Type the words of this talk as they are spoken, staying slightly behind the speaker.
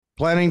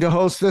Planning to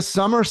host this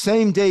summer?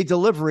 Same-day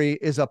delivery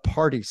is a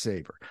party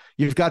saver.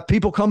 You've got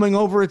people coming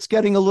over. It's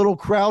getting a little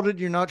crowded.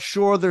 You're not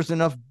sure there's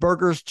enough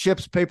burgers,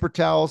 chips, paper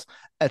towels,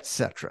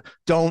 etc.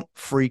 Don't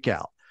freak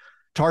out.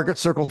 Target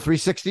Circle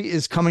 360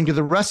 is coming to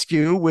the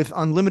rescue with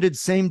unlimited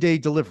same-day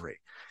delivery.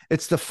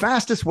 It's the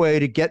fastest way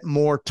to get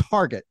more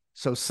Target,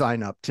 so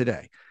sign up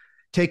today.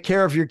 Take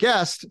care of your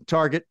guest.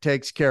 Target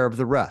takes care of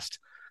the rest.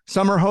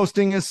 Summer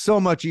hosting is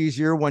so much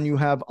easier when you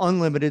have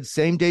unlimited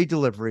same-day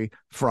delivery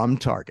from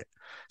Target.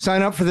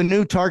 Sign up for the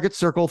new Target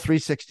Circle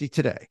 360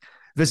 today.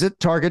 Visit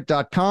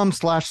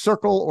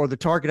target.com/circle or the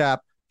Target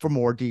app for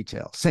more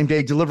details.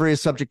 Same-day delivery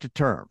is subject to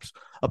terms.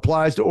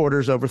 Applies to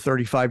orders over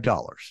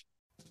 $35.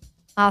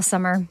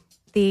 Summer,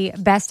 the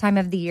best time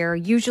of the year,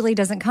 usually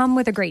doesn't come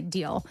with a great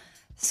deal.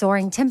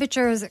 Soaring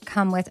temperatures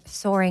come with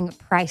soaring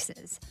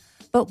prices.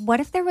 But what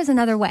if there was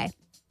another way?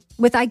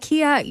 With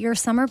IKEA, your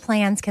summer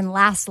plans can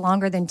last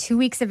longer than 2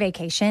 weeks of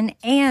vacation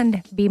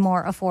and be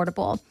more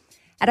affordable.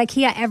 At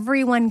IKEA,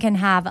 everyone can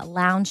have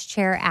lounge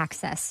chair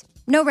access.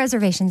 No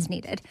reservations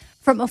needed.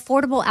 From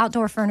affordable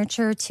outdoor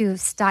furniture to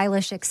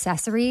stylish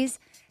accessories,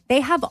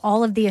 they have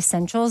all of the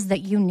essentials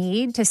that you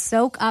need to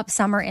soak up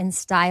summer in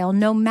style,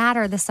 no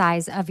matter the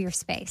size of your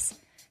space.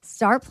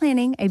 Start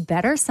planning a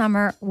better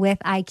summer with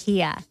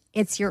IKEA.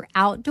 It's your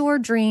outdoor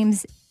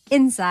dreams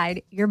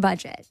inside your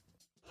budget.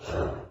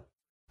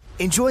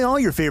 Enjoy all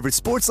your favorite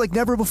sports like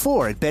never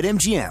before at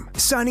BetMGM.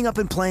 Signing up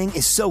and playing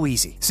is so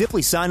easy.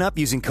 Simply sign up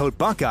using code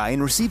Buckeye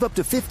and receive up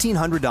to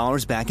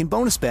 $1,500 back in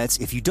bonus bets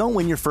if you don't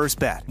win your first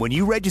bet. When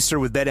you register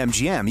with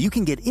BetMGM, you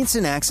can get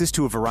instant access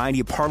to a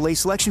variety of parlay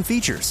selection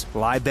features,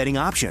 live betting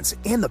options,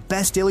 and the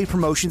best daily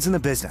promotions in the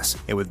business.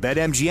 And with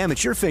BetMGM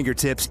at your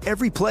fingertips,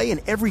 every play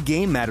and every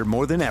game matter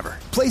more than ever.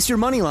 Place your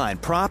moneyline,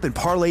 prop, and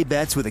parlay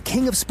bets with the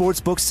king of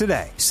sportsbooks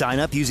today. Sign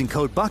up using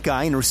code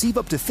Buckeye and receive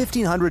up to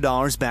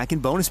 $1,500 back in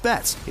bonus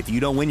bets if you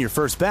don't win your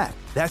first bet.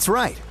 That's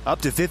right, up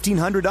to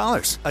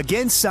 $1,500.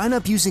 Again, sign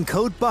up using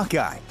code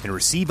Buckeye and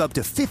receive up to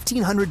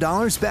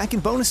 $1,500 back in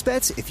bonus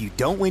bets if you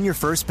don't win your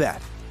first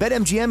bet.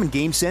 BetMGM and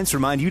GameSense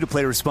remind you to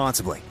play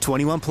responsibly.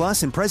 21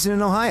 plus and present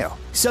in Ohio.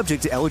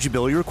 Subject to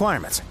eligibility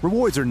requirements.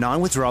 Rewards are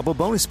non-withdrawable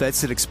bonus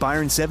bets that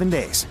expire in 7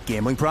 days.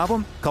 Gambling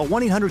problem? Call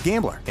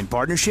 1-800-GAMBLER in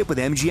partnership with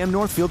MGM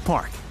Northfield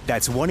Park.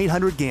 That's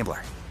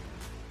 1-800-GAMBLER.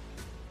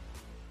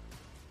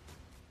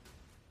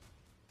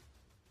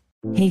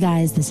 Hey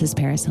guys, this is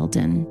Paris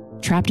Hilton.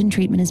 Trapped in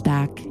Treatment is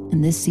back,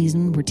 and this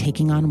season we're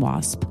taking on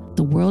WASP,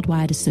 the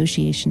Worldwide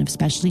Association of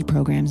Specialty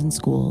Programs in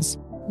Schools.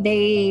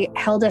 They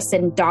held us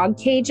in dog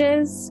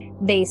cages.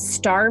 They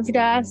starved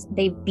us.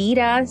 They beat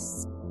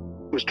us.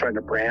 Was trying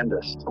to brand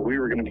us. So we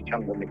were going to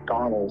become the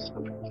McDonald's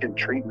of kid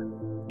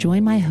treatment.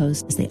 Join my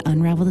hosts as they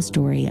unravel the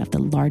story of the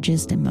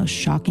largest and most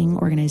shocking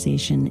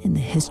organization in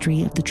the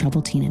history of the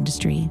troubled teen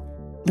industry.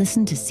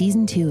 Listen to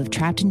Season 2 of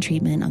Trapped in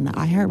Treatment on the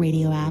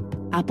iHeartRadio app,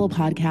 Apple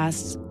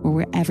Podcasts, or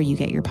wherever you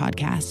get your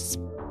podcasts.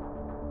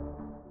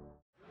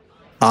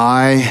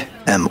 I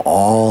am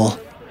all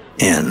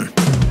in.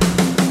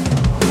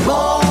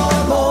 More,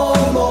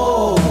 more,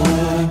 more.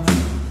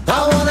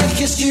 I want to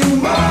kiss you more.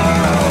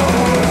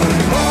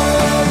 More,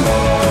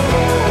 more, more.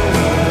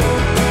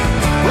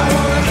 I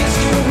want to kiss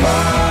you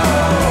more.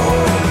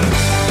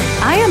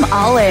 I am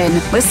all in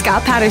with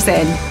Scott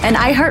Patterson, an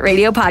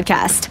iHeartRadio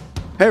podcast.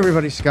 Hey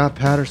everybody, Scott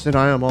Patterson.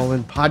 I am All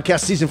In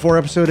Podcast, Season 4,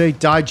 Episode 8,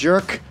 Die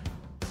Jerk.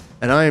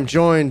 And I am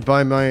joined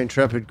by my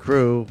intrepid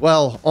crew.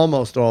 Well,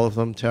 almost all of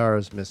them.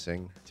 Tara's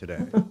missing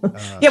today.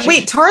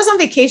 Wait, Tara's on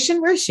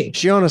vacation? Where is she?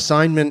 She's on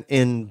assignment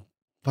in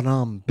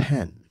Phnom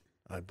Penh,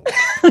 I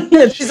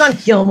believe. She's on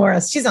Gilmore.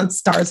 She's on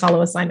Stars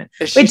Hollow assignment.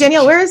 Wait,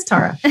 Danielle, where is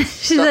Tara?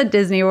 She's at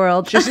Disney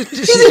World. She's at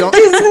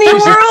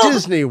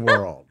Disney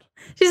World.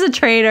 She's a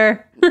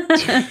traitor.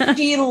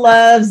 She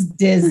loves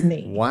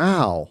Disney.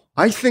 Wow.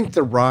 I think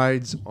the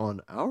rides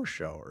on our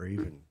show are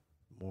even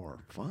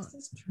more fun. This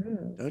is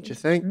true. Don't you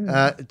think?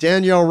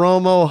 Danielle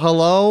Romo,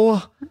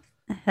 hello.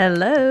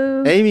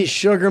 Hello. Amy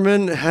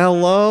Sugarman,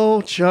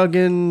 hello.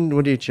 Chugging.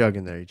 What are you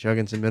chugging there? You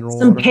chugging some mineral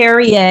water? Some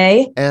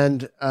Perrier.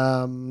 And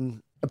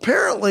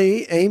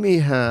apparently Amy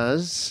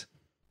has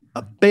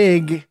a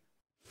big,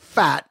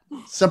 fat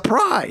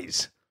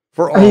surprise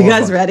for all. Are you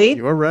guys ready?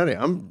 You're ready.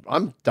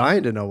 I'm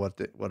dying to know what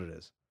it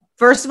is.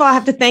 First of all, I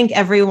have to thank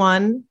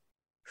everyone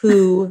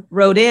who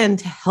wrote in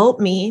to help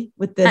me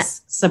with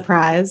this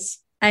surprise.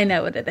 I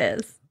know what it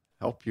is.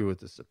 Help you with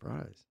the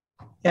surprise.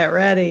 Get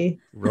ready.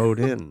 Wrote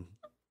in.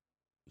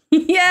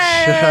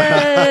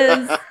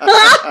 Yes.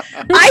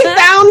 I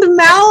found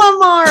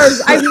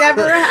Malamars. I've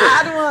never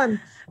had one.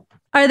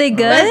 Are they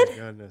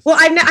good? Well,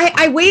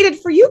 I waited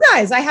for you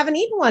guys. I haven't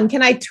eaten one.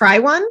 Can I try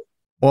one?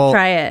 Well,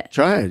 try it.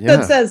 Yeah. So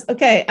it says,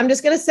 okay, I'm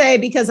just going to say,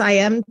 because I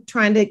am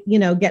trying to,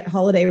 get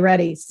holiday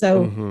ready.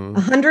 So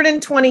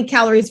 120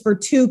 calories for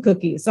 2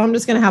 cookies. So I'm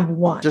just going to have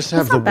one. Just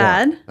have that's not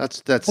bad.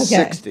 That's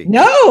okay. 60.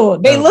 No,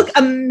 they look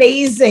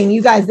amazing.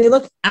 You guys, they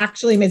look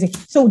actually amazing.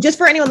 So just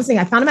for anyone listening,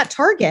 I found them at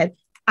Target.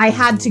 I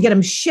had to get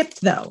them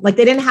shipped though. Like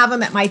they didn't have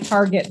them at my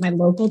Target, my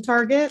local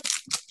Target.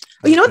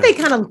 But you know what? They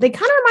kind of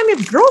remind me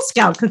of Girl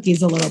Scout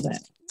cookies a little bit.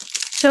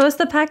 Show us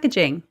the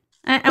packaging.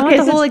 I want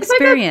the whole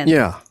experience.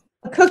 Yeah.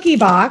 A cookie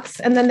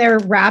box, and then they're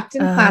wrapped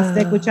in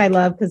plastic, which I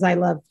love because I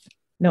love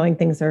knowing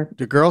things are.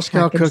 Do Girl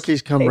Scout packaged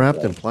cookies come wrapped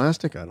in safely.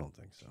 plastic? I don't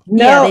think so.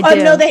 No, Yeah, they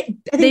do. no, I think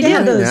They they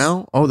have do. those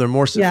Now? Oh, they're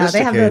more Yeah,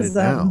 sophisticated they have those,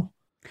 now.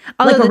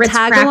 Although like a the Ritz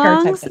cracker type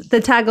tagalongs, thing. the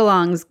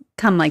tagalongs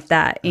come like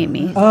that,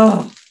 Amy.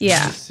 Oh,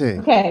 Yeah. Let's see.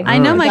 okay. I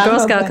know All my right. Girl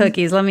I'm Scout hoping.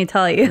 cookies, let me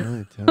tell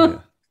you. I tell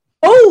you.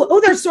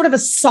 Oh, there's sort of a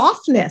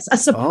softness, a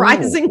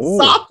surprising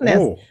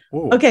softness.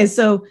 Oh. Okay,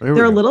 so There we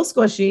they're a go. little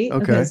squishy.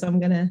 Okay. Okay, so I'm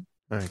gonna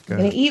All right,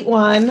 gonna good. eat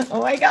one.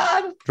 Oh my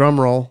god! Drum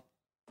roll.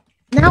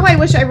 Now I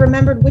wish I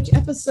remembered which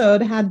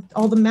episode had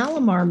all the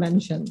Malamar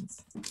mentions.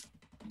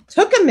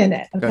 Took a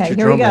minute. Got Okay, your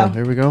here we drum roll. go.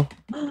 Here we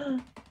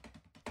go.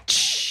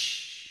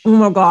 Oh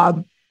my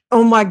god!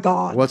 Oh my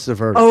god! What's the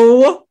verdict?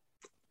 Oh,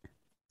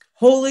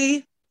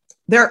 holy!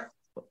 They're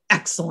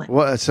excellent.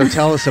 What? So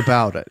tell us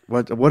about it.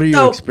 What are you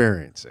So-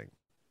 experiencing?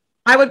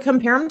 I would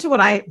compare them to what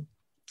I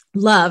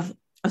love,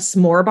 a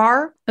s'more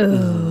bar,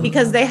 Ooh.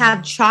 because they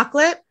have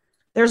chocolate.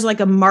 There's like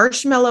a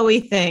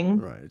marshmallowy thing.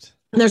 Right.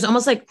 And there's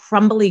almost like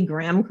crumbly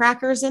graham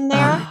crackers in Oh,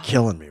 there. you're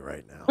killing me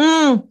right now.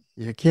 Mm.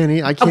 You can't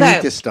eat. I can't Okay.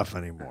 eat this stuff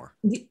anymore.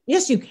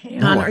 Yes, you can.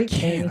 No, Are I you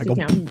can't. kidding? I Yes, go.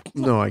 you can.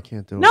 No, I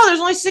can't do it. No, there's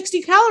only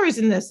 60 calories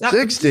in this.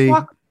 60?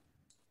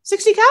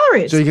 60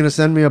 calories. So you're gonna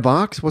send me a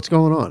box? What's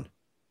going on?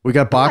 We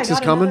got boxes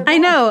got coming. another- I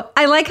know.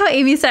 I like how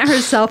Amy sent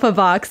herself a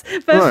box,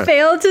 but Right.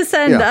 failed to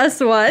send Yeah. us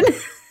one.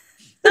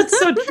 That's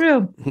so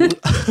true.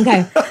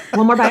 Okay,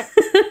 one more bite.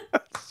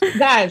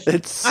 Guys,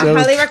 It's I so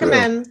highly true.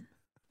 recommend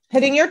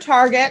hitting your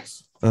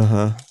targets.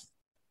 Uh-huh.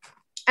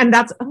 And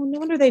that's, oh, no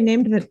wonder they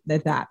named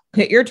it that.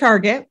 Hit your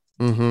target,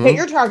 Mm-hmm. hit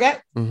your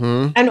target,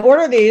 Mm-hmm. and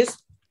order these.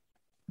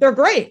 They're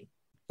great.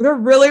 They're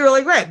really,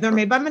 really great. They're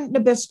made by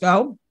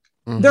Nabisco.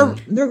 They're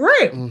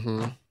great.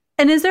 Mm-hmm.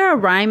 And is there a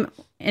rhyme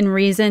and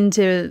reason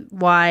to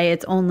why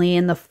it's only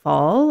in the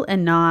fall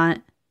and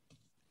not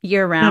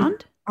year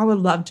round? I would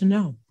love to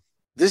know.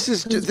 This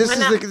is Why this is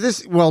not?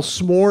 this. Well,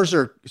 s'mores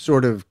are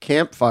sort of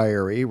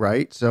campfire-y,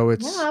 right? So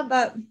it's Yeah,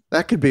 but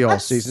that could be all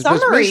that's seasons, but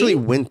it's summery. mostly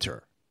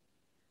winter.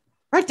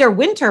 right, they're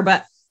winter,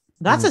 but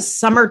that's a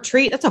summer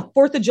treat. That's a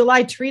 4th of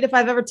July treat if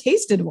I've ever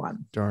tasted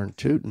one. Darn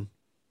tootin'.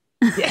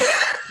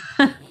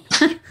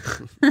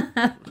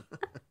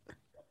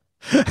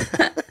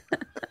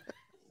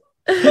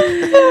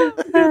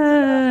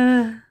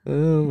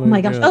 Oh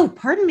my gosh. Oh,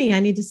 pardon me. I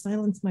need to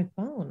silence my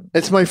phone.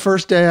 It's my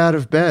first day out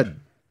of bed.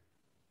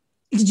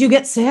 Did you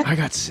get sick? I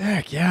got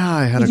sick. Yeah,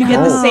 I had Did a you cold.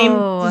 get the same?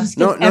 Oh. Just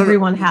 'cause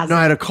everyone has No, I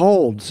it. had a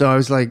cold, so I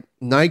was like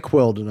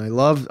NyQuil, and I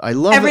love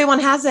Everyone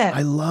has it.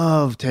 I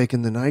love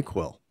taking the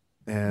NyQuil.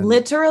 And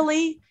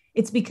Literally,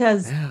 it's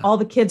because Yeah. all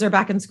the kids are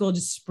back in school,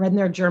 just spreading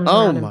their germs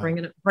Oh around and my.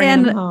 bringing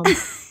And- them home.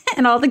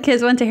 And all the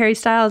kids went to Harry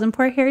Styles, and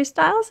poor Harry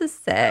Styles is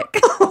sick.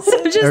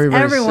 So just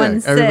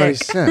everyone's sick.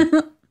 Everybody's sick.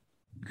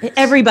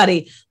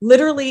 Everybody,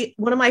 literally,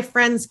 one of my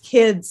friend's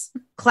kids'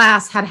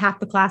 class had half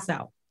the class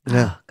out.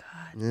 Yeah. Oh,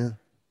 God. Yeah.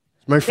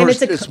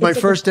 It's it's my like a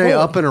first day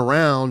cold. up and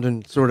around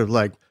and sort of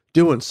like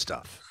doing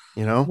stuff,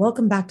 you know?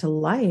 Welcome back to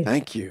life.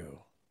 Thank you.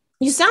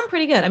 You sound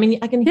pretty good. I mean,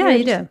 I can hear Yeah,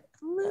 you just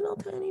do. a little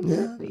tiny bit.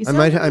 Yeah. but you I sound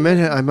might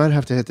pretty I might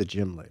have to hit the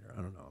gym later.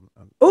 I don't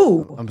know.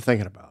 Ooh. I'm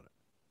thinking about it.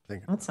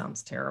 That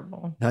sounds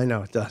terrible. I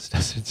know it does.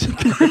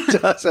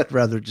 It does. I'd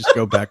rather just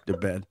go back to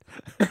bed.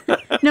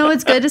 No,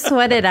 it's good to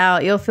sweat it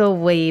out. You'll feel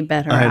way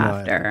better I know,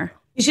 after.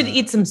 You should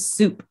eat some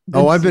soup.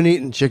 Oh, Good I've been soup.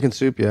 eating chicken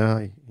soup. Yeah.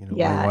 My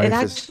Yeah, wife it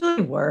is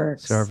actually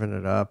works. serving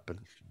it up. And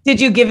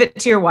Did you give it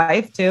to your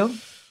wife too?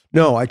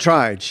 no, I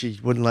tried. She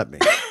wouldn't let me.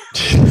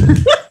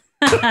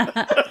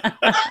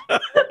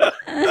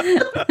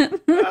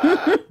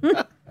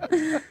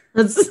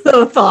 That's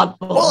so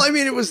thoughtful. Well, I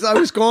mean, I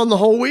was gone the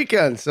whole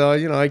weekend. So,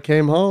 I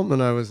came home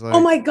and I was like, oh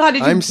my God! Did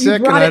you, I'm you sick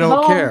and brought I it don't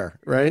home? care.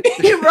 Right.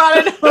 You brought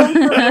it home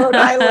from Rhode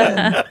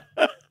Island.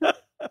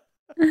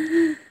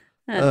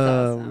 That's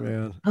Oh, awesome.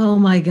 man. Oh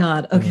my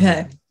God.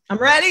 Okay. I'm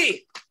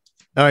ready.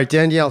 All right,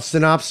 Danielle,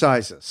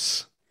 synopsize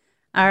us.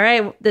 All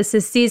right. This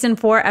is season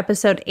 4,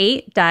 episode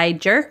 8, Die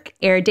Jerk.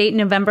 Air date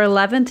November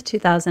 11th,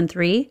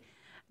 2003.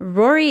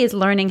 Rory is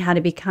learning how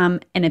to become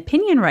an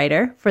opinion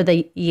writer for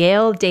the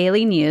Yale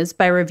Daily News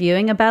by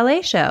reviewing a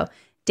ballet show.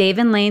 Dave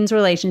and Lane's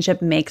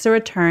relationship makes a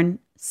return,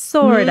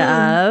 sort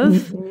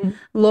of.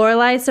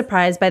 Lorelai is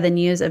surprised by the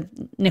news of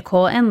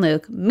Nicole and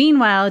Luke.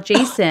 Meanwhile,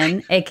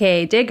 Jason,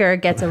 aka Digger,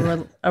 gets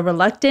a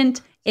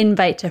reluctant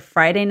invite to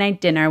Friday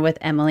night dinner with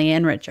Emily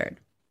and Richard.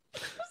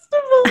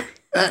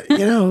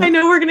 I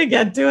know we're gonna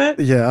get to it.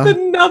 Yeah. But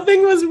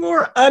nothing was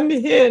more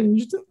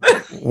unhinged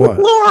than What?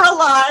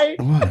 Lorelai.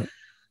 What?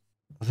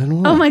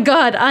 Then what? Oh my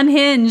God,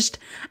 unhinged.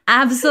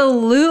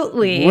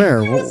 Absolutely.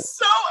 Where? She was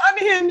so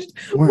unhinged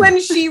Where? when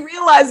she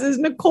realizes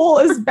Nicole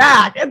is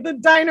back at the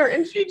diner,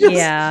 and she just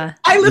Yeah,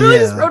 I literally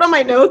just Yeah. wrote on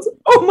my notes,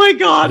 oh my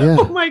God, Yeah.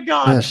 oh my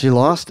God. Yeah, she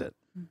lost it.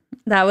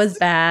 that was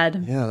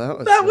bad. Yeah, that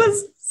was. That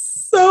was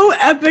so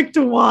epic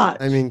to watch.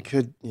 I mean,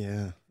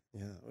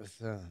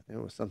 it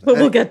was something. But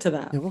we'll get to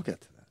that. Yeah, we'll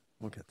get to that.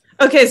 We'll get to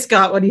that. Okay,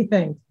 Scott, what do you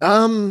think?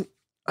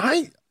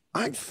 I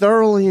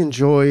thoroughly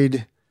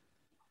enjoyed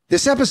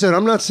This episode,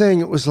 I'm not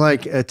saying it was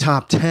like a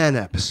top 10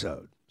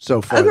 episode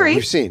so far that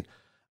we've seen.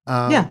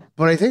 But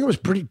I think it was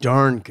pretty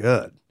darn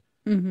good.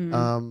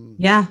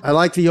 Yeah. I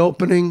like the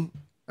opening.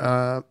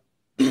 I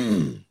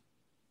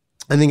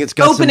think it's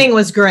got opening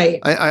was great.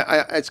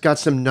 It's got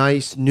some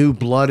nice new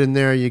blood in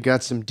there. You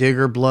got some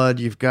Digger blood.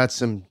 You've got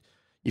some.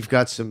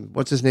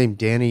 What's his name?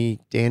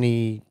 Danny.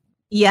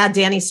 Yeah,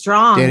 Danny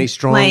Strong. Danny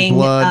Strong playing,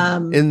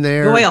 blood in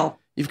there. Doyle.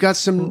 You've got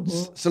some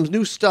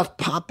new stuff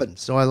popping,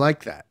 so I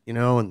like that.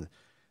 And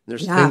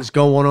there's things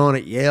going on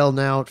at Yale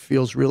now. It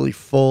feels really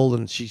full,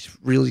 and she's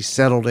really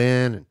settled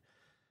in.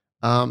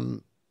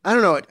 And I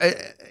don't know.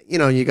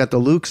 You got the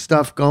Luke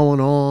stuff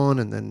going on,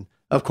 and then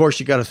of course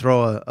you got to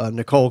throw a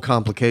Nicole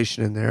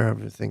complication in there.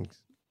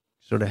 Everything's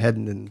sort of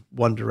heading in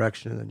one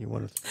direction, and then you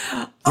want to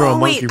throw a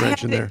monkey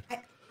wrench in there.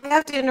 I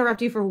have to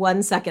interrupt you for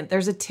 1 second.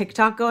 There's a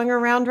TikTok going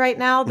around right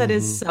now that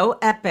is so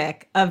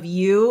epic of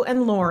you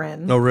and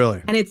Lauren. Oh,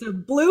 really? And it's a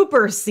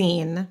blooper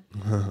scene.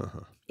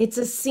 It's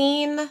a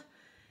scene.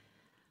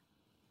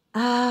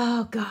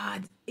 Oh,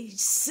 God.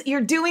 You're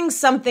doing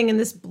something in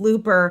this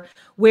blooper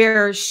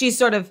where she's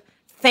sort of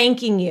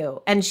thanking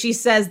you. And she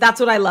says, that's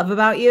what I love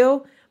about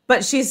you.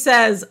 But she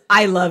says,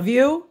 I love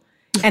you.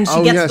 And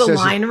she gets the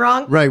line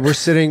wrong. Right. We're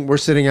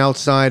sitting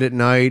outside at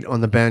night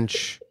on the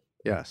bench.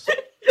 Yes.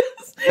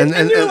 And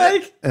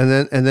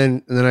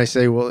then I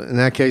say, well, in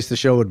that case, the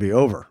show would be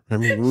over. I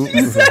mean,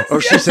 she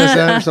says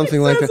that or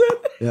something like that.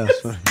 Yes.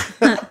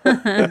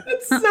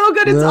 It's so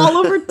good. It's all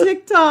over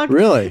TikTok.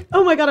 Really?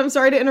 Oh my God. I'm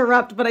sorry to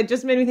interrupt, but it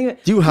just made me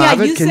think. Do you have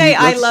it? You say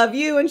I love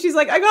you, and she's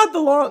like, I got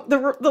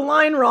the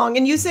line wrong,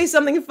 and you say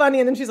something funny,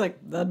 and then she's like,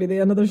 that'd be the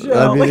end of the show.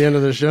 That'd be the end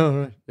of the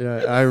show. Right?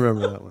 Yeah, I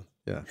remember that one.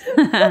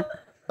 Yeah.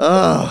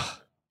 Oh.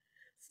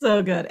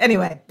 So good.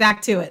 Anyway,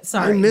 back to it.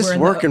 Sorry. I miss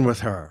working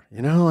with her.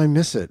 I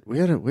miss it. We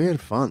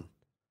had fun.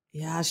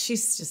 Yeah,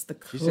 she's just the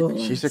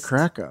coolest. She's a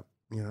crack up.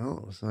 It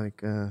was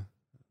like, yeah.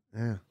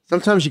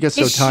 Sometimes you get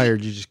so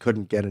tired you just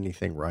couldn't get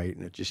anything right,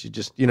 and you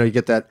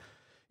get that,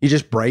 you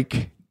just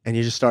break and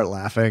you just start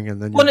laughing,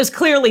 and then it's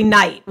clearly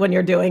night when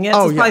you're doing it.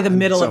 So it's probably the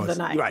middle of the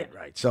night.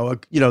 Right. So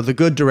the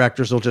good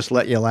directors will just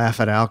let you laugh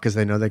it out because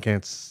they know they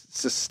can't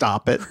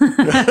stop it. Once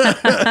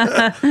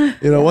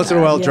in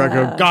a while,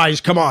 director, guys,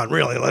 come on,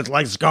 really,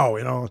 let's go.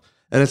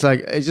 And it's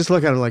like, I just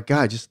look at it like,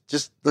 God,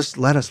 just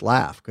let us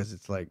laugh, because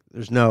it's like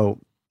there's no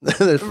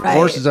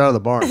horses out of the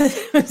barn.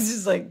 It's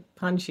just like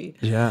punchy.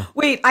 Yeah.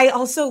 Wait, I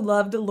also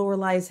loved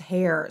Lorelai's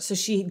hair. So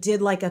she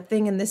did like a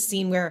thing in this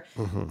scene where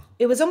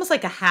it was almost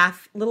like a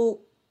half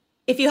little.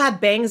 If you had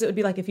bangs, it would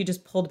be like if you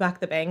just pulled back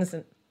the bangs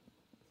and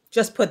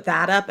just put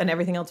that up and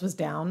everything else was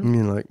down. You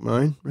mean like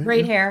mine? Right?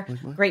 Great hair,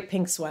 great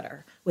pink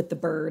sweater with the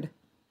bird.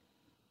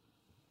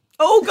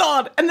 Oh,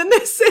 God. And then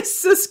this is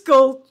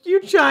Siskel. You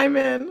chime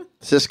in.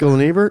 Siskel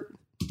and Ebert?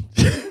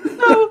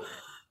 No.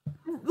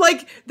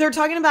 Like, they're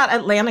talking about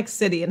Atlantic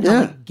City and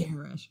how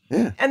garish.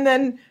 Yeah. And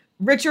then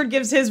Richard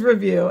gives his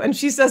review, and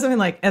she says something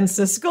like, and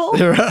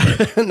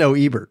Siskel? No,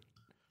 Ebert.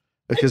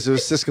 Because it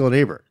was Siskel and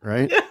Ebert,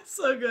 right? Yeah,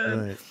 so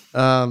good.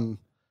 Right.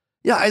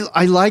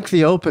 I like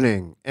the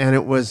opening, and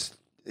it was,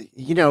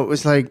 it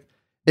was like,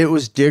 it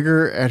was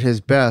Digger at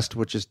his best,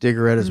 which is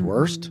Digger at his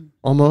worst,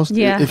 almost.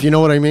 Yeah. If you know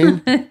what I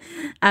mean.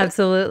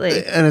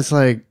 Absolutely. And it's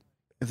like,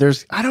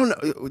 I don't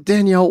know,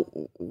 Danielle,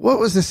 what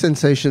was the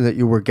sensation that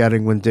you were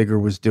getting when Digger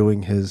was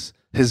doing his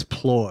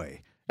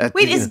ploy?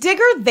 Wait, is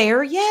Digger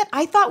there yet?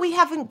 I thought we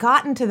haven't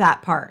gotten to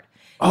that part.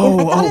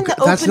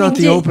 That's not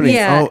the opening.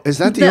 Yeah. Oh, is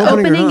that the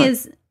opening or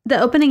not? The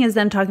opening is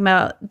them talking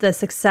about the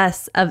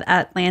success of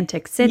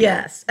Atlantic City.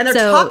 Yes, and they're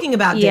talking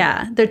about Digger.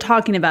 Yeah, they're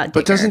talking about Digger.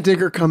 But doesn't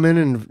Digger come in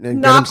and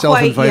get himself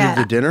invited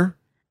to dinner?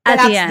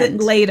 At the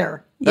end.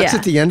 Later. That's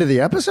at the end of the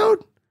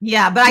episode?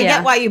 Yeah, but I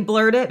get why you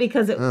blurred it,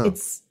 because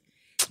it's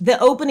the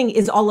opening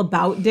is all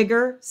about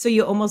Digger, so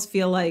you almost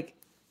feel like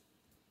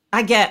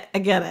I get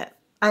it.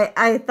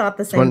 I thought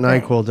the same thing.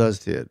 What NyQuil does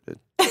to you.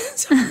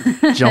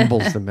 It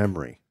jumbles the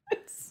memory.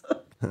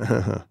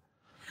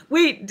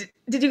 Wait,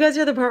 did you guys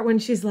hear the part when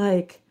she's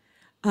like,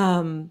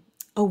 a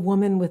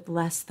woman with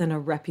less than a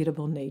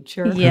reputable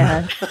nature?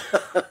 Yeah.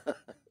 And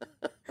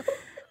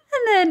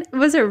then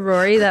was it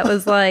Rory that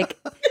was like,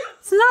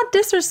 it's not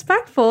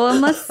disrespectful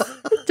unless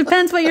it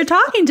depends what you're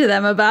talking to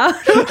them about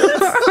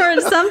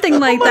or something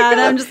like that. God.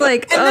 I'm just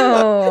like,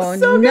 oh,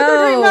 so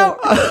no.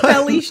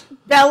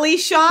 Belly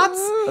shots.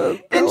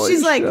 And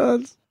she's like,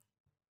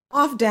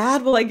 off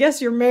dad? Well, I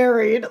guess you're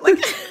married. Like,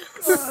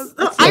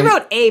 I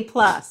wrote A+.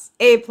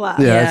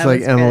 Yeah, it's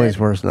like Emily's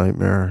worst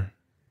nightmare.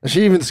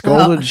 She even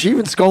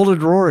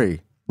scolded Rory.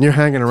 You're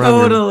hanging around.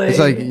 Totally. It's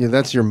like,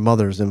 that's your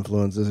mother's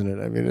influence, isn't it?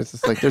 I mean, it's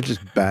just like they're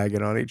just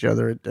bagging on each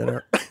other at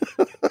dinner.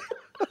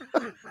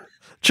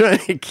 Trying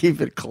to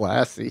keep it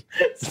classy.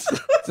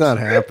 It's not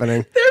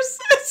happening. They're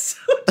so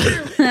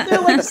true. They're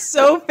like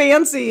so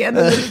fancy, and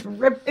then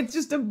it's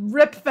just a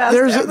rip fest.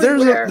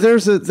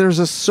 There's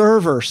a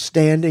server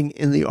standing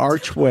in the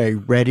archway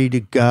ready to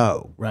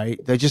go. Right?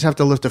 They just have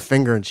to lift a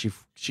finger, and she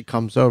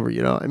comes over.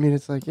 I mean,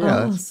 it's like,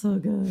 that's so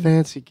good.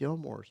 Fancy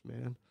Gilmore's,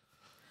 man.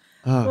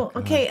 Oh, well,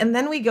 okay, and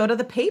then we go to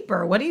the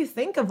paper. What do you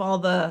think of all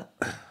the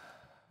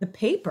the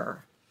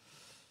paper?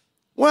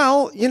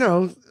 Well,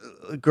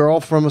 a girl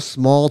from a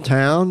small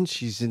town.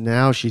 She's in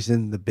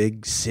the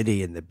big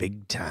city in the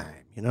big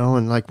time,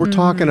 and like we're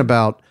talking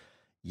about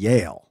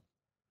Yale.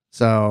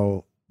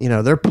 So,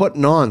 they're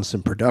putting on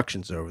some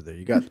productions over there.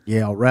 You got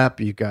Yale Rep,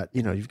 you've got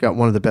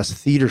one of the best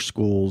theater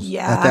schools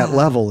at that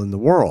level in the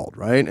world,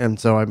 right? And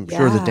so I'm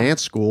sure the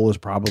dance school is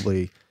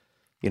probably,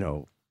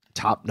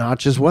 top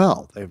notch as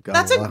well. They've got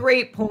That's a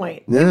great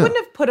point. Yeah. They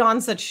wouldn't have put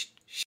on such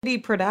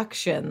shitty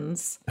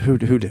productions. Who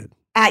did?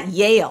 At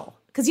Yale.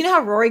 Because you know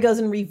how Rory goes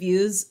and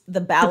reviews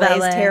the ballet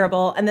is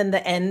terrible and then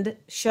the end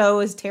show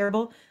is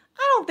terrible?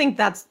 I don't think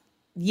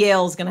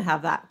Yale's going to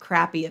have that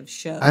crappy of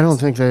shows. I don't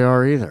think they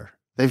are either.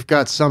 They've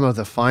got some of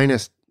the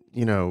finest,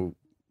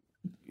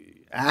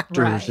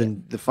 actors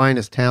and the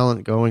finest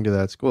talent going to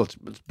that school.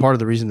 It's part of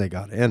the reason they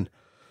got in.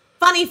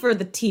 Funny for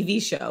the TV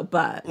show,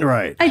 but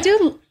right. I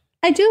do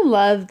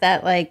love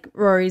that like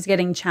Rory's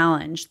getting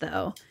challenged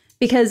though,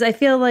 because I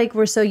feel like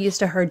we're so used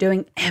to her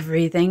doing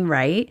everything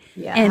right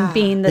and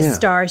being the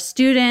star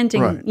student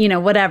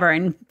and whatever.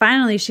 And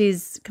finally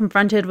she's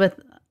confronted with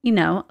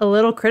a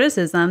little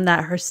criticism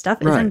that her stuff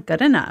isn't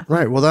good enough.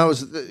 Right. Well, that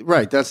was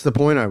right. That's the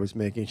point I was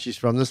making. She's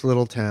from this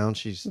little town.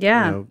 She's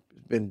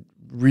been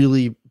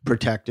really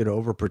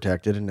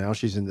overprotected, and now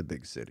she's in the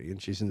big city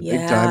and she's in the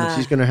big time. And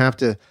she's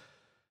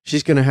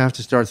gonna have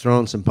to start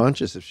throwing some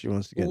punches if she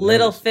wants to get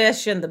little noticed.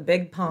 fish in the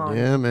big pond.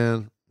 Yeah,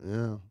 man.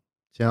 Yeah.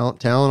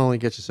 Talent only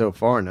gets you so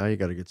far. Now you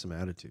got to get some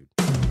attitude.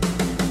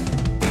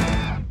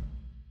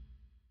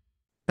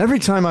 Every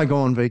time I go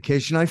on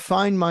vacation, I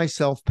find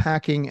myself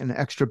packing an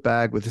extra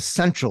bag with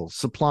essentials,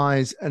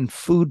 supplies, and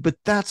food, but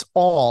that's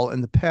all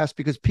in the past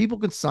because people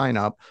can sign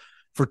up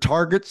for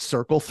Target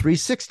Circle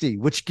 360,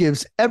 which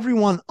gives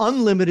everyone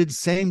unlimited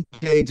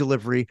same-day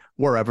delivery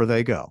wherever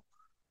they go.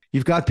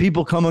 You've got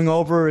people coming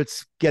over,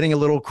 it's getting a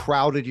little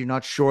crowded, you're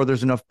not sure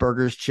there's enough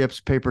burgers,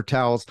 chips, paper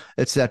towels,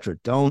 etc.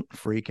 Don't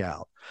freak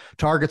out.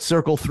 Target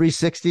Circle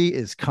 360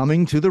 is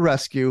coming to the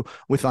rescue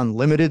with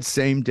unlimited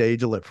same-day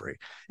delivery.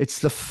 It's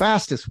the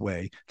fastest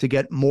way to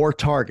get more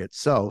Target.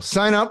 So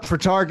sign up for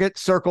Target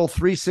Circle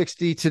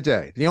 360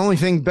 today. The only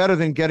thing better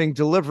than getting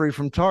delivery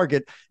from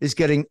Target is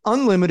getting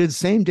unlimited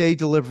same-day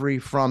delivery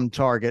from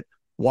Target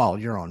while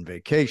you're on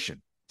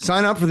vacation.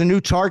 Sign up for the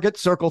new Target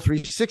Circle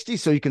 360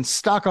 so you can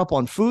stock up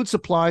on food,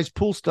 supplies,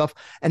 pool stuff,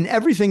 and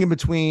everything in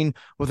between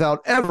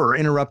without ever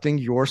interrupting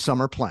your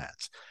summer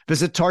plans.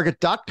 Visit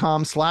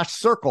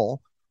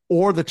target.com/circle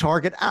or the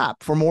Target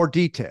app for more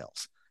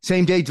details.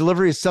 Same-day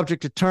delivery is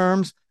subject to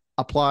terms,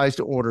 applies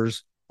to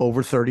orders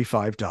over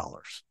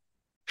 $35.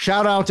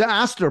 Shout out to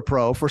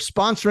Astropro for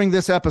sponsoring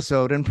this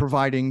episode and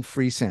providing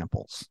free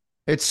samples.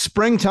 It's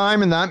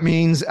springtime, and that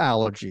means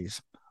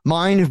allergies.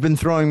 Mine have been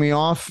throwing me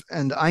off,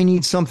 and I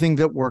need something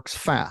that works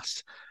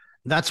fast.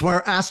 That's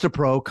where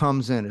Astropro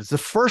comes in. It's the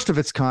first of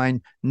its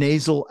kind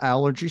nasal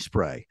allergy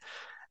spray,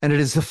 and it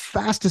is the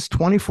fastest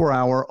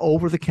 24-hour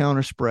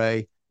over-the-counter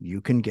spray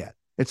you can get.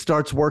 It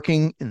starts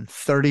working in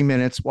 30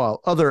 minutes, while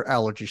other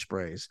allergy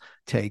sprays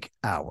take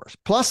hours.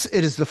 Plus,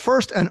 it is the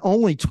first and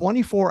only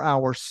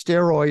 24-hour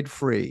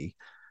steroid-free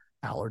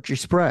allergy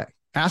spray.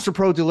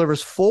 Astropro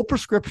delivers full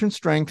prescription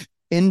strength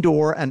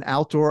indoor and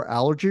outdoor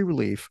allergy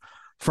relief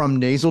from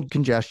nasal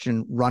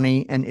congestion,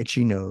 runny and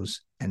itchy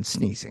nose, and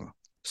sneezing.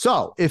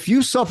 So if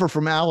you suffer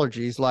from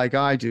allergies like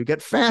I do,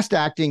 get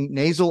fast-acting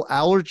nasal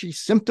allergy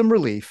symptom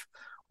relief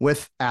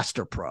with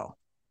Astropro.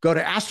 Go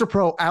to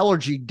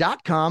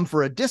astroproallergy.com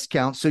for a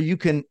discount so you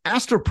can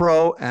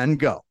Astropro and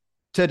go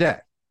today.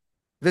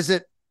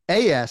 Visit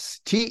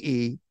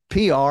ASTEPRO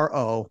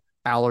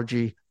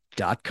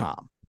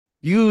allergy.com.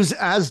 Use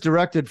as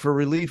directed for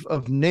relief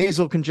of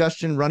nasal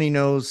congestion, runny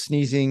nose,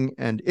 sneezing,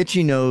 and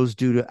itchy nose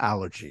due to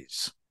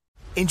allergies.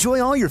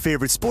 Enjoy all your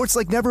favorite sports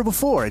like never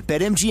before at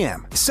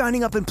BetMGM.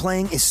 Signing up and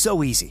playing is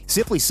so easy.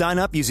 Simply sign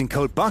up using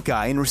code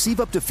Buckeye and receive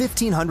up to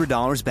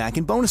 $1,500 back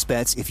in bonus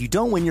bets if you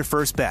don't win your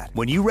first bet.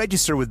 When you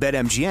register with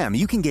BetMGM,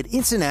 you can get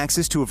instant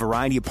access to a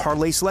variety of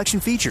parlay selection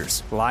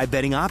features, live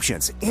betting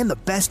options, and the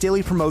best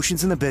daily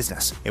promotions in the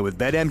business. And with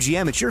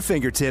BetMGM at your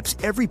fingertips,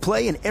 every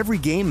play and every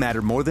game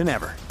matter more than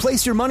ever.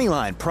 Place your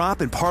moneyline,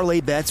 prop, and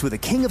parlay bets with the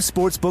king of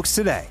sportsbooks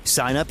today.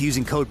 Sign up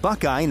using code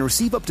Buckeye and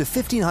receive up to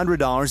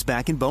 $1,500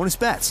 back in bonus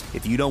bets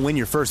if you don't win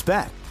your first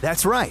bet.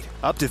 That's right,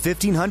 up to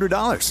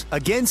 $1,500.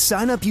 Again,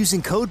 sign up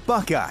using code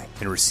Buckeye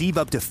and receive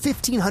up to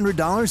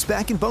 $1,500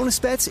 back in bonus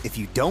bets if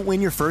you don't win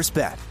your first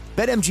bet.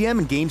 BetMGM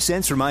and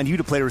GameSense remind you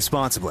to play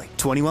responsibly.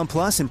 21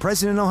 plus and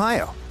present in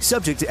Ohio.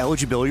 Subject to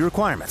eligibility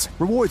requirements.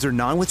 Rewards are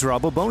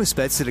non-withdrawable bonus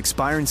bets that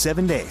expire in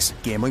 7 days.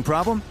 Gambling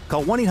problem?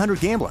 Call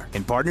 1-800-GAMBLER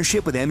in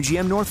partnership with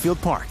MGM Northfield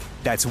Park.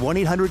 That's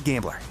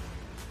 1-800-GAMBLER.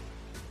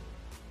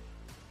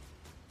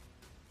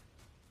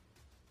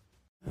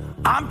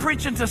 I'm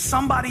preaching to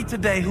somebody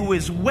today who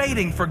is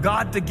waiting for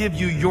God to give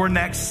you your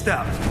next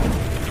step.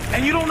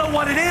 And you don't know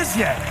what it is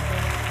yet.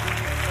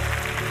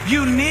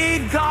 You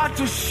need God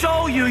to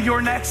show you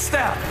your next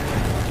step.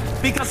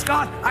 Because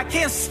God, I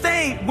can't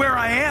stay where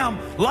I am,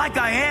 like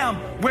I am,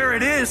 where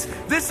it is.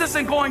 This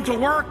isn't going to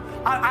work.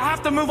 I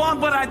have to move on,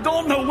 but I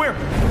don't know where.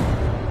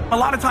 A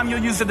lot of time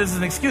you'll use it as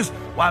an excuse.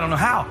 Well, I don't know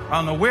how. I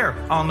don't know where.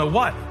 I don't know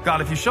what. God,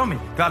 if you show me.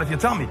 God, if you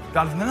tell me.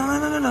 God, if...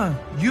 No.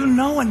 You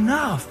know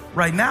enough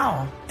right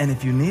now. And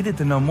if you needed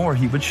to know more,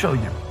 he would show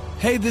you.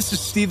 Hey, this is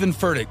Stephen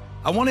Furtick.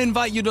 I want to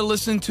invite you to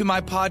listen to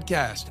my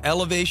podcast,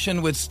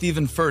 Elevation with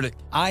Stephen Furtick.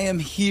 I am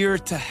here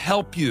to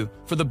help you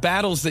for the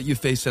battles that you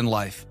face in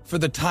life, for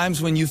the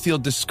times when you feel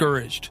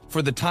discouraged,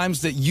 for the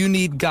times that you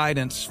need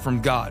guidance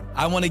from God.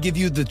 I want to give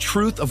you the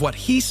truth of what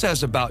he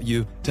says about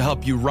you to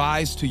help you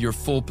rise to your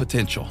full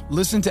potential.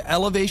 Listen to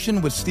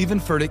Elevation with Stephen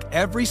Furtick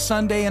every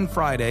Sunday and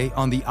Friday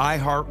on the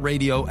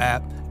iHeartRadio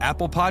app,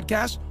 Apple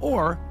Podcasts,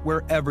 or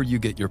wherever you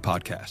get your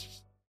podcasts.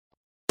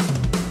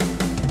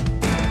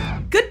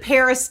 Good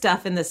Paris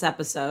stuff in this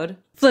episode.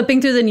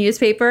 Flipping through the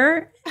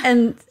newspaper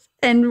and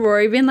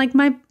Rory being like,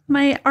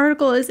 my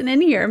article isn't in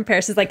here. And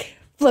Paris is like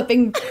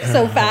flipping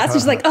so fast.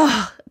 She's like,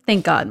 oh,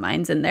 thank God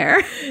mine's in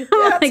there.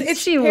 Yeah, like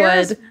she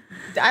Paris, would.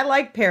 I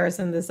like Paris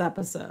in this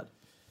episode.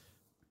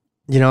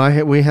 You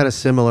know, we had a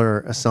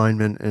similar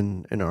assignment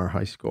in our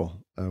high school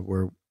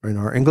where in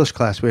our English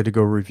class we had to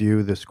go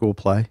review the school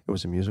play. It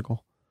was a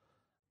musical.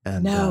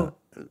 And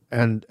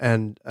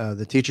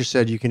the teacher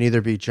said you can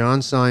either be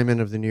John Simon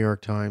of the New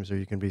York Times or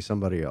you can be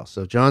somebody else.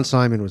 So John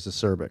Simon was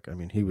acerbic. I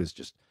mean, he was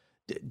just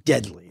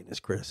deadly in his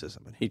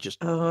criticism, and he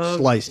just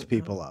sliced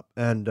people up.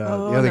 And the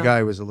other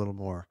guy was a little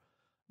more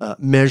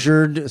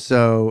measured.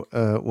 So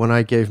when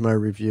I gave my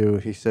review,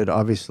 he said,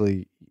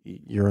 obviously,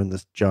 you're in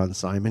this John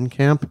Simon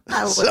camp.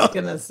 I was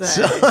going to say.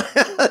 So,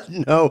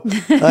 no,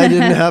 I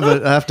didn't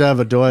have to have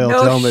a Doyle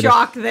tell me. No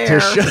shock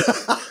there.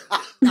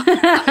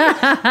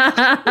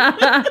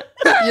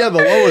 Yeah,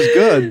 but what was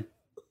good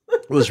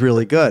was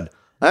really good.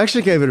 I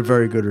actually gave it a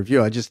very good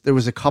review. There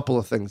was a couple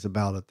of things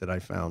about it that I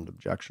found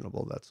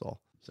objectionable. That's all.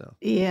 So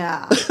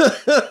yeah.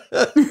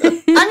 I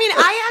mean,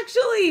 I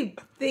actually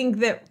think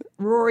that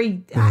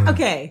Rory.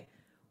 Okay,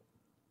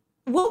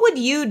 what would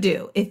you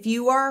do if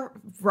you are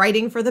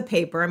writing for the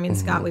paper? I mean,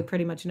 Scott, we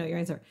pretty much know your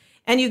answer.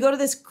 And you go to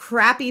this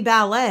crappy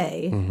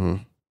ballet.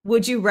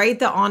 Would you write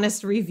the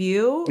honest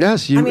review?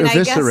 Yes, you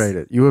eviscerate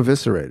it. You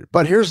eviscerate it.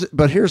 But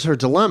here's her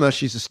dilemma.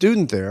 She's a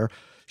student there.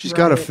 She's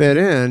got to fit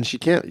in. She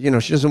can't, she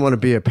doesn't want to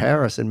be a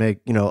Paris and make,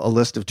 a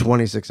list of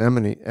 26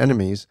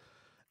 enemies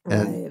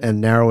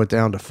and narrow it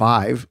down to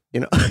 5. You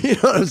know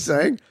what I'm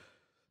saying?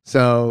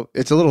 So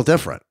it's a little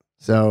different.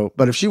 So,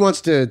 but if she wants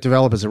to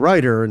develop as a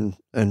writer and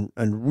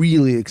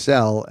really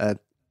excel at,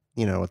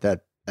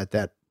 at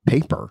that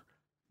paper,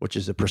 which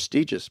is a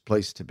prestigious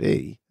place to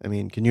be. I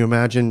mean, can you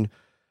imagine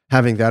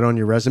having that on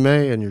your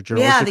resume and your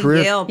journalistic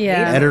career? Yale paper,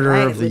 editor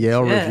of the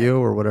Yale Review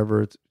or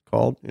whatever it's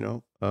called,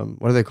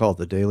 what do they call it?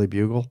 The Daily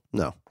Bugle?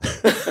 No.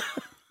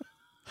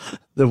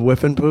 The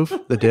Whiff and Poof?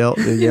 The Yale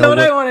You know what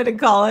I wanted to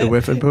call it? The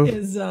Whiff and Poof?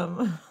 Is,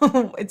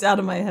 it's out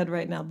of my head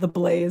right now. The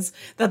Blaze.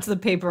 That's the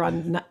paper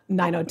on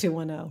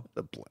 90210.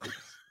 The Blaze.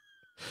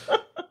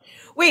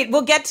 Wait,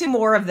 we'll get to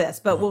more of this,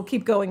 but we'll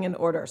keep going in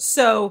order.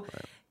 So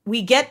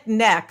we get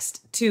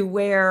next to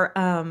where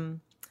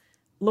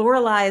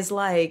Lorelai's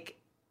like,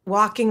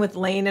 walking with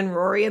Lane and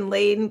Rory, and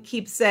Lane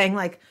keeps saying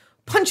like,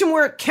 punch him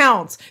where it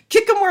counts,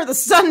 kick him where the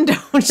sun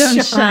don't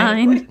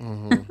shine.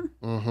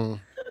 And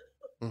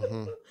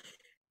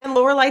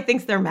Lorelai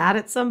thinks they're mad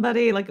at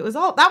somebody. Like that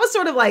was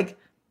sort of like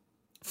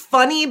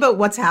funny, but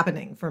what's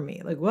happening for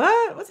me? Like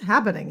what's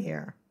happening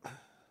here?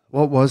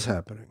 What was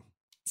happening?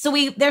 So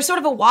there's sort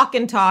of a walk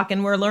and talk,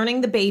 and we're learning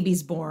the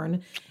baby's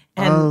born.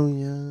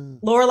 And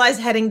Lorelai's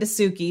heading to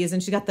Suki's,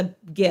 and she got the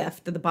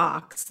gift, the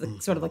box,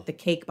 sort of like the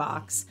cake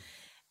box.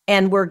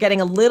 And we're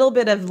getting a little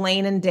bit of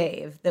Lane and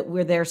Dave, that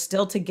they're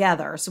still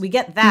together. So we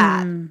get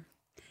that.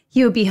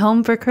 You'll be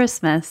home for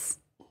Christmas.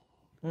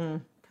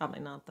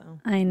 Probably not, though.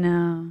 I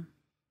know.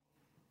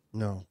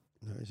 No,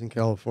 he's in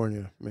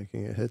California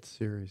making a hit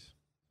series.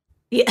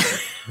 Yeah.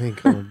 He ain't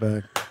coming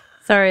back.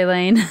 Sorry,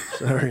 Lane.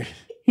 Sorry.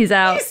 He's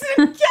out. He's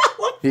in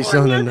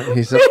California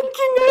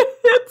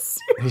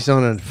he's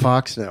on a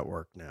Fox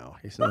network now.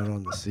 He's not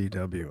on the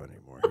CW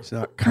anymore. He's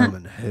not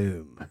coming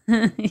home.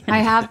 I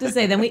have to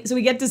say,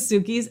 we get to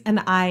Suki's,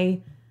 and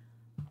I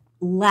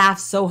laugh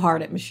so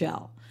hard at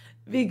Michelle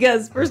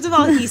because first of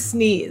all, he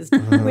sneezed,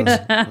 which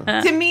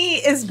to me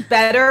is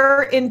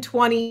better in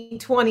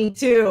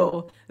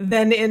 2022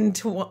 than in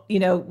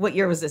what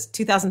year was this?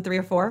 2003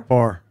 or 4?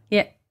 4.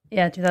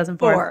 Yeah,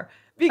 2004.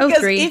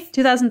 Because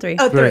 2003.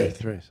 Oh, 3.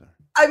 3. Sorry.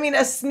 I mean,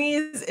 a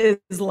sneeze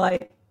is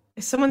like,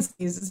 if someone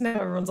sneezes now,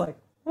 everyone's like,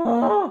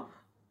 oh.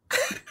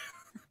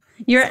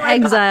 You're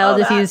exiled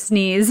if you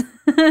sneeze.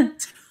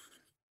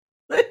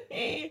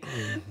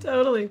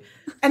 Totally.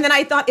 And then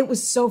I thought it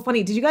was so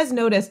funny. Did you guys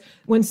notice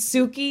when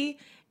Suki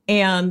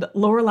and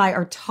Lorelai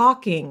are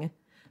talking,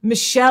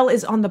 Michelle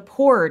is on the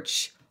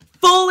porch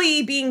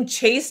fully being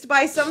chased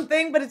by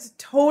something, but it's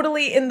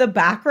totally in the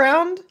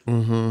background?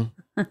 Did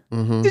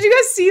you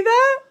guys see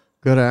that?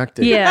 Good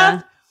acting.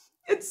 Yeah.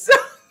 It's so...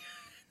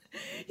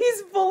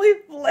 He's fully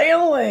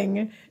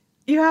flailing.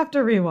 You have to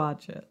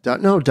rewatch it.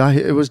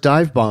 It was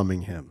dive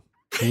bombing him.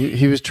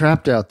 He was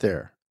trapped out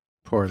there.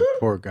 Poor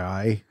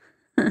guy.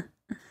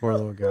 Poor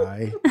little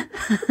guy.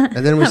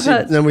 And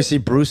then we see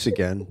Bruce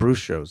again. Bruce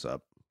shows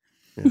up.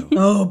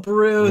 Oh,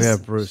 Bruce. We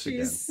have Bruce She's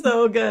again.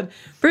 so good.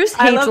 Bruce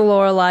hates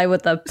Lorelai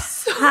with a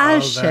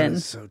passion. Oh, that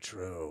is so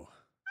true.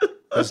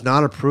 Does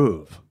not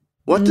approve.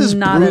 What does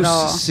Not at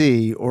all. Bruce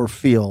see or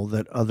feel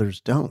that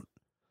others don't?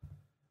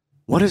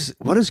 What is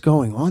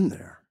going on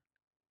there?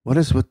 What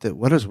is with that?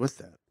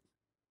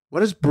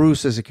 What is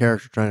Bruce as a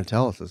character trying to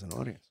tell us as an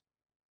audience?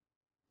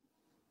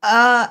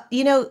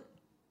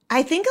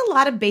 I think a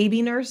lot of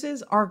baby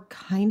nurses are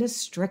kind of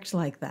strict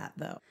like that,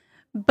 though.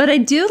 But I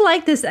do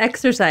like this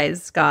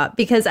exercise, Scott,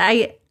 because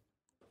I'm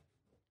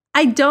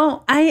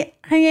trying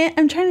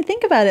to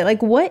think about it.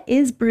 Like, what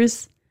is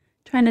Bruce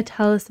trying to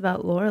tell us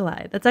about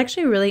Lorelai? That's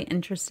actually really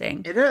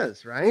interesting. It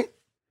is, right?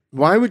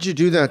 Why would you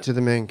do that to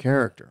the main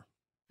character?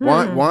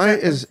 Why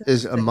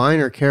is a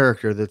minor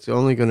character that's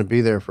only going to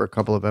be there for a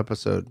couple of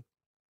episodes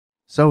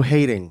so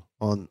hating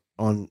on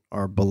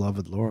our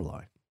beloved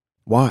Lorelai?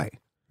 Why?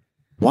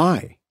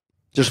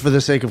 Just for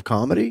the sake of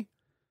comedy?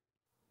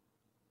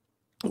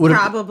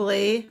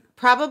 Probably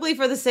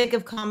for the sake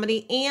of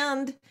comedy,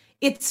 and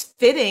it's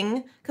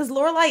fitting because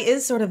Lorelai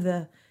is sort of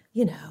the,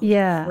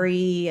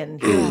 free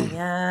and here I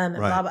am and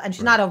blah blah, and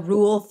she's not a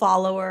rule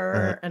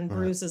follower, and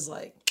Bruce is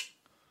like,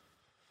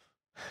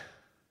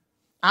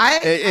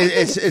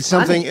 it's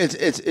something.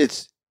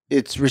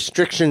 It's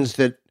restrictions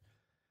that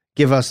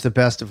give us the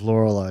best of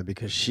Lorelai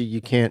because you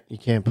can't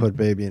put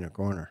baby in a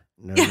corner.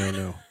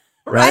 No.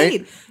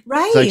 Right.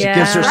 Right. So it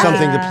gives her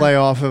something to play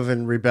off of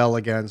and rebel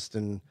against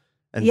and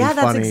be that's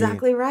funny.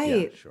 exactly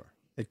right. Yeah, sure.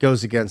 It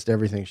goes against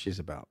everything she's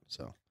about.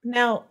 So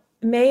now,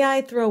 may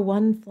I throw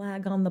one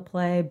flag on the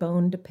play,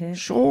 bone to pick?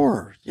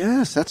 Sure.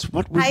 Yes, that's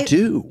what we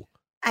do.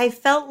 I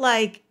felt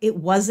like it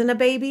wasn't a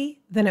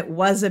baby, then it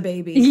was a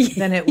baby,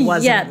 then it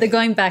wasn't. Yeah, the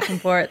going back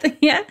and forth.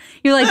 Yeah.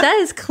 You're like, that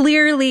is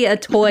clearly a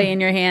toy in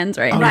your hands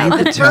right now.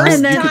 Right. The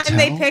first time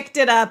they picked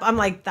it up, I'm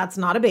like, that's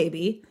not a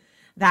baby.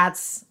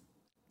 That's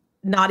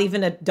not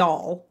even a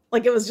doll.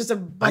 Like, it was just a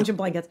bunch of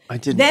blankets.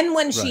 Then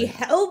when she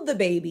held the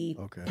baby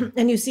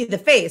and you see the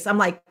face, I'm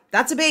like,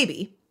 that's a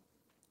baby.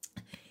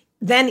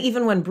 Then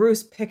even when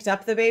Bruce picked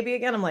up the baby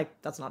again, I'm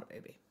like, that's not a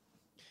baby.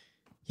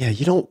 Yeah,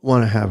 you don't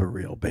want to have a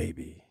real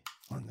baby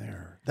on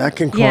there. That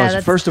can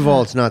cause, first of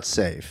all, it's not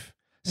safe.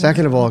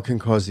 Second of all, it can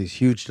cause these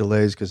huge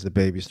delays because the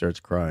baby starts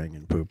crying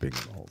and pooping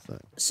and the whole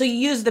thing. So you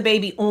use the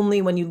baby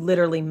only when you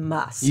literally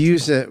must. You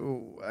use it,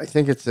 I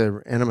think it's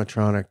an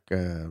animatronic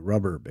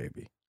rubber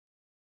baby.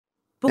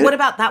 But what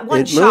about that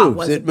one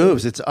shot? It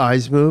moves. Its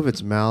eyes move,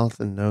 its mouth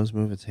and nose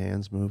move, its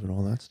hands move, and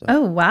all that stuff. Oh,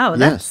 wow.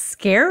 That's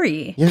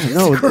scary. Yeah,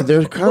 no,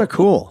 they're kind of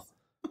cool.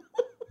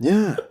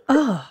 Yeah.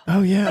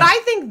 Oh, yeah. But I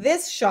think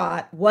this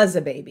shot was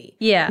a baby.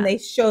 Yeah. And they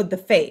showed the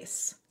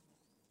face.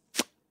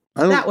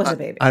 That was a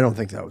baby. I don't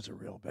think that was a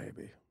real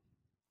baby.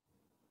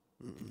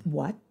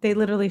 What? They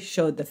literally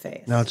showed the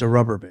face. No, it's a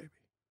rubber baby.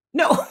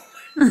 No.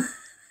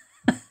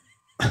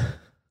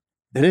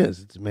 It is.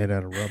 It's made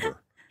out of rubber.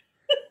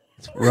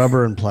 It's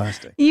rubber and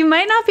plastic. You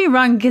might not be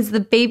wrong because the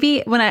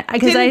baby,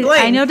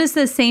 I noticed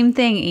the same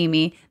thing,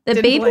 Amy.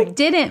 The baby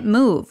didn't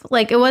move.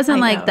 Like, it wasn't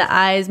like the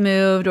eyes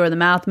moved or the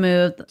mouth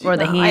moved or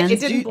the hands.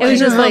 It was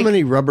just like, how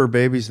many rubber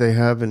babies they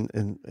have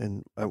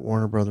in at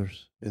Warner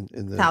Brothers?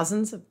 In the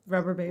thousands of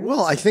rubber babies.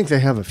 Well, I think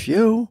they have a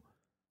few.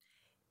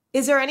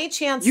 Is there any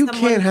chance you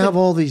can't have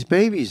all these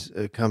babies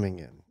coming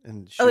in?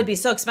 It'd be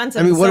so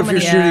expensive. I mean, what if you're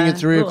shooting at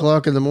 3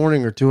 o'clock in the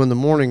morning or 2 in the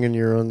morning and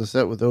you're on the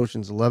set with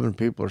Ocean's 11?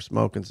 People are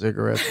smoking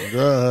cigarettes.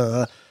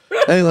 And,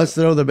 hey, let's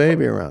throw the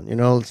baby around.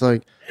 It's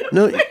like,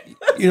 no,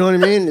 you know what I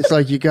mean? It's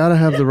like, you got to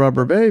have the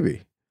rubber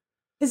baby.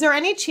 Is there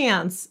any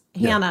chance,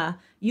 Hannah,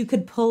 you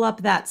could pull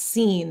up that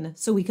scene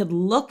so we could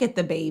look at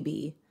the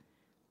baby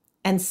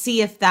and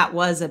see if that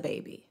was a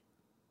baby?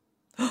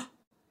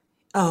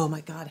 Oh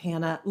my God,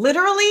 Hannah.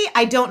 Literally,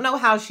 I don't know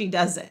how she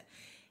does it.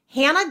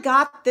 Hannah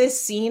got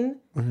this scene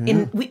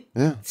in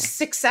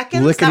 6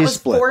 seconds. Lickety that was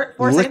split. 4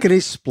 seconds. Lickety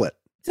split.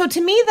 So to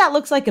me, that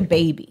looks like a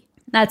baby.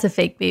 That's a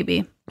fake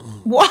baby.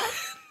 What?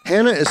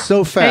 Hannah is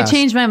so fast. I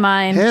changed my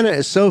mind. Hannah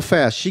is so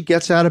fast. She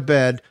gets out of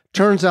bed,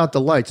 turns out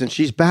the lights, and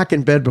she's back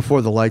in bed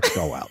before the lights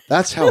go out.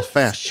 That's how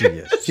fast she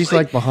is. She's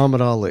like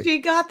Muhammad Ali. She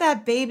got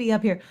that baby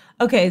up here.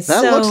 Okay,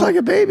 that looks like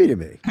a baby to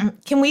me.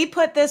 Can we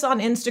put this on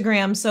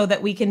Instagram so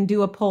that we can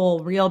do a poll,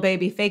 real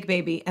baby, fake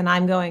baby? And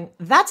I'm going,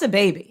 that's a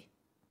baby.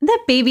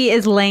 That baby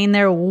is laying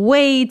there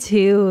way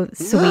too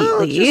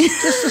sweetly. No,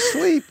 just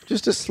asleep.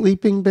 Just a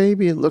sleeping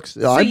baby. It looks.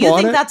 So you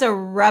think that's a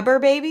rubber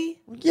baby?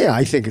 Yeah,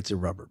 I think it's a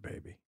rubber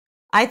baby.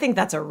 I think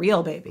that's a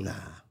real baby. Nah.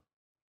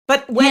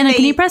 But when Hannah, they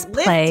can you press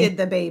lifted play?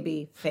 the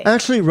baby face.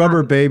 Actually,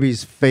 rubber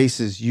babies'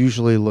 faces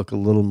usually look a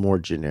little more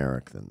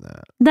generic than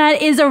that.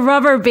 That is a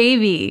rubber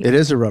baby. It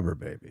is a rubber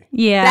baby.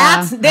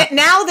 Yeah.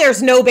 Now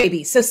there's no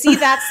baby. So see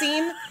that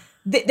scene?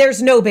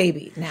 There's no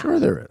baby now. Sure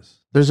there is.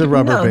 There's a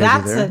rubber baby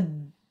there.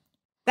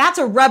 That's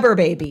a rubber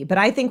baby, but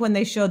I think when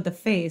they showed the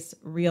face,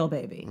 real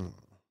baby.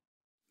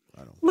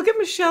 Look at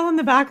Michelle in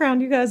the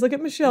background, you guys. Look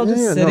at Michelle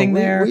sitting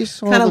there,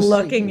 kind of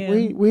looking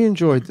in. We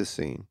enjoyed the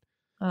scene.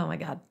 Oh my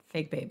God,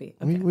 fake baby.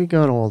 Okay. We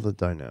got all the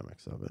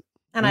dynamics of it.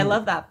 And I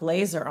love that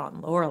blazer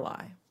on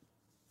Lorelai.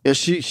 Yeah,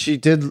 she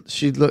did.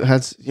 She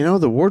has,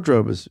 the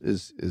wardrobe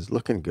is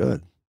looking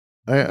good.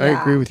 I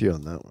agree with you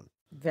on that one.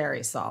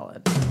 Very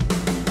solid.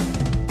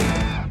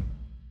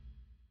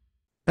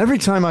 Every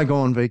time I go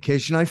on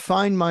vacation, I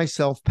find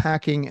myself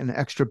packing an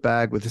extra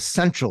bag with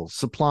essentials,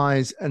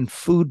 supplies, and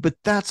food. But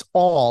that's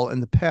all in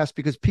the past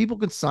because people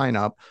can sign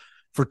up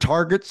for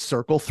Target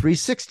Circle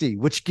 360,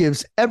 which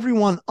gives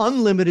everyone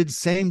unlimited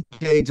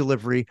same-day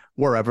delivery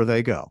wherever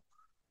they go.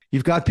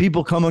 You've got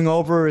people coming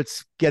over.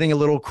 It's getting a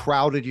little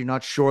crowded. You're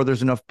not sure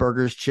there's enough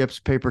burgers, chips,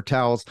 paper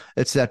towels,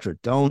 etc.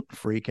 Don't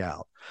freak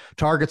out.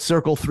 Target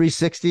Circle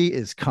 360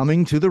 is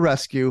coming to the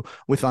rescue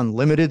with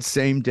unlimited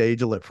same-day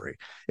delivery.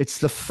 It's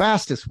the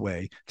fastest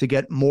way to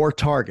get more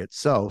Target.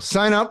 So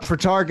sign up for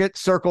Target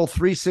Circle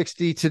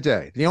 360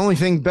 today. The only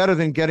thing better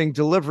than getting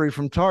delivery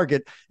from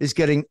Target is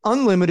getting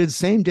unlimited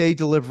same-day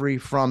delivery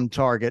from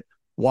Target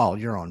while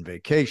you're on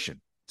vacation.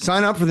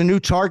 Sign up for the new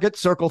Target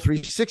Circle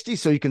 360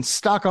 so you can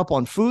stock up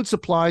on food,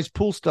 supplies,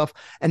 pool stuff,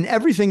 and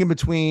everything in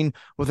between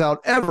without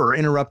ever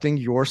interrupting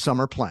your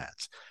summer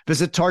plans.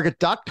 Visit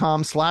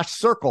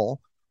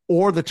target.com/circle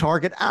or the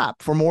Target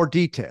app for more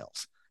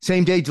details.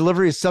 Same-day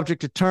delivery is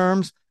subject to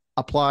terms,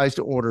 applies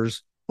to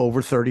orders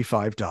over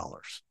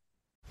 $35.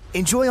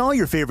 Enjoy all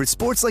your favorite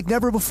sports like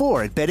never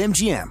before at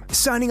BetMGM.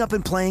 Signing up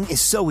and playing is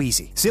so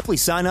easy. Simply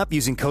sign up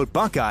using code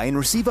Buckeye and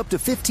receive up to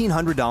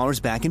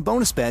 $1,500 back in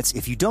bonus bets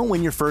if you don't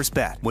win your first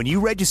bet. When you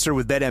register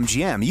with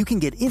BetMGM, you can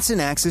get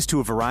instant access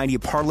to a variety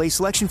of parlay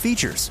selection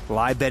features,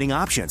 live betting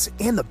options,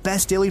 and the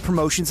best daily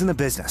promotions in the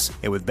business.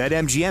 And with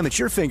BetMGM at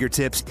your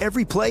fingertips,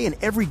 every play and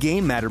every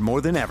game matter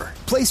more than ever.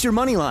 Place your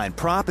moneyline,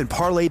 prop, and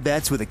parlay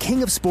bets with the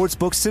king of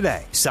sportsbooks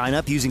today. Sign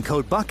up using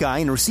code Buckeye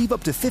and receive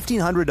up to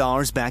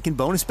 $1,500 back in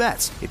bonus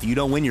bets if you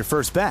don't win your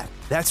first bet.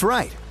 That's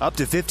right, up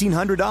to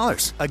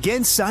 $1,500.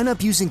 Again, sign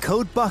up using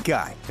code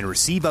Buckeye and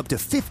receive up to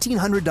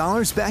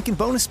 $1,500 back in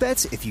bonus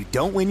bets if you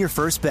don't win your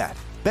first bet.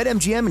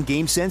 BetMGM and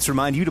GameSense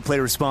remind you to play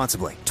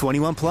responsibly.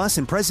 21 plus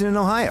and present in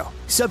Ohio.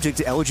 Subject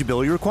to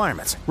eligibility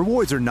requirements.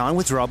 Rewards are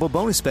non-withdrawable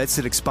bonus bets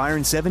that expire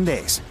in 7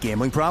 days.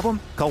 Gambling problem?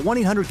 Call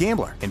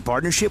 1-800-GAMBLER in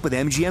partnership with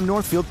MGM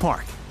Northfield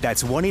Park.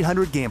 That's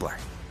 1-800-GAMBLER.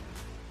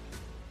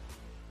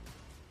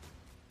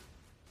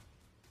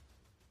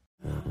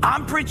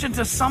 I'm preaching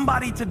to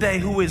somebody today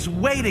who is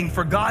waiting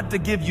for God to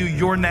give you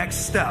your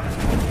next step.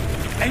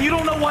 And you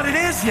don't know what it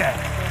is yet.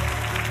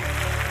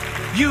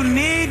 You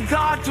need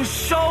God to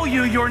show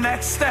you your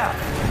next step.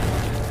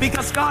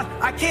 Because God,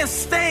 I can't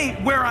stay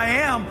where I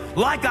am,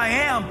 like I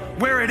am,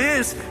 where it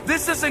is.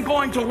 This isn't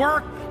going to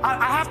work.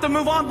 I have to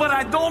move on, but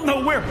I don't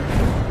know where.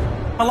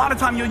 A lot of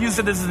time you'll use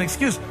it as an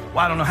excuse. Well,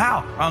 I don't know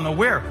how. I don't know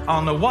where. I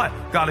don't know what.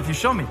 God, if you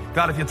show me.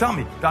 God, if you tell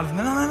me. God, if...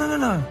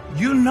 No.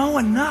 You know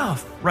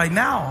enough right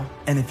now.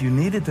 And if you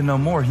needed to know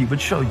more, he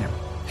would show you.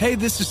 Hey,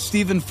 this is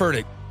Stephen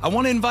Furtick. I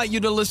want to invite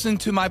you to listen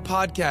to my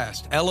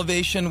podcast,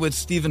 Elevation with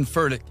Stephen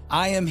Furtick.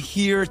 I am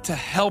here to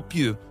help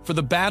you for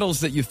the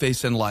battles that you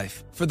face in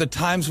life, for the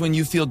times when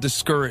you feel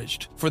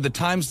discouraged, for the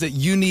times that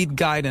you need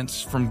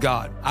guidance from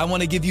God. I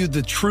want to give you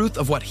the truth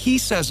of what he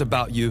says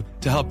about you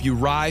to help you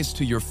rise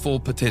to your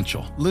full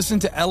potential. Listen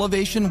to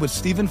Elevation with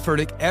Stephen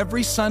Furtick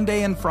every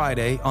Sunday and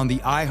Friday on the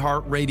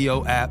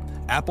iHeartRadio app,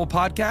 Apple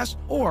Podcasts,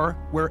 or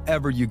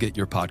wherever you get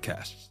your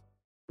podcasts.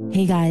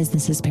 Hey guys,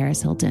 this is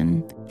Paris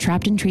Hilton.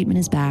 Trapped in Treatment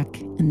is back,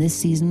 and this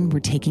season we're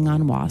taking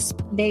on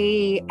WASP.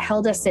 They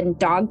held us in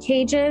dog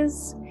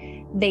cages.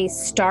 They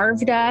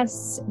starved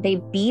us. They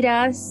beat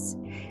us.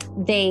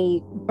 They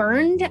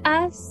burned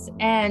us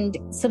and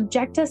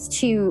subject us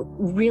to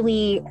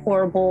really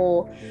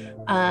horrible,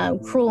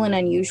 cruel and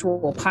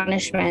unusual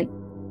punishment.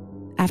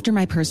 After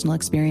my personal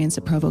experience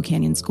at Provo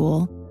Canyon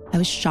School, I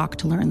was shocked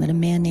to learn that a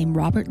man named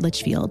Robert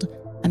Litchfield,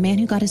 a man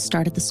who got his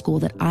start at the school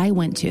that I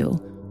went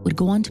to, would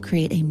go on to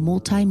create a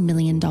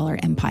multi-million-dollar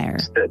empire.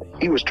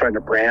 He was trying to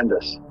brand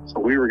us, so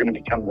we were going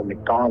to become the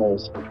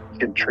McDonald's of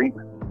kid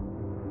treatment.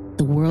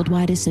 The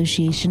Worldwide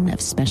Association of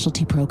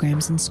Specialty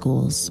Programs in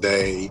Schools.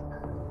 They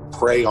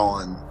prey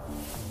on,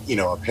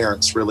 a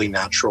parent's really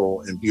natural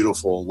and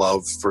beautiful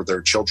love for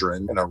their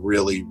children in a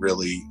really,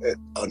 really,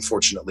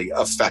 unfortunately,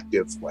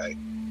 effective way.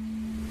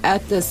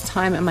 At this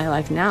time in my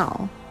life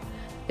now,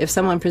 if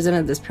someone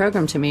presented this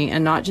program to me,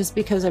 and not just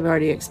because I've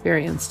already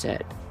experienced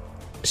it,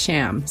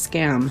 sham,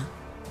 scam,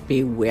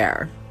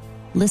 beware.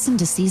 Listen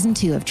to Season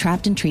 2 of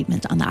Trapped in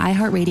Treatment on the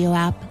iHeartRadio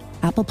app,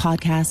 Apple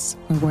Podcasts,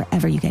 or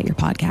wherever you get your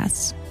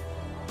podcasts.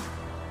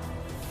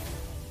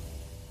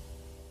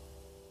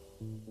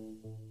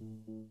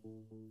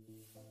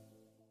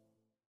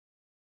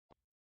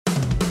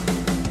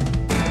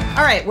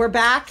 All right, we're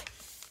back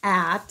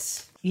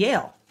at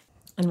Yale.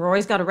 And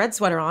Rory's got a red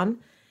sweater on.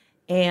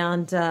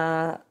 And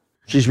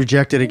she's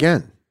rejected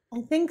again.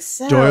 I think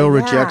so. Doyle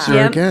rejects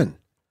her again.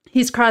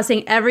 He's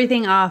crossing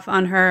everything off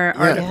on her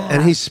article.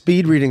 And he's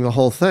speed reading the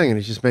whole thing, and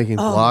he's just making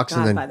blocks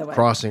and then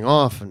crossing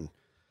off. And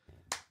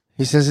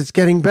he says it's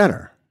getting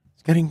better.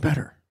 It's getting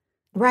better.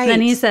 Right. Then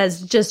he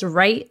says, just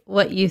write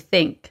what you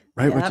think.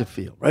 Write what you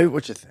feel. Write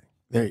what you think.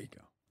 There you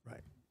go.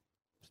 Right.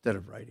 Instead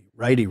of writing.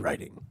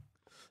 Writing.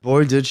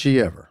 Boy, did she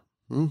ever.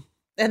 And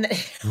then,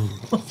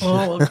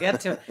 we'll get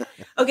to it.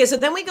 Okay, so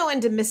then we go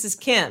into Mrs.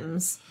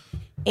 Kim's,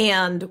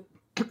 and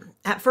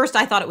at first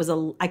I thought it was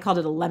I called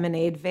it a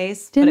lemonade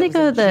vase. Didn't they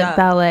go to the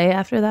ballet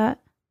after that?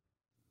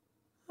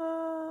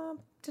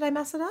 Did I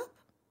mess it up?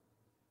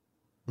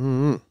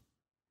 Mm-hmm.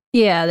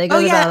 Yeah, they go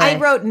to the ballet. I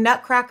wrote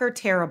Nutcracker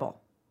terrible.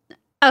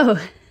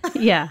 Oh,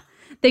 yeah.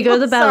 They go to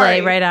the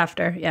ballet right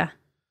after, yeah.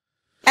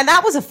 And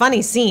that was a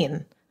funny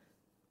scene.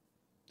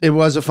 It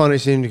was a funny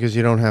scene because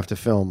you don't have to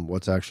film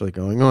what's actually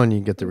going on. You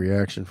can get the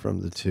reaction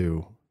from the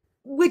two.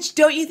 Which,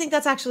 don't you think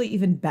that's actually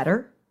even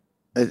better?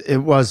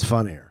 It was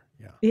funnier.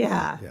 Yeah.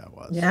 Yeah. Yeah, it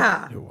was.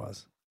 Yeah. It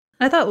was.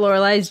 I thought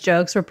Lorelai's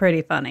jokes were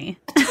pretty funny.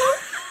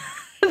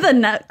 The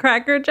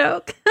Nutcracker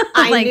joke.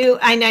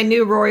 I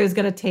knew Rory was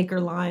going to take her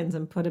lines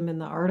and put them in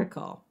the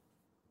article.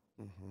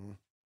 Mm-hmm.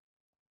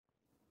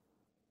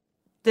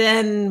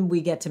 Then we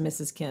get to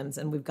Mrs. Kim's,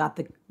 and we've got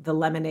the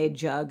lemonade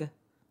jug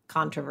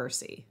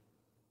controversy.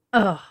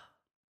 Oh.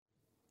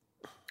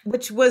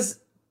 Which was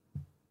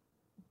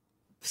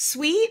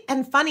sweet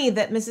and funny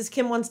that Mrs.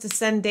 Kim wants to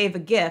send Dave a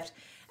gift.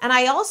 And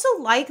I also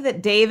like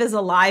that Dave is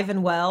alive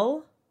and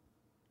well.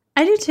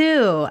 I do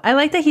too. I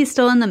like that he's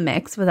still in the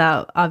mix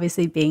without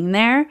obviously being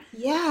there.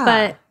 Yeah.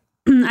 But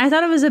I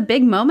thought it was a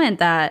big moment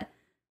that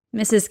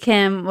Mrs.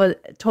 Kim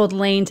told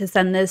Lane to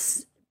send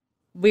this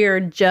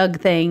weird jug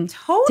thing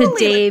to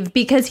Dave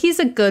because he's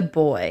a good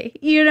boy.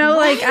 You know,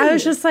 right. like I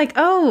was just like,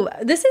 oh,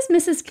 this is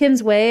Mrs.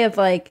 Kim's way of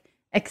like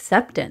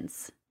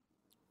acceptance.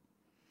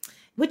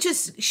 Which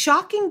is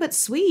shocking but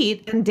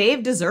sweet, and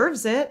Dave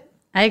deserves it.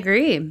 I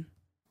agree.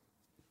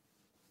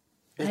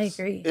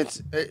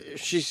 It's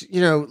she's,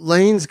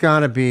 Lane's got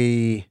to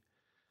be,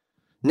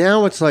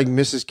 now it's like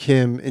Mrs.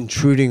 Kim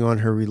intruding on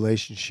her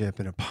relationship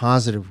in a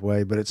positive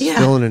way, but it's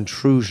still an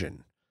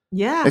intrusion.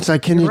 Yeah. It's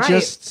like, can you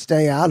just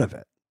stay out of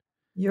it?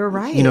 You're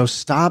right.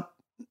 Stop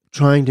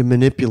trying to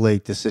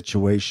manipulate the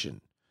situation.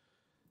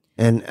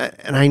 And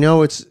I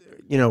know it's,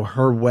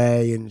 her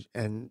way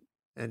and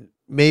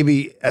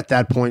maybe at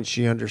that point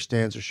she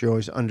understands, or she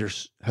always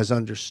has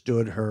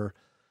understood her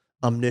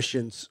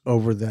omniscience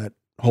over that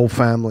whole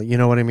family, you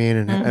know what I mean?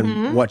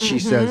 And what she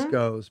says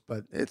goes.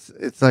 But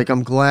it's like,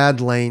 I'm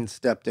glad Lane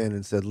stepped in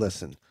and said,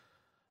 listen,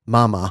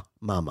 mama,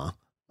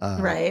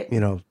 right.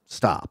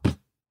 Stop.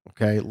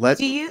 Okay. Let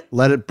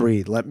it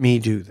breathe. Let me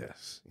do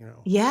this.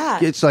 Yeah.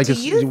 It's like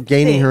it's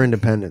gaining her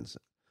independence.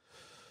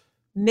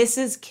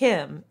 Mrs.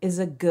 Kim is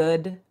a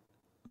good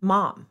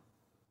mom.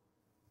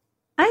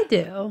 I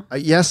do.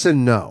 Yes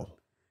and no.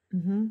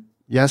 Mm-hmm.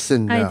 Yes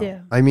and no. I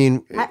do. I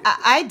mean,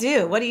 I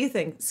do. What do you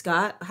think,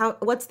 Scott?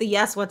 What's the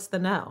yes? What's the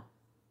no?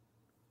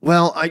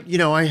 Well,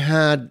 I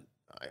had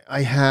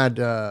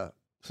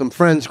some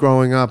friends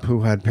growing up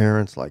who had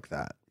parents like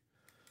that,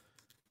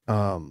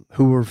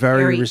 who were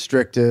very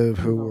restrictive,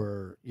 who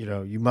were,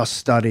 you must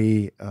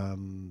study,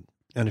 and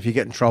if you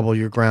get in trouble,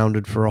 you're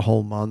grounded for a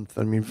whole month.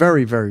 I mean,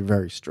 very, very,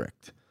 very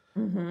strict.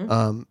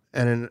 Mm-hmm.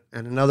 And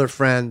another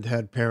friend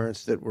had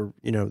parents that were,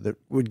 that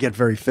would get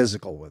very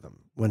physical with him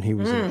when he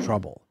was in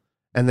trouble.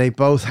 And they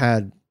both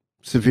had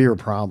severe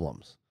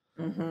problems.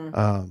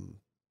 Mm-hmm.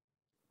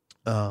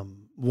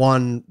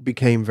 One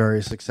became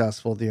very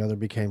successful. The other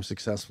became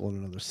successful in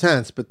another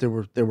sense. But there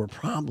were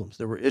problems.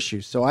 There were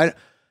issues. So I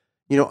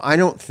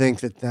don't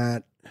think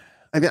that.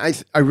 I mean,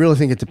 I really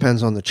think it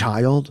depends on the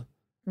child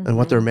and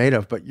what they're made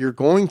of. But you're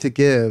going to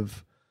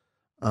give.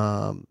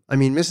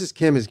 Mrs.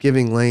 Kim is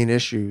giving Lane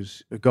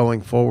issues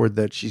going forward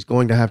that she's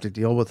going to have to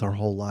deal with her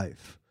whole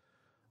life.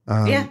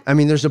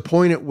 There's a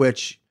point at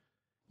which,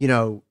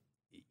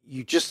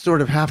 you just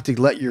sort of have to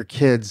let your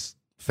kids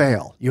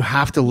fail. You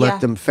have to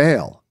let them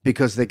fail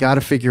because they got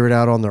to figure it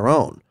out on their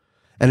own.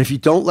 And if you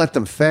don't let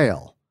them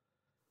fail,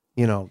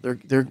 they're.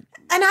 And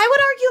I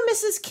would argue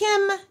Mrs.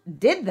 Kim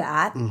did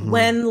that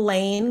when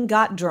Lane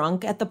got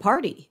drunk at the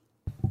party.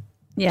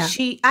 Yeah.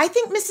 I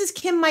think Mrs.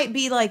 Kim might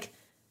be like,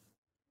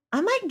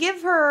 I might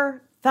give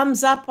her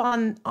thumbs up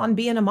on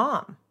being a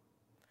mom.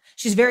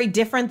 She's very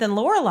different than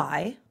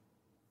Lorelai.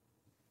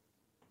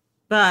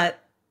 But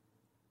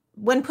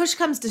when push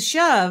comes to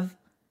shove,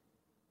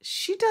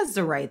 she does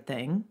the right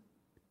thing.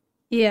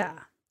 Yeah.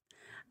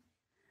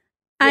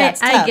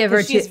 I give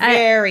her she's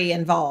very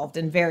involved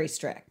and very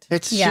strict.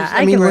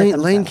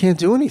 Lane can't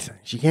do anything.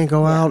 She can't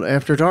go out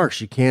after dark.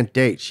 She can't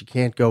date. She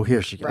can't go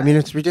here.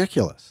 It's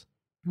ridiculous.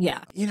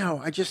 Yeah.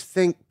 I just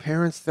think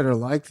parents that are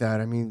like that,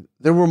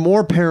 there were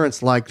more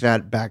parents like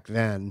that back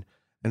then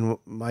in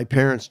my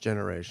parents'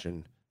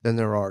 generation than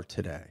there are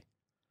today.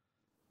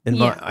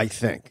 I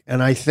think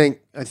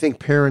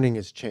parenting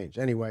has changed.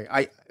 Anyway,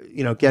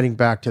 getting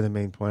back to the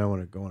main point, I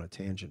want to go on a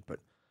tangent, but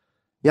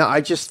yeah,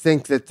 I just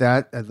think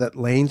that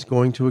Lane's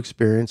going to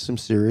experience some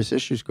serious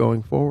issues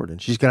going forward,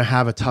 and she's going to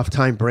have a tough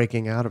time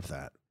breaking out of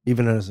that,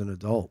 even as an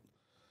adult.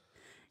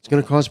 It's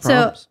going to cause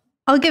problems. So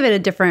I'll give it a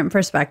different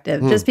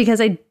perspective, just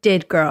because I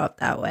did grow up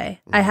that way.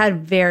 I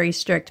had very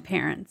strict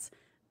parents,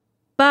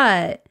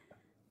 but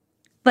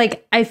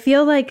I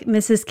feel like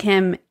Mrs.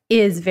 Kim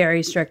is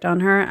very strict on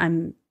her.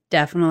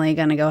 definitely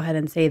going to go ahead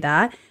and say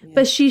that. Yeah.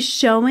 But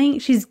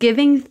she's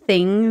giving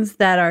things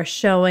that are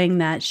showing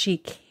that she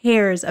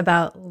cares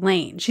about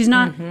Lane. She's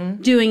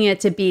not doing it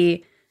to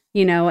be,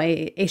 you know,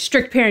 a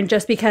strict parent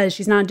just because.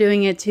 She's not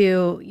doing it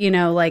to, you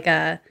know, like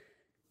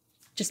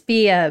just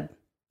be a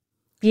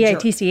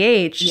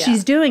bitch. Yeah.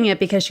 She's doing it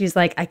because she's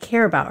like, I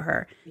care about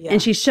her. Yeah.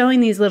 And she's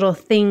showing these little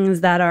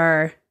things that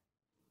are,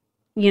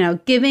 you know,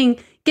 giving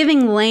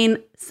Lane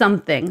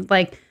something.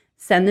 Like,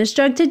 send this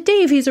jug to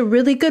Dave. He's a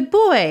really good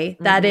boy.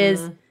 That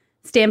is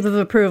stamp of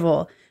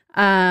approval.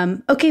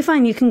 Okay,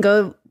 fine. You can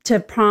go to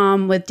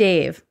prom with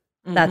Dave.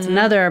 That's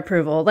another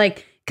approval.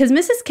 Like, because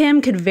Mrs.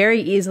 Kim could very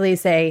easily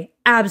say,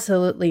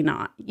 absolutely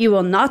not. You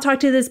will not talk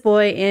to this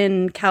boy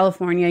in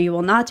California. You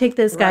will not take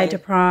this guy to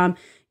prom.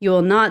 You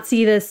will not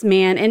see this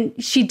man. And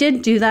she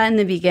did do that in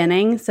the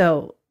beginning.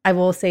 So I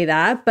will say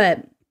that.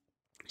 But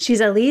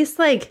she's at least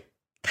like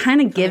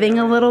kind of giving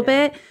a little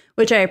bit,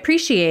 which I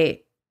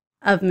appreciate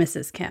of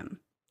Mrs. Kim,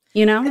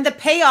 you know? And the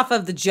payoff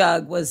of the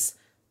jug was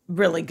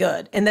really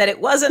good in that it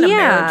wasn't a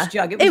marriage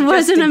jug. It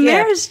wasn't a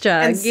marriage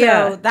jug. And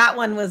so that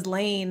one was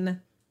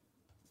Lane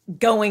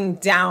going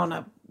down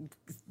a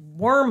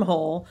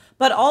wormhole,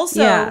 but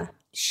also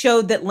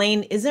showed that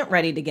Lane isn't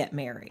ready to get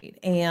married.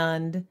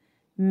 And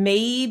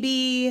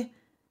maybe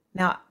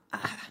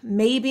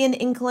an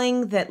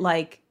inkling that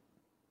like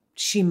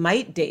she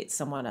might date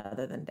someone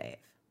other than Dave.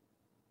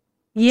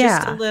 Yeah.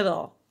 Just a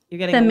little. You're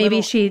getting then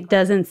maybe she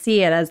doesn't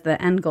see it as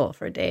the end goal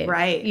for Dave.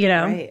 Right. You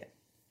know? Right.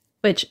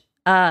 Which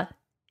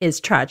is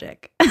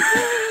tragic.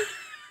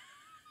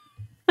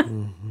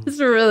 It's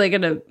really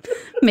going to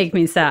make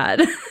me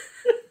sad.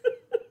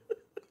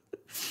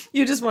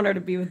 You just want her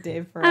to be with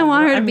Dave forever. I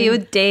want her to be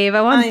with Dave.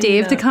 I want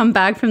Dave to come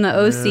back from the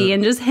OC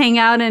and just hang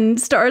out in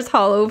Stars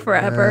Hollow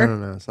forever. I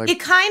don't know. It's like, it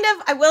kind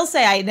of, I will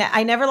say,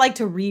 I never like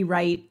to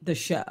rewrite the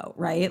show,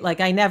 right?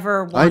 Like I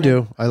never I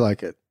do. I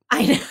like it.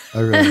 I know.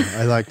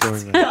 I like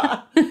doing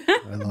that.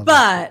 I love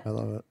it. I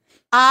love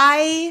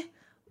it.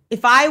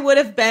 If I would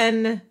have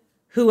been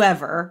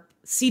whoever,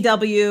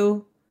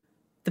 CW,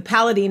 the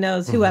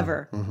Paladinos,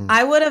 whoever,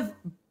 I would have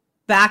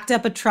backed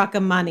up a truck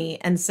of money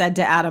and said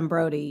to Adam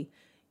Brody,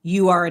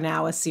 you are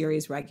now a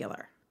series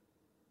regular,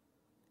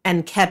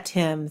 and kept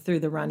him through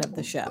the run of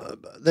the show.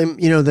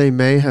 They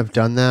may have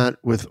done that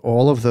with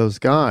all of those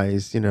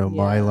guys,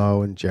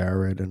 Milo and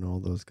Jared and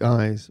all those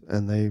guys.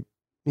 And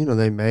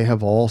they may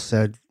have all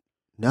said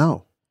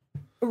no.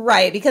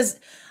 Right. Because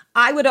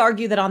I would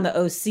argue that on the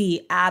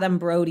OC, Adam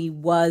Brody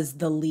was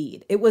the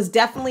lead. It was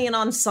definitely an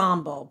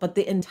ensemble, but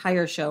the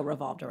entire show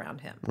revolved around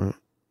him. Right.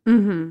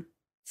 Mm-hmm.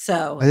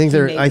 So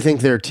I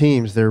think their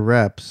teams, their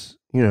reps,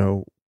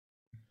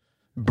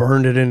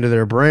 burned it into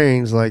their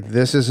brains like,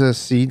 this is a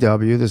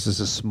CW, this is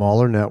a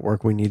smaller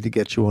network, we need to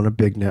get you on a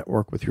big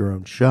network with your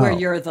own show where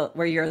you're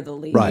the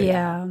lead. Right.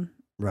 Yeah,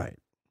 right.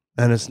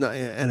 And it's not,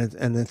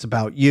 and it's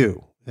about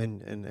you,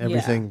 and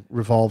everything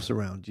revolves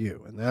around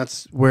you, and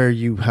that's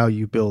how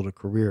you build a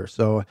career.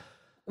 So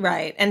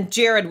right. And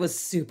Jared was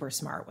super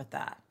smart with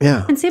that.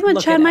 Yeah. And same with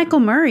Chad Michael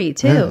Murray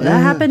too. Yeah,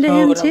 that happened to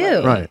him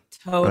too. Right.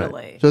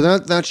 Totally. Right. So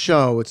that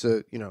show, it's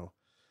a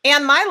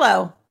and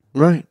Milo.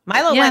 Right.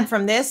 Milo went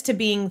from this to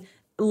being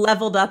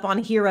leveled up on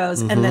Heroes,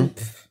 and then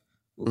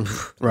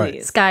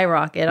right,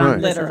 skyrocket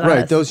on literally.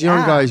 Right. Those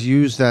young guys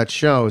used that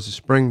show as a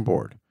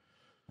springboard.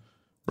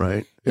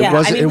 Right. It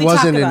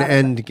wasn't an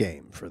end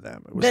game for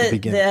them. It was the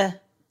beginning. The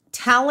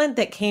talent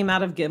that came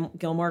out of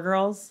Gilmore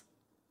Girls,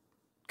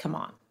 come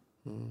on.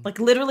 Like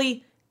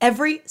literally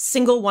every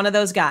single one of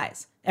those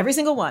guys, every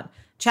single one.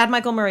 Chad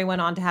Michael Murray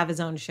went on to have his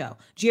own show.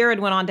 Jared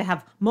went on to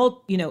have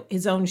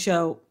his own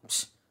show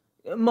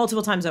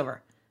multiple times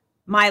over.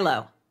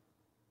 Milo,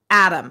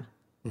 Adam,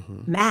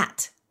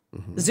 Matt,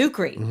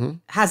 Zucri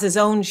has his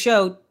own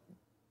show.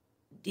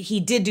 He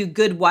did do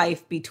Good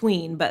Wife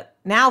between, but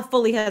now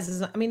fully has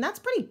his own. I mean, that's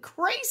pretty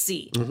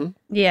crazy.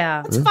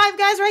 Yeah. That's 5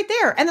 guys right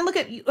there. And then look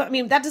at,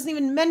 that doesn't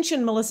even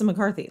mention Melissa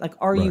McCarthy. Like,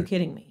 are you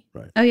kidding me?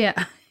 Right. Oh,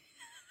 yeah.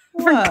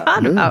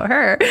 Forgot about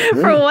her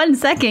for 1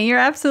 second. You're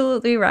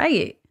absolutely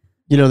right.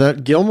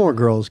 That Gilmore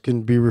Girls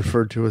can be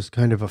referred to as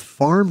kind of a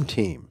farm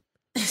team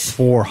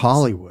for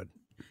Hollywood.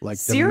 Like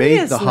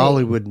the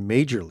Hollywood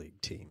major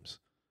league teams.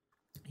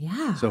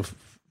 Yeah. So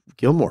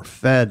Gilmore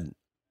fed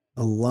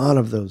a lot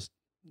of those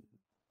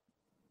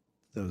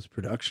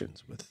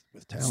productions with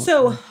talent.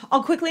 So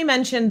I'll quickly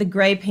mention the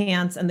gray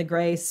pants and the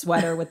gray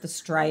sweater with the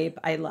stripe.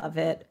 I love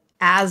it.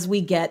 As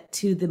we get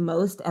to the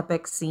most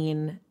epic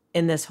scene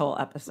in this whole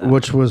episode,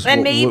 which was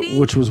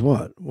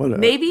what?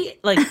 Maybe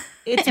like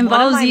it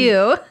involves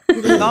you.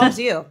 It involves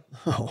you.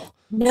 Oh.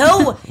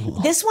 No,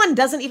 this one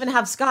doesn't even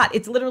have Scott.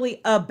 It's literally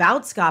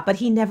about Scott, but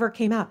he never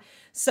came out.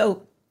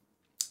 So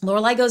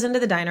Lorelai goes into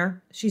the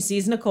diner. She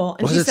sees Nicole,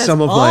 and was she it says, some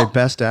of my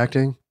best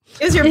acting?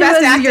 It was your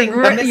best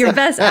acting. Your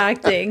best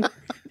acting.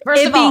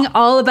 First it being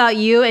all about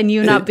you and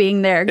you not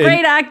being there.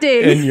 Great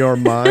acting. In your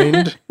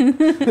mind.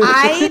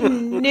 I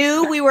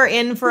knew we were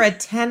in for a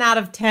 10 out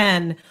of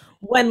 10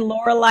 when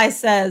Lorelai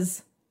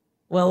says,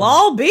 "We'll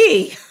all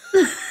be."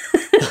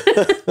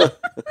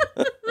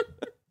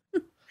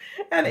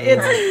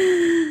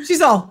 And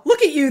she's all,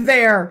 look at you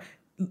there,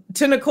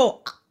 to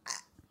Nicole.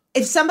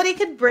 If somebody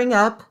could bring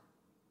up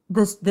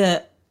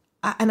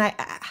and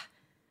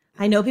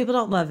I know people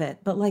don't love it,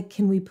 but like,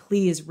 can we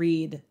please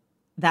read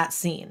that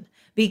scene?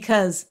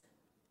 Because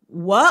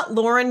what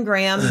Lauren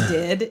Graham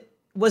did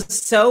was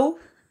so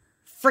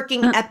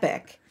freaking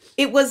epic.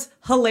 It was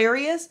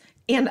hilarious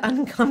and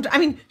uncomfortable. I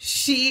mean,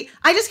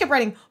 I just kept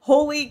writing,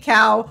 holy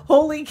cow,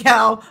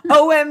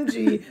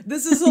 OMG,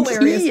 this is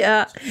hilarious.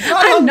 Yeah,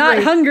 I'm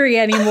not hungry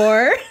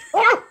anymore.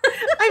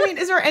 I mean,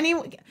 is there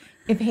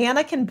if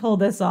Hannah can pull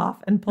this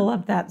off and pull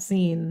up that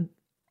scene,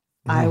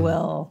 I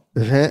will.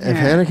 If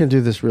Hannah can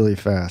do this really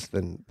fast,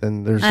 then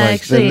there's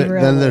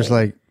there's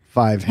like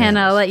 5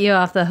 Hannah, I'll let you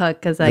off the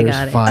hook because I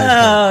got it.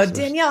 Oh,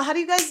 Danielle, how do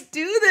you guys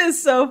do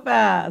this so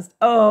fast?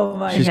 Oh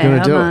my God. She's going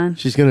to do it.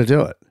 She's going to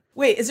do it.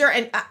 Wait, is there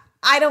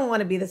I don't want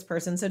to be this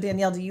person. So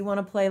Danielle, do you want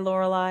to play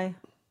Lorelai?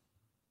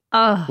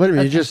 Oh. Wait a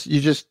minute, you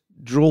just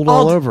drooled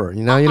all over her.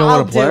 You don't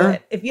want to play her?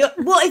 If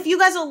you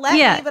guys will let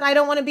me, but I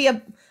don't want to be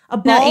a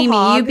ball No, Amy,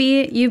 hog.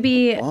 you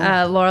be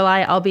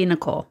Lorelai, I'll be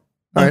Nicole.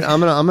 All right, I'm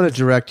gonna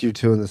direct you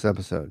two in this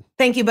episode.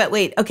 Thank you, but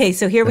wait. Okay,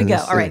 so here we go.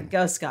 All right,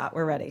 go, Scott.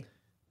 We're ready.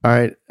 All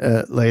right,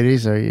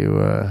 ladies, are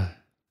you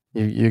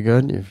you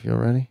good? You feel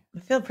ready? I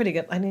feel pretty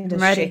good. I need to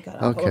shake it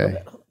up a little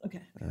bit.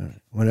 Okay. All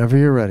right. Whenever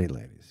you're ready,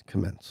 ladies,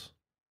 commence.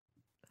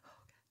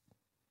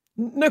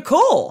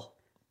 Nicole.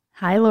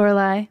 Hi,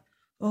 Lorelai.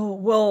 Oh,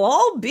 we'll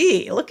all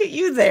be. Look at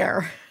you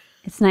there.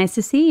 It's nice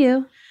to see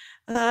you.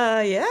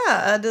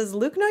 Yeah. Does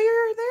Luke know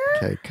you're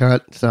there? Okay,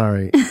 cut.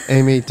 Sorry,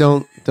 Amy.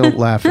 Don't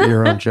laugh at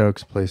your own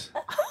jokes, please.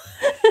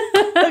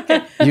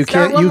 Okay. You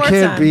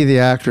can't be the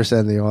actress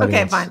and the audience.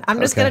 Okay, fine. I'm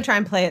just gonna try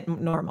and play it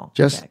normal.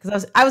 Just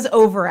because I was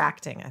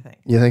overacting, I think.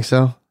 You think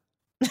so?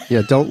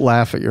 Yeah. Don't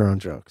laugh at your own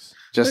jokes.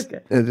 Just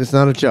it's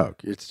not a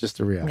joke. It's just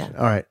a reaction. Yeah.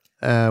 All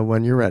right.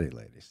 When you're ready,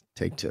 ladies,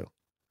 take 2.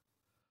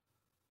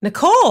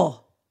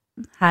 Nicole.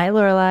 Hi,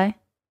 Lorelai.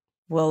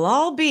 We'll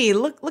all be.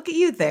 Look at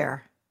you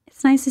there.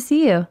 It's nice to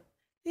see you.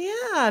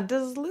 Yeah.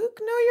 Does Luke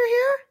know you're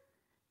here?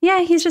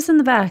 Yeah, he's just in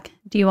the back.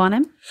 Do you want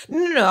him?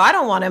 No, I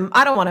don't want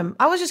him.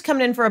 I was just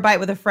coming in for a bite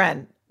with a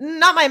friend.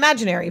 Not my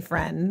imaginary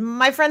friend.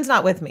 My friend's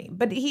not with me,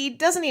 but he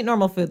doesn't eat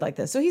normal food like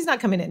this, so he's not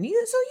coming in. So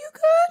you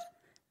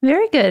good?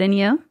 Very good. And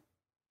you?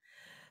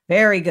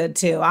 Very good,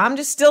 too. I'm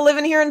just still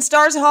living here in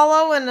Stars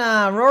Hollow,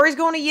 and Rory's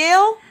going to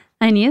Yale.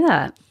 I knew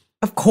that.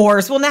 Of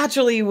course. Well,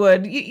 naturally you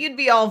would. You'd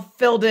be all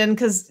filled in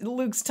because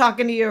Luke's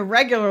talking to you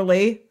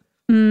regularly.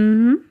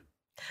 Mm-hmm.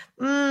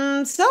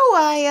 So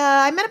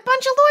I met a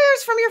bunch of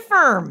lawyers from your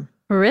firm.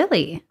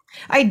 Really?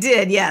 I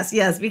did, yes,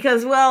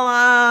 because,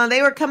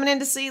 they were coming in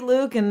to see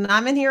Luke, and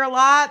I'm in here a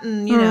lot,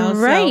 and,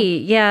 Right, so,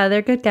 yeah,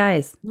 they're good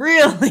guys.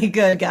 Really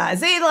good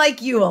guys. They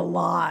like you a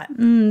lot.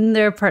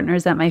 They're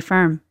partners at my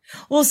firm.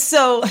 Well,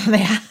 so they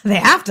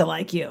have to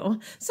like you.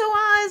 So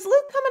is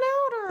Luke coming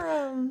out,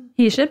 or?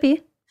 He should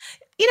be.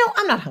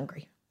 I'm not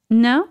hungry.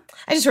 No?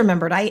 I just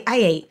remembered I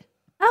ate.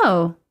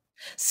 Oh.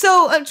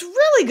 So it's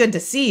really good to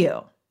see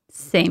you.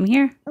 Same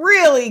here.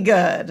 Really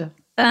good.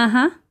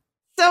 Uh-huh.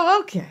 So,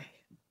 okay.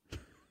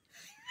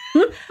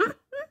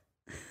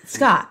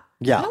 Scott.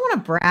 Yeah. I don't want to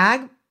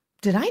brag.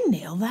 Did I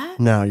nail that?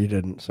 No, you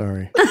didn't.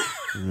 Sorry.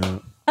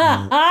 No.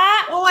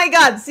 Oh my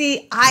God.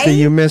 See,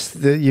 you missed.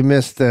 You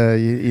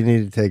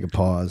need to take a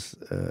pause.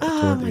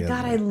 Oh my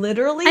God. I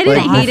literally. I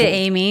didn't hate it,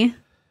 Amy.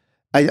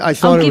 I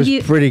thought it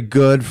was pretty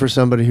good for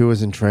somebody who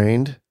wasn't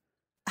trained.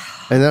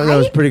 And that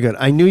was pretty good.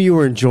 I knew you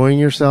were enjoying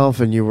yourself,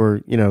 and you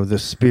were, the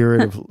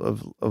spirit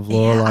of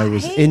Lorelai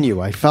was in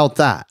you. I felt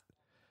that.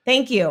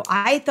 Thank you.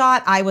 I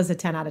thought I was a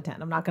 10 out of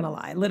 10. I'm not going to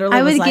lie. Literally,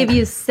 I would give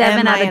you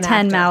 7 out of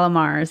 10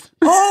 Malamars.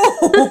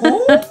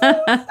 Oh, 7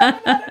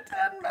 out of 10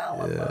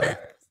 Malamars. Yeah.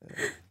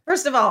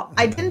 First of all,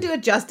 I didn't do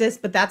it justice,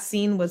 but that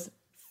scene was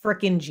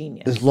freaking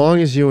genius. As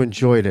long as you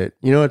enjoyed it.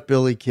 You know what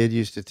Billy Kidd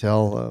used to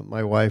tell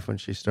my wife when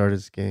she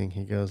started skiing?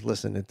 He goes,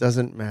 listen, it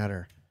doesn't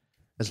matter.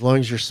 As long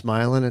as you're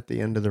smiling at the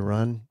end of the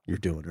run, you're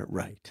doing it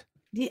right.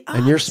 Yeah,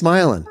 and you're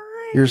smiling.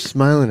 Right. You're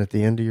smiling at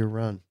the end of your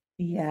run.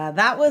 Yeah,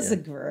 that was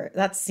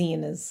that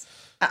scene is,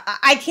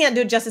 I can't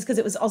do it justice because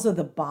it was also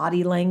the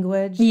body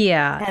language.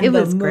 Yeah, and it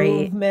was the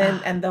great.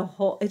 movement and the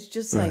whole, it's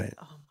just like,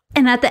 oh.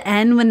 And at the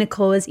end, when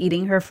Nicole was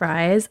eating her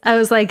fries, I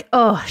was like,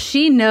 oh,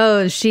 she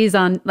knows she's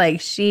on,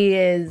 she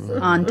is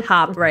on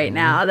top right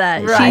now.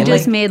 That she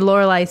just made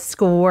Lorelai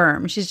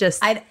squirm. She's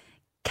just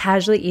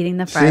casually eating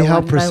the fries. See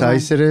how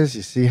precise it is?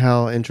 You see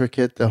how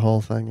intricate the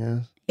whole thing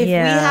is? If we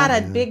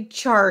had a big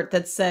chart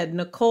that said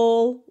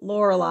Nicole,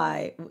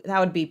 Lorelai, that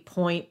would be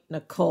point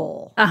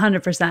Nicole.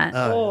 100%.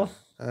 Oh,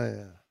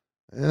 yeah.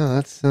 Yeah,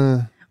 that's...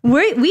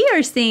 We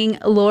are seeing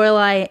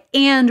Lorelai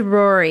and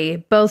Rory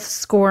both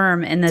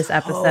squirm in this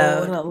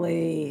episode.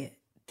 Totally.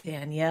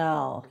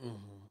 Danielle.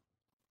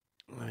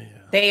 Mm-hmm. Oh,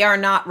 yeah. They are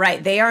not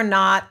right. They are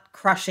not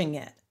crushing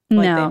it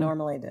like they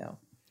normally do.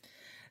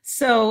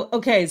 So,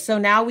 okay. So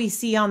now we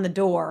see on the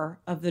door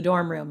of the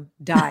dorm room,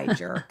 die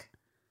jerk.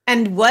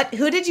 And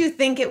who did you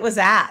think it was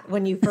at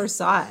when you first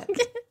saw it?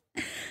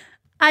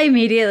 I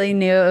immediately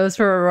knew it was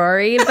for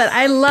Rory, but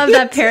I love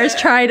that Paris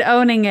tried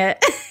owning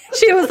it.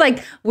 She was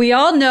like, we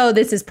all know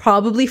this is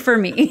probably for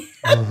me.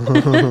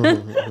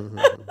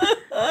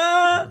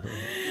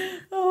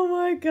 Oh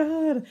my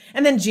God.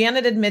 And then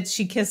Janet admits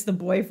she kissed the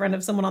boyfriend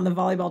of someone on the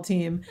volleyball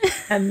team.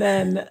 And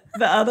then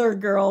the other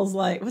girl's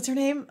like, what's her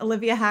name?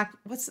 Olivia Hack.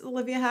 What's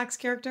Olivia Hack's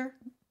character?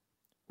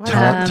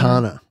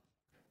 Tana.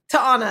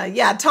 Tana.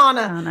 Yeah,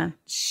 Tana.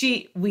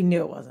 We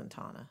knew it wasn't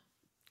Tana.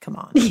 Come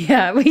on.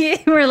 Yeah,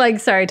 we were like,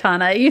 sorry,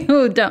 Tana,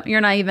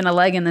 you're not even a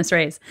leg in this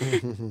race.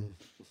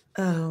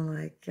 Oh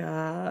my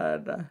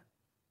God.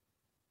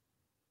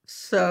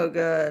 So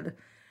good.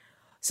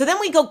 So then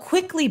we go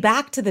quickly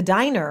back to the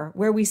diner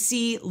where we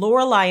see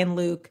Lorelai and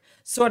Luke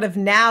sort of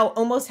now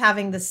almost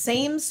having the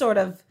same sort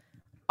of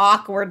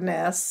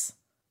awkwardness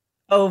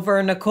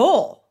over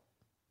Nicole.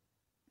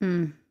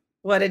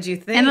 What did you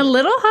think? And a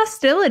little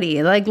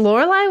hostility. Like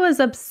Lorelai was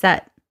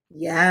upset.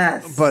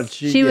 Yes. But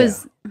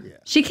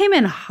she came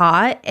in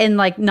hot and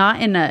like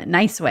not in a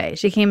nice way.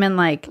 She came in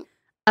like,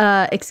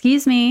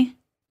 excuse me.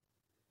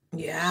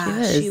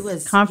 Yeah. She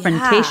was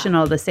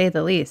confrontational to say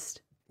the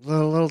least. A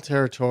little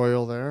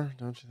territorial there,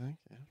 don't you think?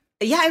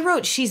 Yeah, I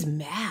wrote she's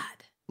mad.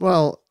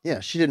 Well, yeah,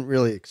 she didn't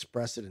really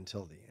express it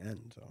until the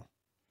end, though.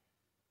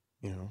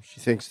 She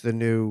thinks the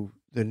new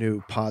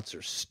pots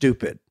are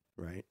stupid,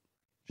 right?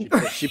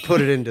 She put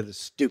it into the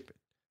stupid.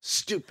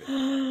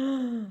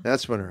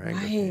 That's when her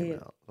anger came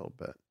out a little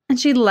bit. And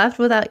she left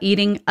without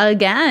eating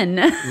again.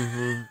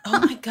 Mm-hmm. Oh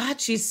my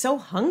God, she's so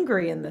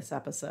hungry in this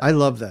episode. I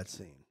love that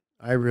scene.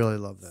 I really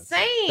love that.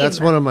 Same. Scene.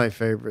 That's one of my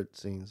favorite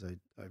scenes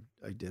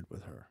I did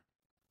with her.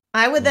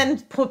 I would then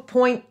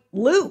point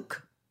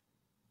Luke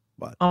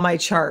on my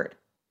chart.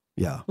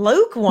 Yeah.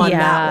 Luke won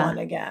that one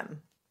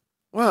again.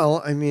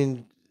 Well, I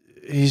mean,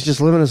 he's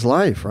just living his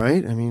life,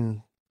 right? I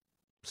mean,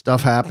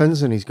 stuff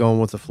happens and he's going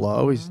with the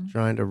flow. He's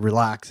trying to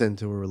relax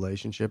into a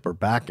relationship or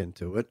back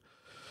into it.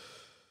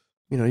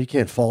 You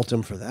can't fault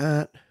him for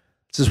that.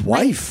 It's his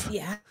wife.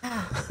 Yeah.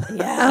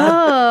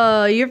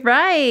 Oh, you're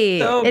right.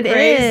 So it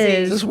crazy.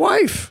 is. It's his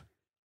wife.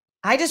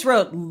 I just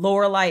wrote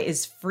Lorelai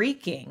is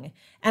freaking.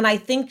 And I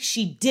think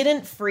she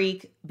didn't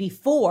freak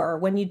before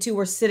when you two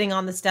were sitting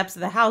on the steps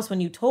of the house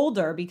when you told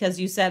her, because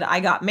you said, I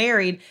got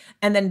married.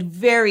 And then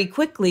very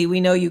quickly,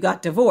 we know you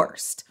got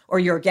divorced or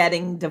you're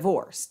getting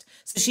divorced.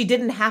 So she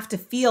didn't have to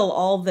feel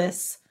all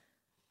this,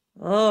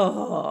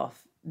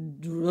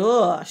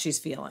 she's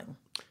feeling.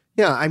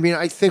 Yeah, I mean,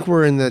 I think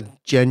we're in the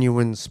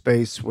genuine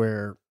space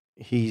where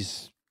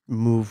he's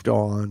moved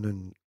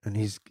on and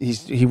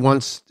he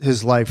wants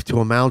his life to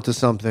amount to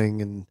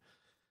something, and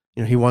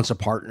he wants a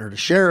partner to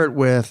share it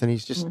with, and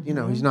he's just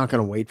he's not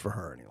going to wait for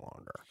her any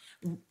longer.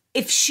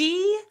 If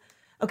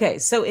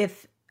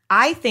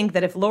I think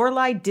that if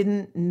Lorelai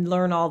didn't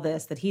learn all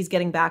this, that he's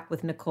getting back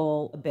with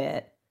Nicole a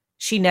bit,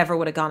 she never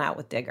would have gone out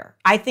with Digger.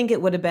 I think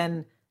it would have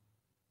been,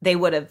 they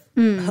would have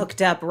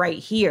hooked up right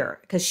here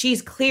because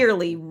she's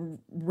clearly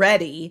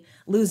ready,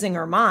 losing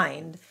her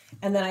mind.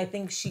 And then I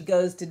think she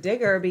goes to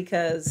Digger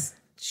because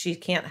she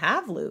can't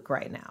have Luke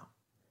right now.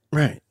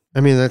 Right.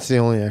 I mean, that's the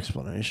only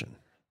explanation.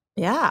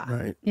 Yeah.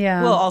 Right.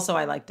 Yeah. Well, also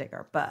I like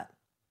Digger, but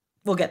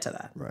we'll get to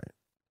that. Right.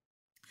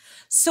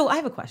 So I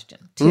have a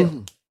question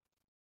too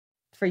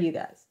for you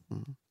guys.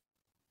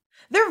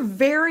 They're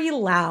very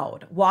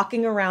loud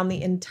walking around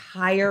the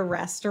entire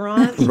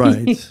restaurant.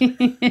 Right.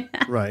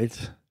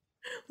 Right.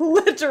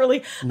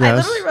 Literally. Yes. I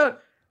literally wrote,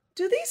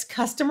 do these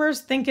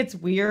customers think it's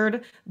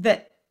weird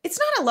that it's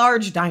not a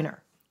large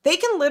diner? They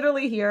can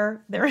literally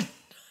hear their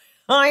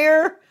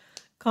entire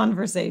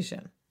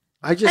conversation.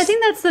 I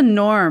think that's the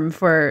norm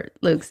for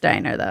Luke's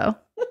Diner, though.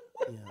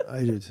 Yeah,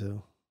 I do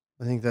too.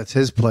 I think that's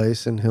his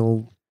place, and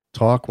he'll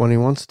talk when he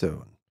wants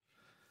to.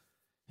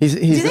 Do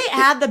they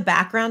add the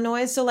background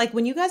noise? So, like,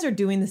 when you guys are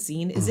doing the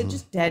scene, is it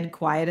just dead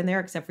quiet in there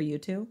except for you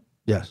two?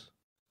 Yes.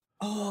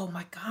 Oh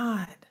my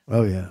God.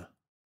 Oh yeah.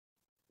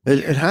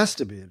 It has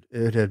to be.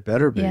 It had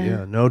better be.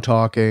 Yeah. No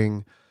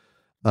talking.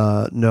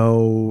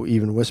 No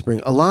even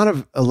whispering. A lot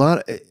of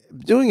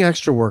doing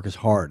extra work is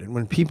hard, and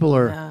when people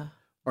are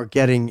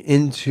getting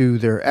into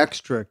their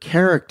extra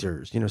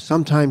characters,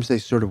 sometimes they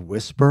sort of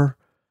whisper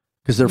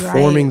because they're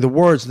forming the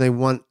words, and they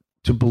want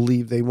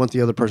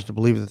the other person to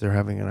believe that they're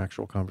having an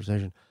actual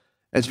conversation.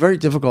 And it's very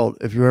difficult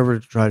if you ever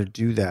try to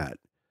do that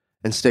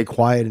and stay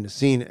quiet in a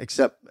scene,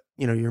 except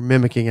you're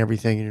mimicking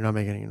everything and you're not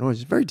making any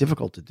noise. It's very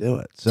difficult to do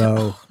it. So,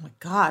 oh my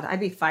God, I'd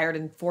be fired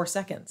in 4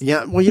 seconds.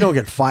 Yeah, well, you don't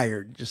get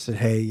fired. Just said,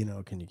 hey,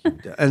 can you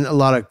keep down? And a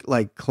lot of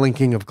like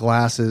clinking of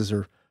glasses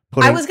or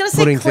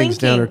putting things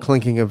down or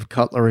clinking of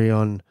cutlery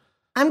on.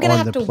 I'm gonna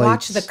have to plates.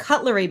 watch the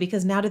cutlery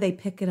because now do they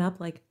pick it up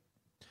like?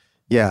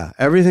 Yeah,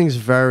 everything's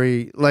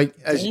very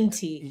like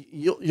dainty.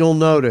 You'll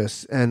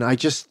notice, and I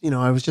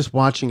was just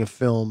watching a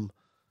film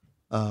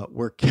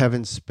where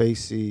Kevin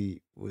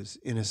Spacey was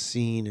in a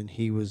scene, and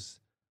he was.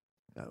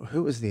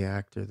 Who was the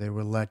actor? They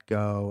were let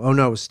go. Oh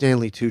no, it was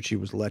Stanley Tucci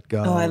was let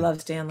go. Oh, I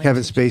love Stanley.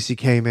 Kevin Spacey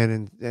came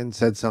in and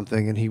said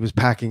something, and he was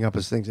packing up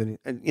his things, and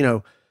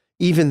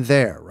even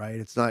there, right?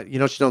 It's not you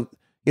don't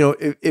you know,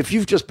 if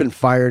you've just been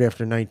fired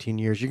after 19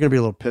 years, you're going to be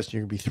a little pissed and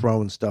you're going to be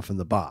throwing stuff in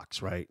the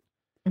box, right?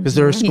 Because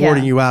they're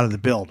escorting you out of the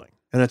building.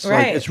 And it's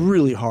like, it's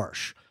really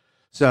harsh.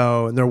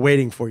 So, and they're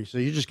waiting for you. So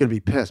you're just going to be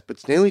pissed. But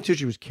Stanley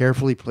Tucci was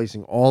carefully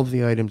placing all of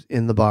the items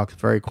in the box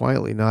very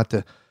quietly, not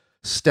to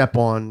step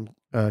on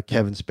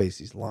Kevin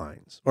Spacey's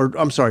lines. Or,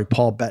 I'm sorry,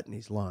 Paul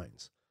Bettany's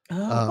lines.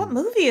 Oh, what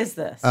movie is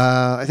this?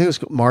 I think it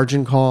was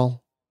Margin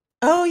Call.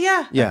 Oh,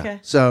 yeah. Yeah. Okay.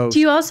 So do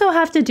you also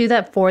have to do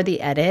that for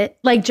the edit?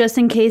 Like, just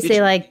in case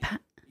they like...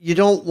 You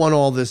don't want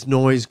all this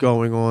noise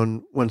going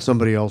on when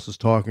somebody else is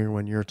talking or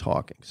when you're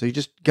talking. So you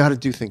just got to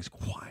do things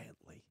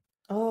quietly.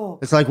 Oh.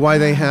 It's like why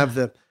they have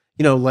the,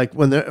 you know, like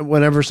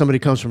whenever somebody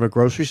comes from a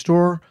grocery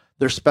store,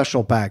 they're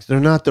special bags.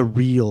 They're not the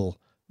real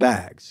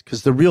bags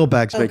because the real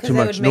bags make too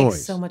much noise.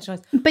 Make so much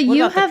noise. But what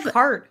you about have the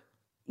cart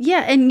Yeah,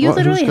 and you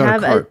literally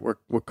have a cart?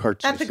 What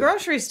carts at the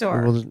grocery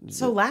store. Well,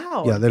 so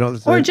loud. Yeah, they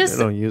don't. Or They just-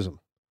 don't use them.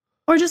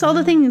 Or just all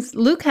the things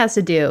Luke has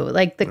to do,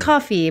 like the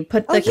coffee,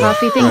 put the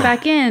coffee thing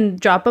back in,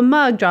 drop a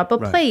mug, drop a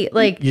plate.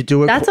 Like You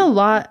do it. that's a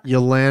lot. You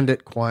land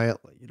it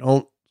quietly. You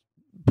don't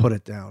put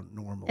it down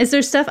normally. Is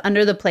there stuff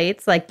under the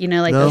plates, like you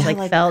know, like No. those Yeah, like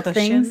like felt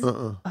cushion? things?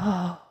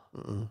 Oh,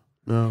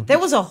 No. There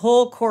was a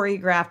whole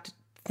choreographed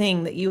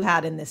thing that you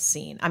had in this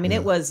scene. I mean,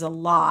 it was a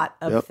lot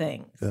of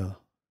things. Yeah.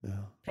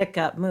 Pick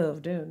up,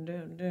 move,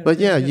 do. But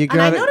yeah, you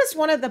And I got it. noticed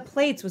one of the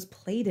plates was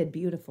plated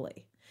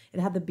beautifully. It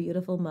had the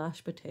beautiful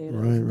mashed potatoes.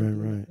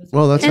 Right.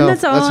 Well, that's And how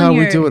that's all that's on how we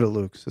your- do it at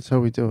Luke's. That's how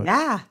we do it.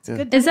 Yeah, it's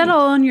good. is that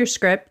all on your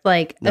script?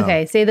 Like, No.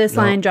 okay, say this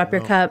No, line, drop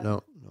your no, cup.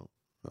 No.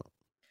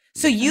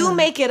 So you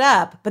make it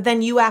up, but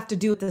then you have to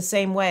do it the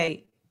same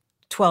way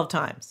 12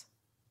 times.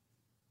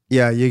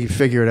 Yeah, you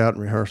figure it out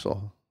in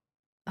rehearsal.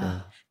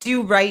 Do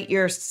you write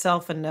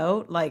yourself a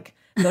note? Like,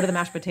 go to the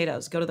mashed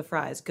potatoes, go to the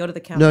fries, go to the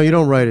counter. No, you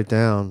don't write it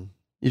down.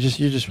 You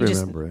just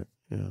remember it.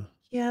 Yeah.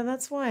 Yeah,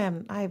 that's why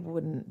I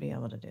wouldn't be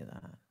able to do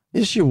that.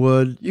 Yes, you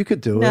would. You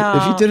could do it No.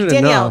 if you did it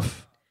Danielle,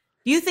 enough.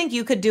 Do you think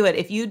you could do it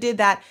if you did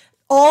that?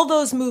 All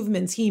those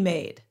movements he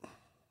made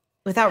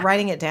without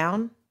writing it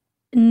down?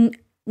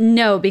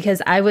 No,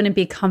 because I wouldn't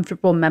be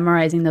comfortable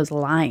memorizing those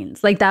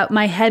lines. Like that,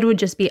 my head would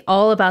just be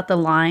all about the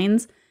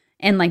lines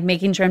and like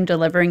making sure I'm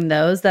delivering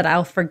those that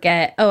I'll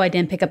forget, oh, I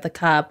didn't pick up the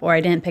cup or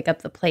I didn't pick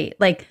up the plate.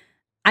 Like,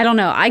 I don't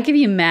know. I give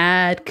you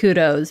mad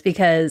kudos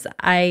because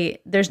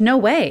there's no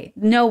way,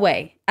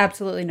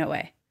 absolutely no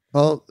way.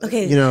 Well,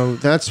 Okay. you know,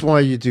 that's why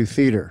you do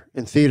theater.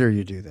 In theater,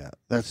 you do that.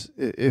 That's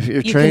if you're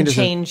You trained can as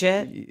change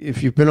it.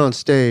 If you've been on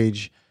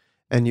stage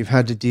and you've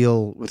had to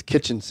deal with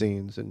kitchen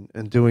scenes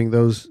and doing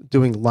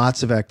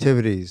lots of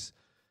activities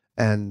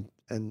and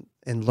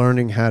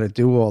learning how to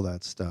do all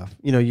that stuff,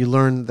 you know, you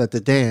learn that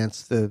the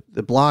dance, the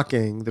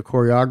blocking, the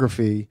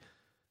choreography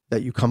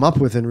that you come up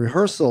with in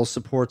rehearsal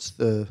supports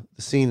the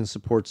scene and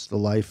supports the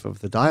life of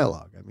the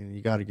dialogue. I mean,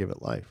 you got to give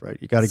it life, right?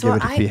 You got to So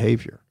give it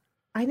behavior.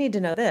 I need to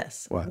know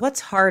this. What?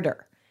 What's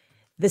harder?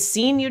 The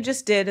scene you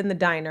just did in the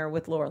diner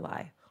with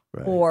Lorelai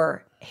Right.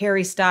 or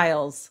Harry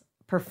Styles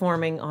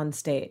performing on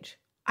stage?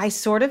 I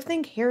sort of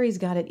think Harry's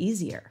got it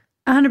easier.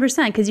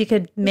 100% because you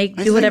could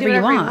do whatever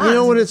you want. You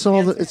know what? It's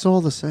all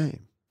the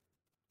same.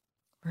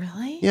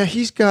 Really? Yeah,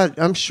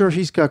 I'm sure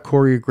he's got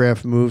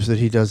choreographed moves that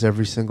he does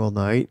every single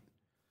night.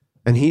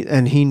 And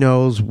he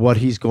knows what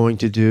he's going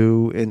to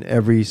do in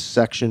every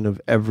section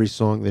of every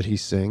song that he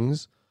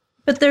sings.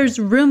 But there's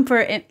room for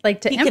it,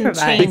 like to He can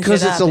improvise. change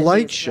Because it it's up a if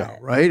light he's show,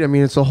 right? I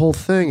mean, it's a whole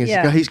thing.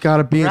 Yeah. He's got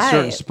to be in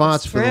certain Right,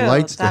 spots that's for the true.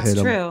 lights to That's hit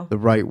him true. the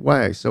right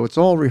way. So it's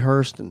all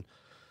rehearsed. And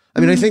I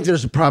mean, I think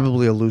there's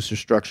probably a looser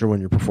structure when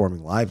you're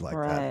performing live like that.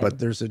 Right. But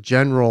there's a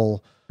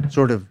general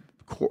sort of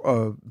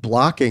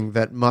blocking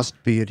that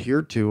must be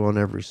adhered to on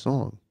every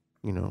song.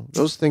 You know,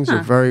 those things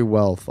are very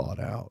well thought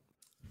out.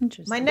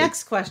 Interesting. My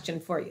next question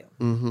for you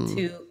Mhm.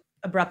 to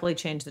abruptly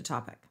change the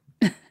topic.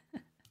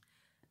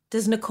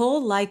 Does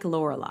Nicole like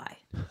Lorelai?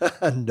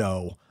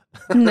 No.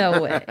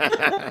 No way.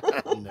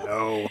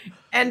 No.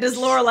 And does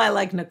Lorelai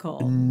like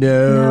Nicole?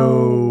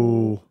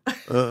 No.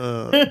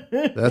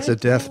 That's a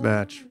death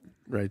match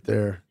right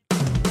there.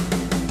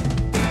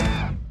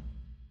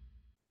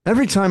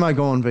 Every time I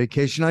go on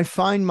vacation, I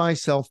find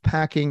myself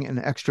packing an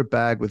extra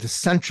bag with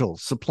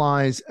essentials,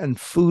 supplies, and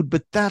food,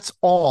 but that's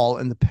all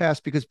in the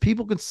past because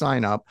people can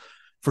sign up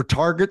for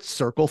Target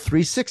Circle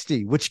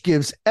 360, which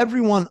gives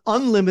everyone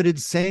unlimited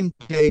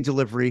same-day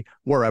delivery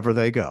wherever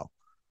they go.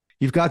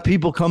 You've got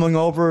people coming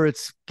over,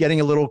 it's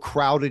getting a little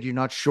crowded, you're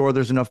not sure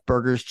there's enough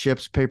burgers,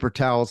 chips, paper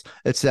towels,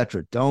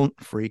 etc. Don't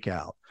freak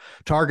out.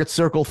 Target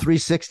Circle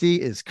 360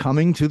 is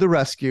coming to the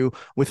rescue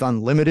with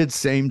unlimited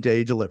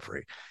same-day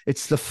delivery.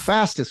 It's the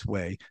fastest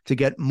way to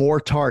get more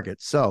Target.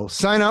 So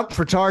sign up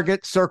for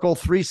Target Circle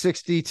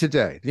 360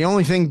 today. The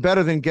only thing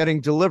better than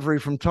getting delivery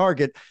from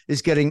Target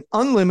is getting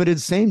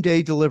unlimited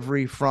same-day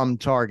delivery from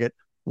Target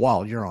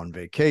while you're on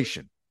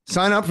vacation.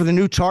 Sign up for the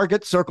new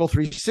Target Circle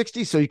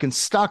 360 so you can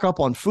stock up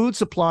on food,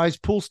 supplies,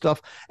 pool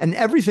stuff, and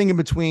everything in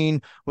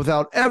between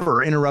without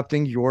ever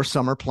interrupting your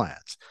summer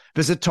plans.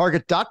 Visit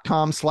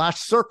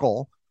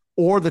target.com/circle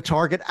or the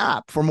Target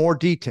app for more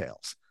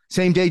details.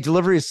 Same-day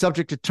delivery is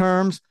subject to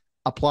terms,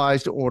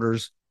 applies to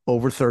orders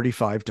over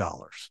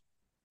 $35.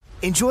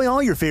 Enjoy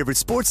all your favorite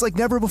sports like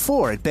never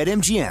before at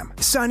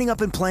BetMGM. Signing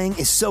up and playing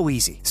is so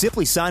easy.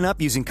 Simply sign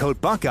up using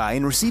code Buckeye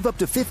and receive up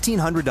to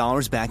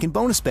 $1,500 back in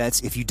bonus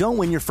bets if you don't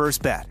win your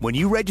first bet. When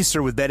you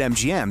register with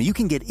BetMGM, you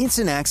can get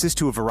instant access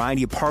to a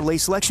variety of parlay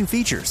selection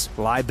features,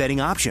 live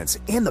betting options,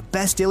 and the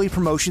best daily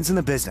promotions in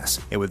the business.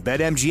 And with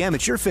BetMGM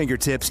at your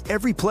fingertips,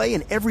 every play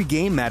and every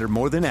game matter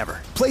more than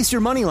ever. Place your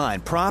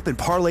moneyline, prop, and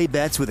parlay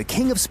bets with the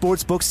king of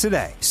sportsbooks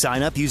today.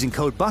 Sign up using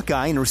code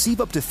Buckeye and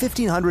receive up to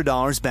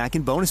 $1,500 back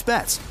in bonus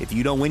bets if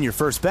you don't win your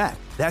first bet.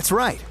 That's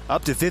right,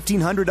 up to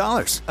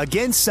 $1,500.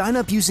 Again, sign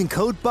up using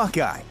code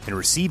Buckeye and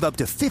receive up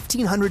to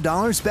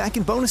 $1,500 back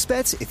in bonus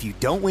bets if you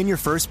don't win your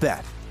first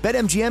bet.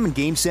 BetMGM and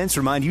GameSense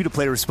remind you to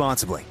play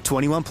responsibly.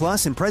 21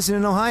 plus and present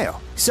in Ohio.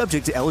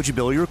 Subject to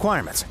eligibility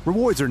requirements.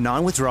 Rewards are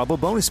non-withdrawable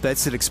bonus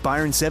bets that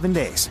expire in 7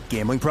 days.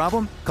 Gambling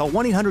problem? Call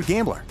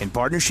 1-800-GAMBLER in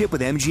partnership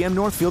with MGM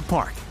Northfield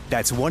Park.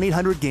 That's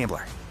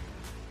 1-800-GAMBLER.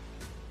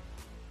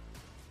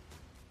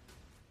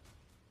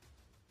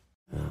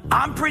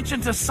 I'm preaching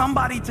to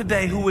somebody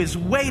today who is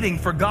waiting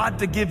for God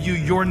to give you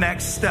your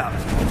next step.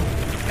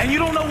 And you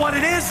don't know what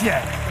it is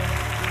yet.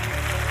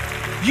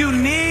 You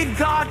need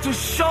God to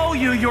show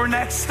you your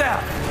next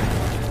step.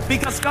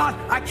 Because God,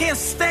 I can't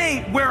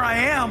stay where I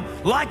am,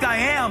 like I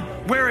am,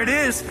 where it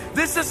is.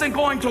 This isn't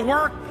going to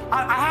work.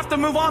 I have to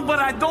move on, but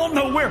I don't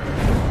know where.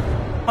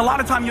 A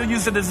lot of time you'll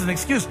use it as an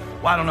excuse.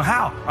 Well, I don't know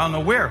how. I don't know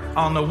where.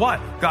 I don't know what.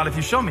 God, if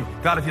you show me.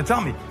 God, if you tell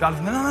me. God,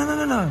 if...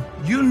 No.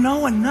 You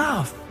know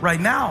enough right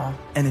now.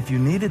 And if you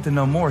needed to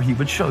know more, he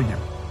would show you.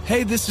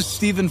 Hey, this is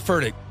Stephen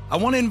Furtick. I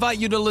want to invite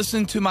you to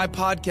listen to my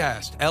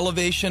podcast,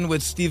 Elevation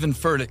with Stephen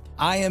Furtick.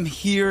 I am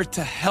here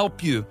to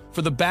help you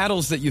for the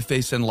battles that you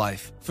face in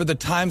life, for the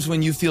times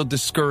when you feel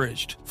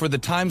discouraged, for the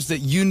times that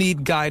you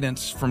need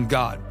guidance from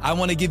God. I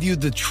want to give you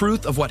the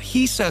truth of what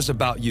he says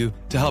about you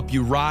to help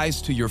you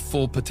rise to your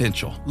full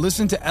potential.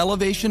 Listen to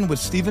Elevation with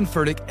Stephen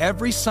Furtick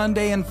every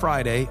Sunday and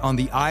Friday on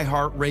the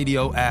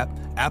iHeartRadio app,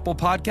 Apple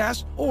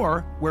Podcasts,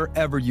 or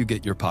wherever you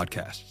get your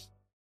podcasts.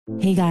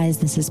 Hey guys,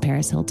 this is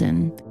Paris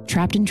Hilton.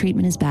 Trapped in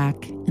Treatment is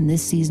back, and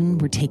this season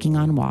we're taking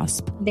on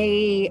WASP.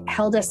 They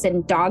held us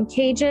in dog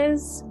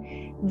cages.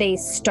 They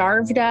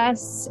starved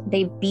us.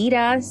 They beat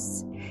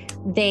us.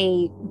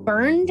 They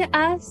burned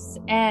us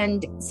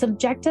and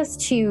subject us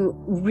to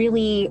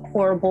really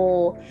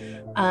horrible,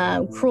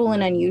 cruel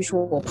and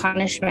unusual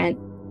punishment.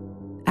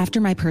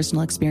 After my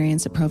personal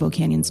experience at Provo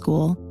Canyon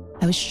School,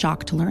 I was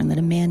shocked to learn that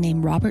a man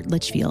named Robert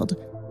Litchfield,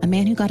 a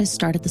man who got his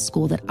start at the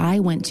school that I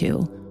went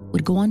to,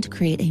 would go on to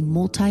create a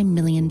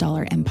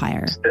multi-million-dollar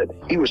empire.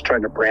 He was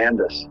trying to brand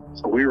us,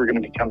 so we were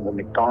going to become the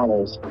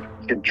McDonald's of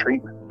kid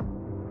treatment.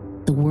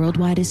 The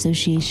Worldwide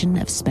Association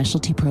of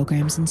Specialty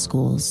Programs in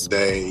Schools.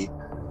 They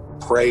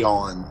prey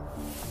on,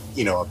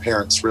 a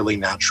parent's really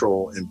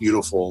natural and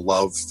beautiful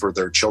love for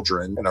their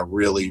children in a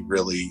really,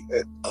 really,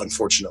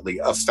 unfortunately,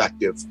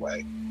 effective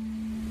way.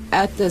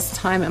 At this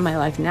time in my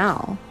life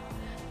now,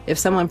 if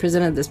someone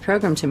presented this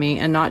program to me,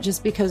 and not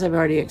just because I've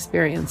already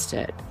experienced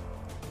it,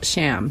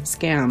 sham,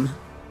 scam,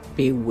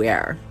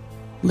 beware.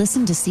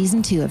 Listen to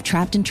Season 2 of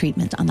Trapped in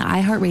Treatment on the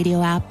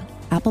iHeartRadio app,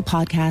 Apple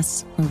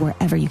Podcasts, or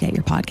wherever you get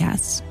your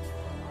podcasts.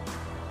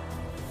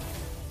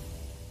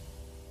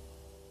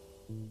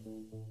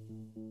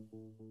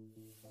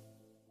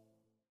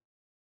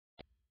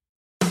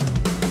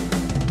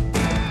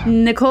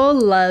 Nicole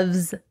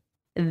loves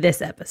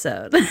this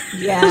episode.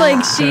 Yeah.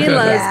 Like she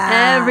loves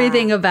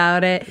everything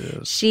about it.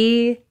 Yes.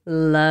 She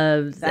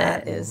loves it.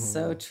 That is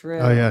so true.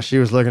 Oh yeah, she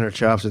was licking her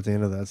chops at the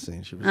end of that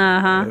scene. She was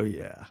like, oh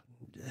yeah,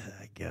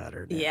 I got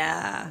her now.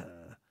 Yeah.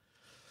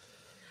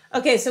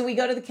 Okay, so we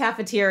go to the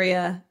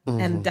cafeteria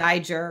and die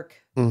jerk.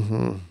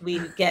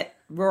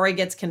 Rory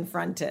gets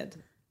confronted.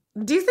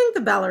 Do you think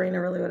the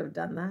ballerina really would have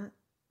done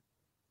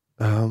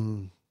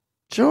that?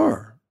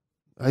 Sure.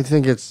 I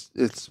think it's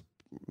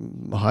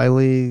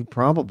highly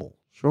probable.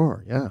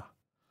 Sure, yeah.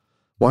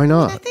 Why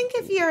not? I think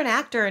if you're an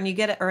actor and you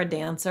get or a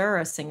dancer or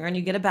a singer and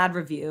you get a bad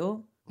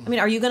review, I mean,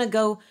 are you going to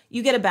go,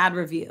 you get a bad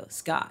review,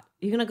 Scott.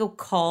 Are you going to go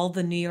call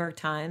the New York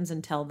Times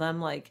and tell them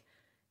like,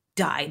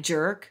 die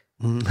jerk?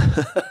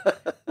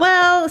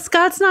 Well,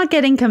 Scott's not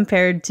getting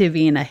compared to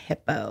being a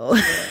hippo.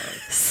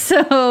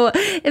 So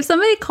if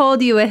somebody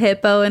called you a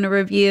hippo in a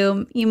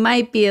review, you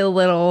might be a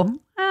little,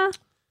 I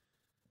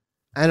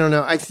don't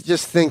know. I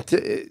just think,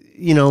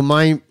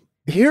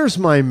 here's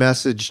my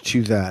message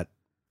to that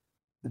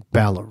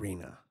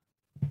ballerina.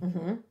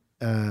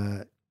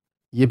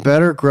 You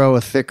better grow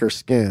a thicker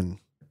skin.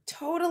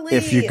 Totally.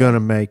 If you're going to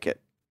make it.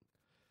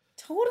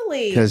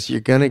 Totally. Because you're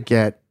going to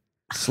get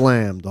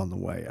slammed on the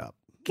way up.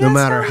 No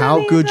matter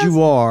how good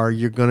you are,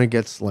 you're going to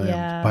get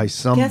slammed by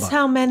somebody. Guess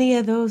how many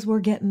of those we're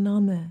getting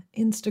on the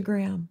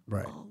Instagram?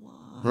 Right.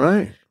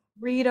 Right.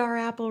 Read our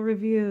Apple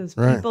reviews.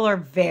 Right. People are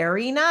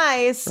very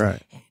nice.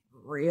 Right. And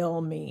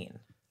real mean.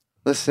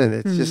 Listen,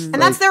 it's just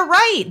and that's their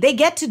right. They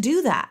get to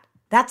do that.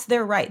 That's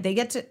their right. They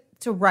get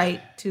to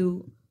write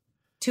to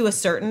a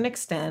certain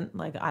extent.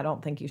 Like, I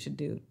don't think you should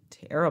do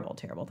terrible,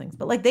 terrible things.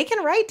 But like they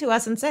can write to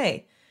us and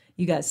say,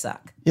 you guys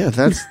suck. Yeah,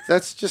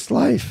 that's just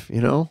life,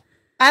 you know?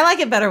 I like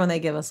it better when they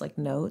give us like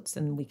notes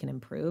and we can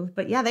improve.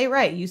 But yeah, they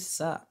write, you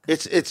suck.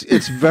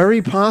 It's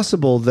very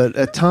possible that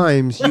at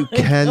times you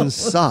can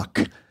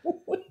suck.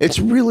 It's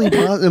really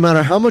no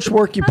matter how much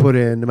work you put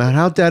in, no matter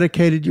how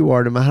dedicated you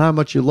are, no matter how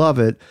much you love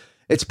it,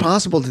 it's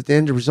possible that the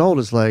end result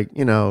is like,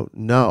 no,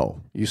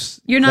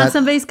 you're not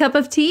somebody's cup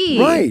of tea.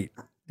 Right.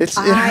 It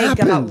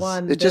happens. Got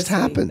one it just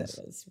happens.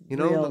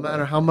 No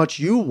matter how much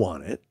you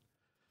want it.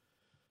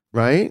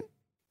 Right?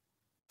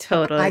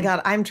 Totally.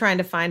 I'm trying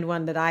to find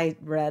one that I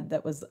read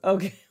that was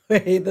okay.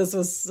 Wait, this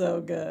was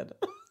so good.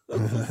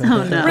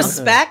 Oh no.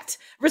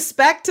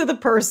 Respect to the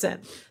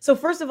person. So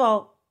first of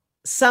all,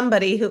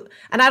 somebody who,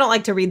 and I don't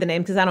like to read the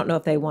name because I don't know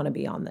if they want to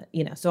be on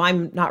the, so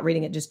I'm not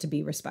reading it just to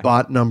be respectful.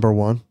 Bot number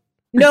 1.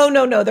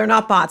 No, they're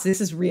not bots.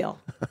 This is real.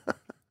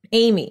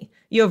 Amy,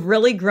 you have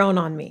really grown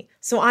on me.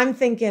 So I'm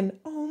thinking,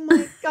 oh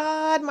my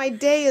God, my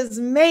day is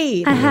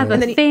made. I have a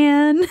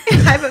fan. I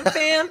have a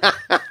fan.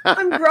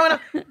 I'm growing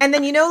up. And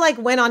then, like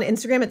when on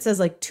Instagram, it says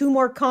like 2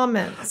 more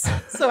comments.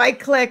 So I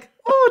click,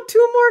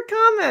 2 more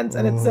comments.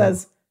 And it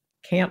says,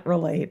 can't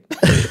relate.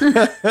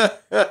 I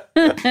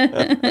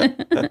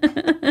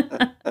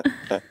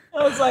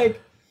was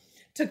like,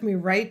 took me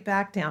right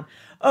back down.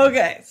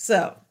 Okay,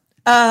 so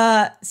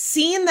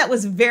scene that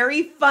was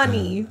very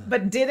funny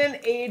but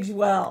didn't age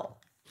well.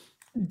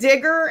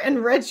 Digger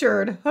and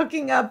Richard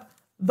hooking up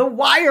the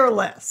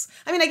wireless.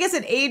 I mean, I guess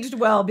it aged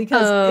well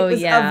because it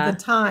was of the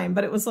time,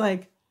 but it was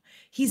like,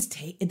 he's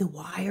taking the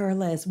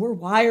wireless. We're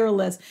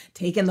wireless.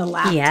 Taking the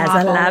laptop. He has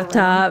a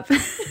laptop.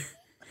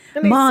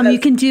 Mom, you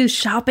can do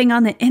shopping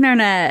on the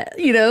internet,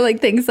 like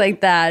things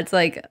like that. It's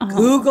like,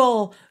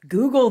 Google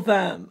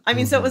them. I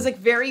mean, so it was like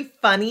very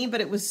funny,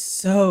 but it was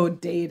so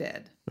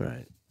dated.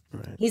 Right.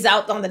 He's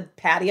out on the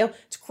patio.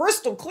 It's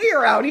crystal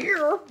clear out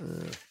here.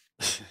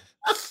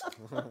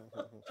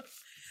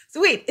 So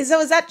wait, is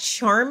that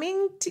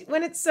charming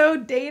when it's so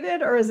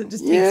dated, or is it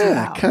just takes you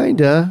out?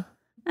 Kinda.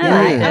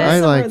 I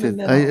liked it.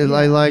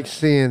 I like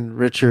seeing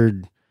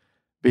Richard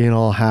being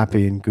all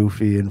happy and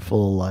goofy and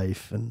full of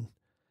life and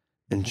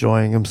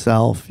enjoying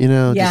himself,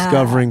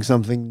 discovering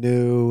something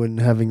new and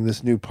having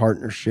this new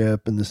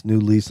partnership and this new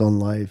lease on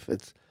life.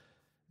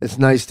 It's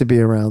nice to be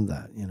around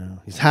that,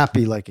 He's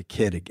happy like a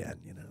kid again,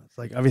 It's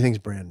like everything's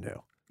brand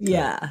new.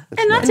 Yeah.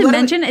 And not to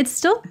mention, it's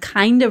still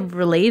kind of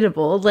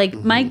relatable. Like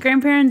my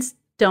grandparents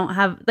don't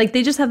have, like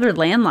they just have their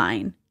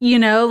landline,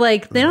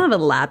 like they don't have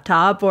a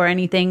laptop or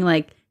anything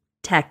like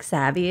tech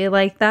savvy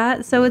like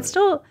that. So it's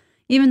still,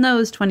 even though it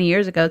was 20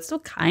 years ago, it's still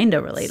kind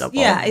of relatable.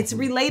 Yeah, it's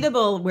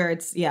relatable where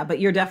it's, but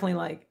you're definitely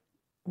like,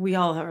 we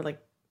all have like,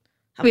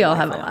 we all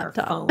have a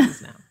laptop.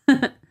 Phones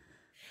now.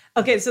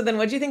 Okay, so then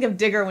what do you think of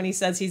Digger when he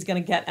says he's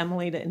going to get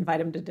Emily to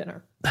invite him to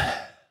dinner?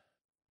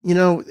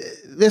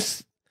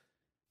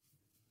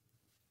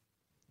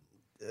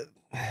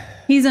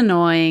 He's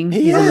annoying.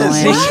 He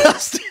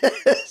just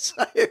is.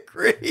 I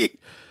agree.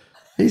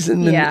 He's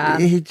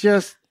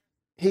just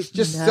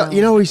so,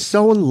 he's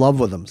so in love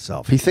with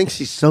himself. He thinks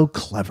he's so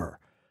clever,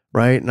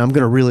 right? And I'm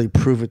going to really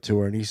prove it to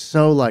her. And he's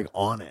so like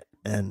on it.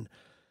 And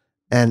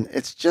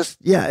it's just,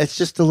 it's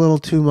just a little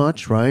too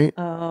much, right?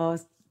 Oh,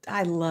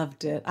 I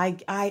loved it.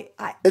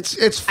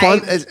 It's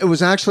fun. It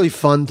was actually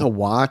fun to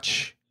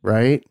watch,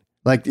 right?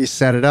 Like you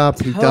set it up,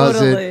 he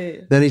does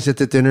it. Then he's at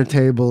the dinner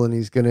table and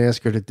he's going to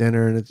ask her to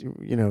dinner, and it's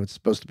it's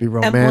supposed to be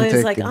romantic.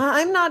 Emily's like,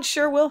 I'm not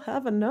sure we'll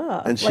have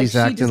enough, and she's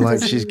acting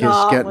like she's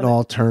just getting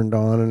all turned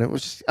on, and it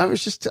was just, it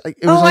was like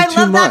I love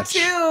too much. That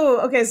too.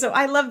 Okay, so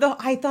I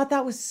thought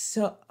that was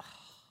so.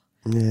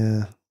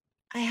 Yeah.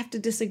 I have to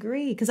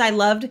disagree because I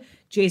loved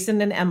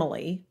Jason and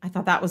Emily. I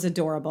thought that was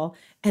adorable.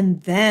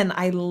 And then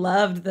I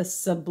loved the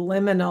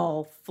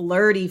subliminal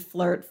flirty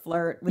flirt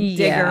with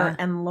Digger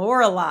and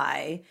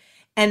Lorelai.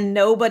 And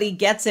nobody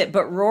gets it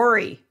but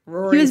Rory.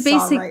 He was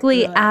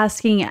basically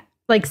asking,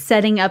 like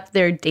setting up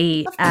their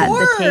date at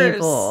the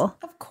table.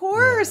 Of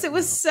course. It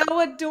was so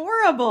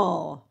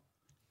adorable.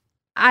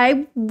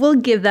 I will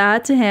give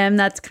that to him.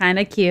 That's kind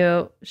of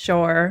cute.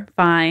 Sure.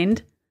 Fine.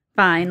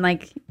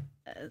 Like,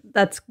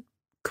 that's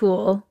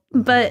cool.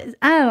 But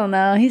I don't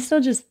know. He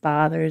still just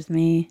bothers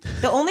me.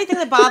 The only thing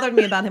that bothered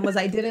me about him was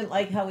I didn't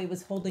like how he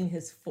was holding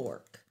his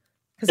fork.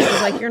 Because it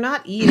was like, you're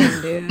not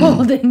eating, dude.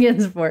 Holding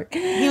his fork.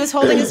 He was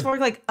holding his fork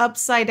like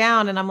upside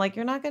down. And I'm like,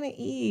 you're not going to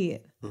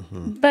eat.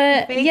 Mm-hmm.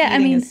 But I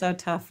mean, it's so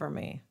tough for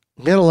me.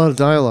 He had a lot of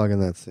dialogue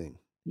in that scene.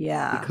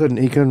 Yeah. He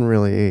couldn't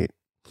really eat.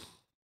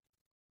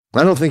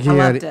 I don't think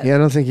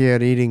he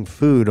had eating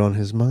food on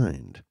his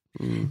mind.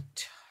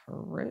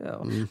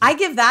 True. I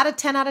give that a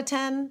 10 out of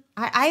 10.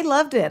 I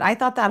loved it. I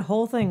thought that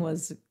whole thing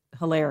was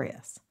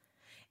hilarious.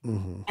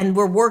 Mm-hmm. And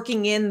we're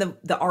working in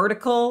the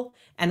article,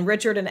 and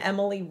Richard and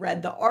Emily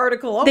read the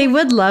article. They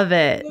would love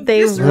it.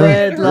 They would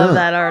love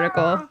that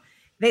article.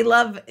 They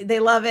love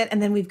it.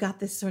 And then we've got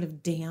this sort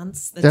of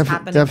dance that's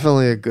happening.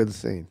 Definitely a good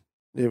scene.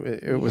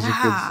 It was a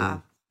good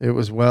scene. It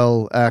was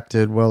well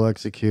acted, well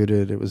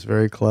executed. It was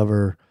very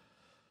clever.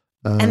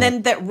 And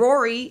then that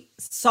Rory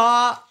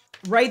saw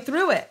right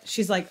through it.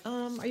 She's like,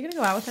 are you gonna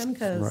go out with him?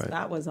 Because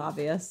that was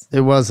obvious.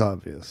 It was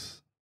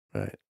obvious,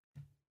 right?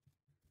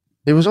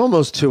 It was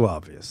almost too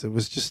obvious. It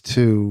was just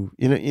too,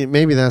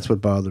 maybe that's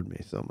what bothered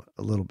me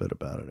a little bit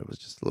about it. It was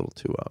just a little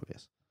too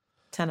obvious.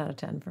 10 out of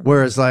 10 for me.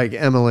 Whereas like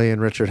Emily and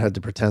Richard had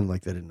to pretend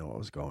like they didn't know what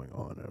was going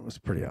on. And it was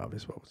pretty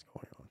obvious what was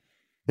going on.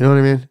 You know what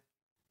I mean?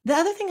 The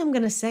other thing I'm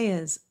going to say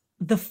is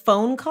the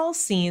phone call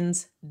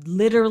scenes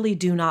literally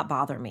do not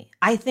bother me.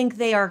 I think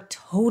they are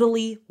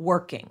totally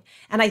working.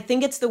 And I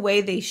think it's the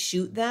way they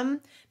shoot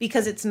them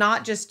because it's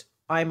not just,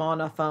 I'm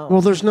on a phone. Well,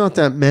 there's not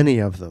that many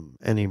of them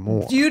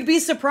anymore. You'd be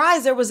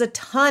surprised. There was a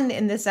ton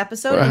in this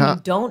episode and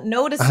you don't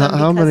notice them.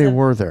 How many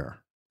were there?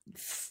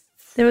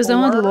 There was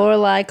one with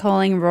Lorelai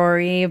calling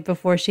Rory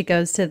before she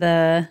goes to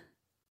the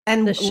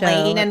show.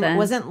 Lane and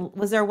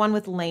was there one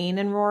with Lane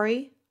and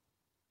Rory?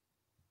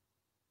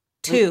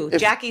 2.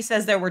 Jackie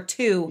says there were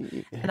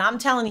 2, and I'm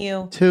telling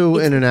you, 2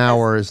 in an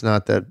hour is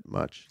not that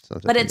much.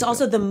 But it's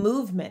also the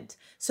movement.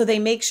 So they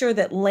make sure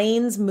that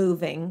Lane's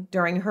moving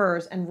during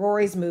hers and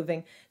Rory's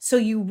moving. So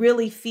you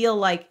really feel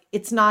like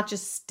it's not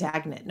just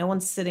stagnant. No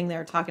one's sitting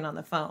there talking on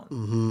the phone.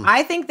 Mm-hmm.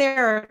 I think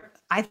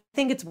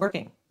it's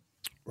working.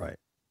 Right.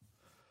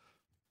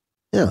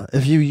 Yeah.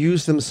 If you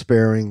use them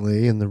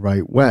sparingly in the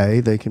right way,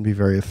 they can be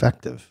very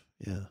effective.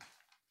 Yeah.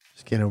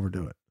 Just can't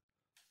overdo it.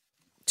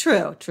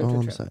 True.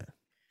 I'm saying.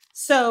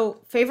 So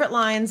favorite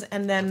lines,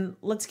 and then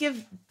let's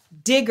give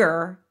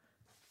Digger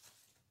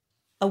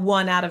a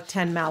 1 out of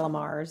 10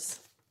 Malamars.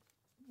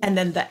 And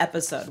then the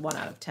episode 1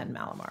 out of 10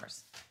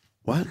 Malamars.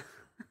 What?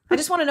 I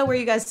just want to know where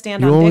you guys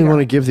stand you on Digger. You only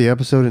want to give the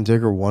episode in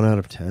Digger 1 out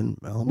of 10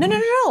 Malamars?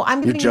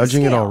 No. You're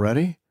judging it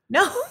already?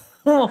 No.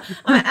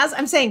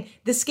 I'm saying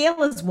the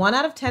scale is 1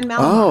 out of 10 Malamars.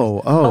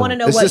 Oh. I want to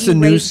know is what this a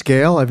new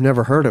scale? I've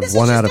never heard of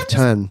 1 out of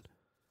 10.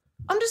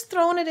 I'm just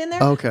throwing it in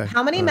there. Okay.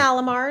 How many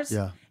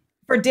Malamars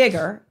for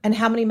Digger and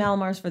how many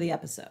Malamars for the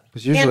episode?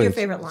 And your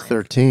favorite line.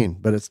 13,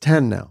 but it's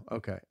 10 now.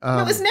 Okay.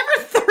 No, it's never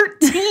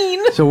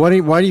 13. So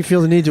why do you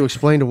feel the need to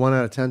explain to 1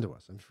 out of 10 to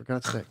us? For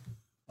God's sake.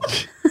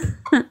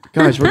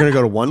 Guys, we're going to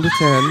go to 1 to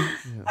 10.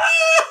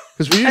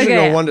 Because we usually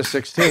go 1 to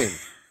 16.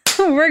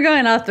 We're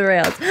going off the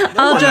rails.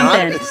 I'll jump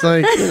in. It's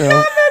like, God,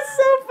 that's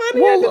so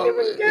funny. I didn't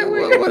even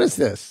get what is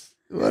this?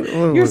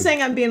 You're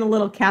saying I'm being a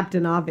little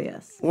Captain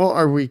Obvious. Well,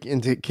 are we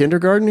into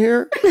kindergarten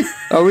here?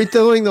 Are we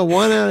doing the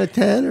 1 out of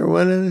 10 or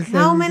 1 out of 10?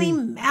 How many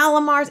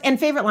Malamars and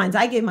favorite lines?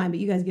 I gave mine, but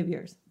you guys give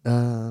yours.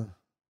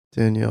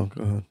 Danielle,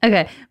 go ahead.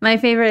 Okay. My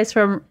favorite is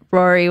from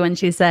Rory when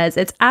she says,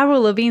 it's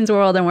Avril Lavigne's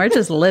world and we're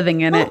just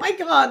living in it. Oh my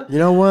God. You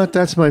know what?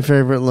 That's my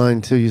favorite line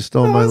too. You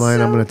stole my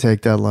line. I'm going to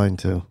take that line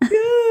too.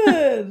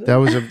 Good.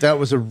 That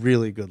was a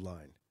really good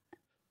line.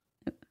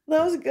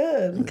 That was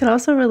good. I could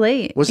also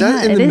relate. Was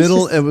that in the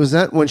middle? Was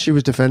that when she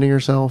was defending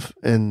herself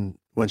and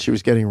when she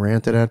was getting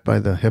ranted at by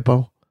the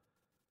hippo?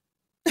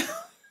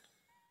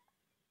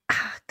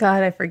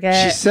 God, I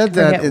forget. She said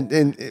that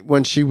in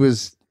when she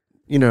was,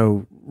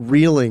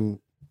 reeling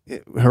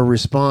her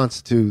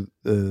response to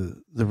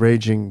the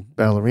raging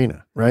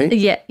ballerina, right?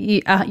 Yeah,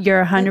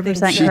 you're 100%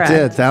 correct. She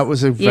did. That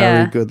was a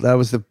very good. That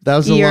was the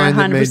line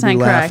that made me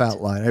laugh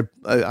out loud.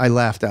 I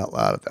laughed out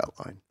loud at that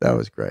line. That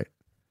was great.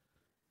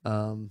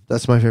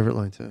 That's my favorite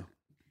line too.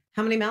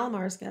 How many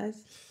Malamars,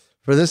 guys?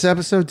 For this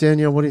episode,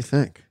 Danielle, what do you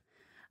think?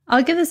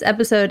 I'll give this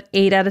episode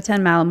 8 out of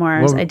 10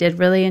 Malamars. I did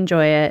really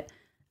enjoy it.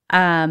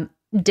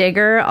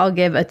 Digger, I'll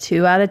give a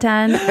 2 out of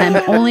 10.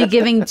 I'm only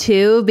giving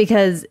 2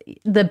 because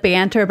the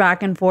banter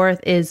back and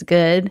forth is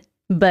good,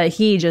 but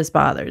he just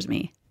bothers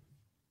me.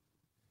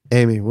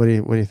 Amy, what do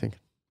you think?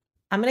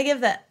 I'm going to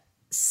give the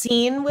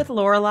scene with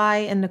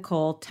Lorelai and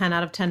Nicole 10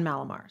 out of 10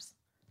 Malamars.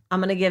 I'm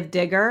going to give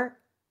Digger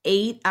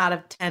 8 out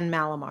of 10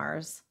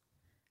 Malamars.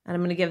 And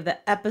I'm going to give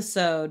the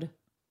episode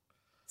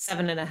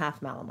 7.5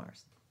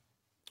 Malamars.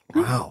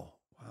 Wow.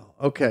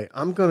 Okay.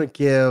 I'm going to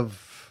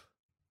give...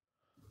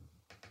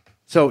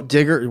 So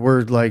Digger,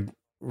 we're like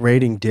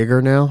rating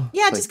Digger now?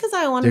 Yeah, just because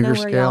I want to know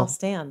where y'all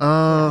stand.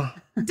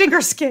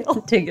 Digger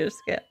scale. Digger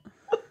scale.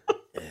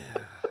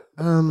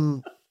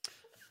 Well,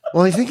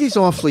 I think he's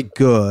awfully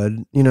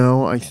good.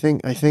 I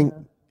think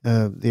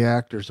the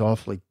actor's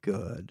awfully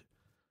good.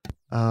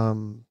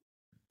 And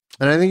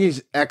I think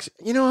he's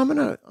I'm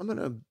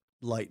gonna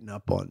lighten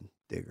up on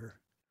Digger.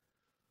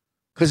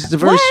 Because it's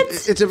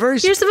a very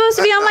You're supposed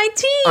to be on my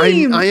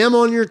team. I am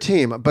on your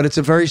team, but it's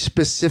a very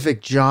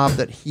specific job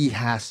that he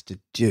has to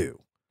do.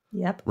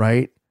 Yep.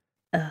 Right?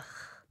 Ugh.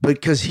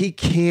 Because he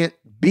can't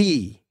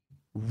be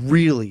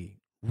really,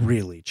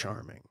 really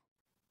charming.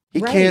 He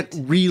can't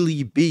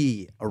really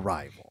be a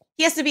rival.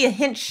 He has to be a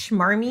hint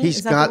schmarmy.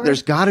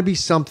 There's got to be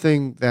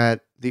something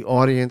that the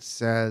audience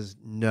says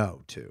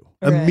no to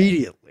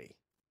immediately.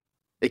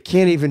 It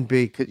can't even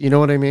be, you know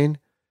what I mean?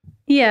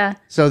 Yeah.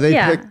 So they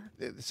pick.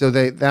 So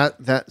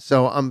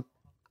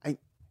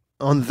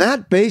on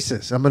that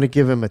basis, I'm going to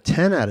give him a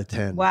 10 out of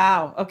 10.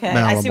 Wow. Okay.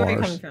 Malamars. I see where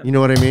you're coming from. You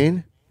know what I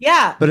mean?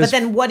 Yeah. But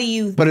then what do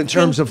you? But in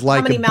terms of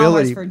like how many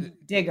ability, Malamars for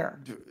Digger?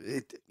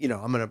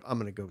 I'm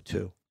gonna go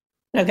 2.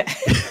 Okay.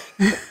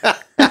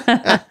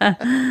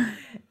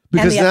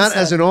 Because the that, episode.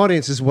 as an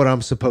audience, is what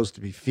I'm supposed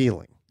to be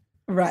feeling.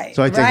 Right.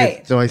 So I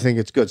think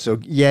it's good. So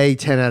yay,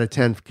 10 out of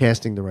 10 for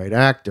casting the right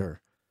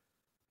actor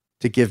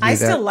to give me I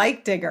that. still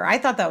like Digger. I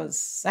thought that was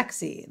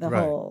sexy, the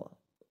Right. whole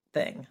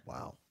thing.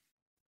 Wow.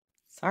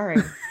 Sorry.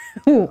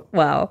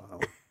 Wow.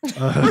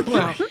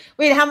 Wow.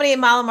 Wait, how many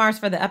Malamars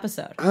for the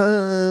episode?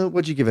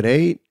 What'd you give it?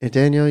 8?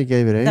 Danielle, you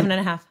gave it 8?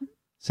 7.5.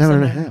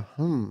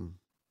 7.5.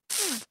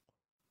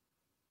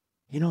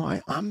 You know,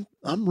 I'm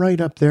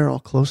right up there, all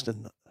close to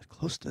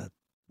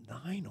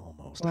 9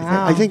 almost.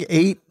 Wow. I think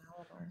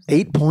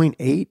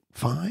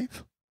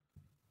 8.85.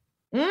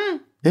 Yeah,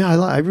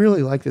 I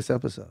really like this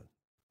episode.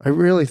 I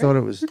really thought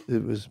it was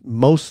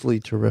mostly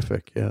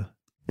terrific. Yeah.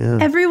 Yeah.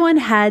 Everyone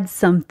had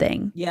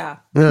something. Yeah.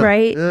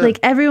 Right? Yeah. Like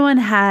everyone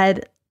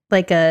had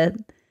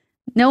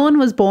no one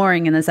was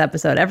boring in this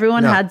episode.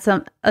 Everyone had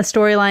a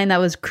storyline that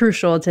was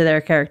crucial to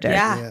their character.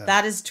 Yeah,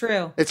 that is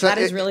true. That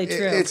is really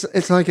true.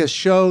 It's like a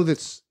show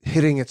that's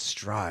hitting its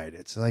stride.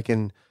 It's like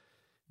in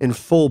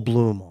full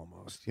bloom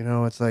almost. You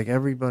know, it's like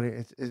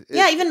everybody.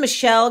 Even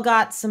Michelle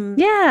got some.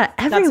 Yeah,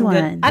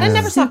 everyone. I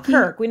never saw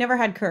Kirk. We never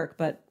had Kirk,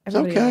 but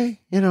everybody. It's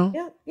okay. You know.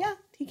 Yeah.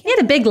 He had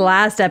a big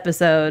last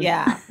episode.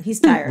 Yeah,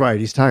 he's tired. Right,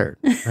 he's tired.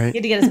 Right. He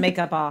had to get his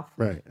makeup off.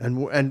 Right,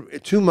 and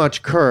too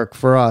much Kirk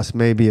for us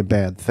may be a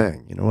bad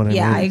thing. You know what I mean?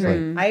 Yeah, I It's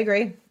agree. like- I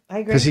agree.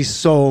 Because he's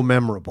so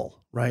memorable,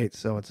 right?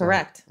 So it's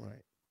correct.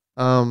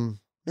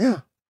 Yeah.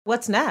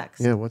 What's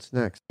next? Yeah. What's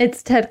next?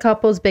 It's Ted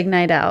Koppel's Big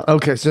Night Out.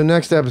 Okay, so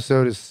next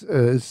episode is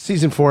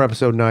season 4,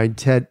 episode 9.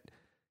 Ted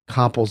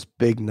Koppel's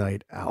Big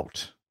Night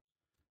Out.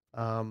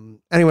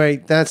 Anyway,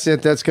 that's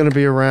it. That's going to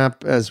be a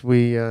wrap as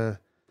we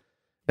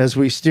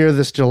steer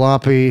this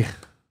jalopy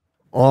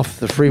off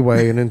the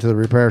freeway and into the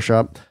repair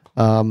shop.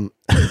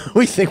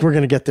 We think we're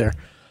going to get there.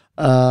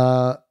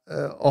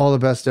 All the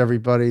best,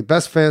 everybody.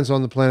 Best fans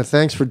on the planet.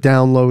 Thanks for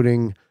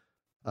downloading.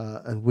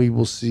 And we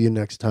will see you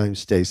next time.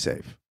 Stay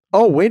safe.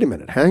 Oh, wait a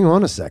minute. Hang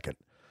on a second.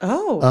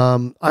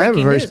 Oh. I have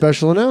a very news.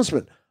 special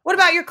announcement. What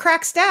about your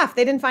crack staff?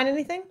 They didn't find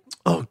anything?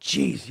 Oh,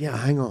 geez. Yeah,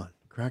 hang on.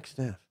 Crack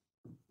staff.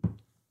 In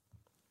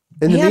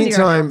the And your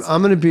meantime,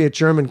 I'm going to be at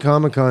German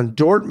Comic-Con,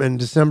 Dortmund,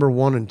 December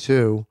 1 and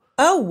 2.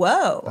 Oh,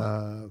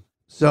 whoa.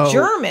 So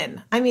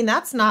German. I mean,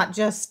 that's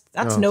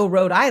no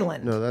Rhode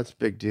Island. No, that's a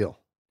big deal.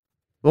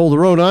 Well, the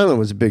Rhode Island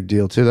was a big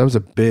deal, too. That was a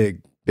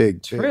big.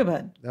 True,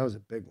 but that was a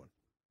big one.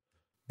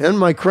 And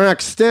my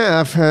crack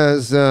staff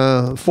has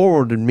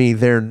forwarded me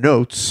their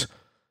notes,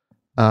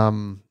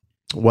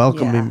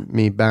 welcoming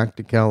me back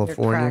to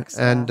California.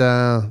 And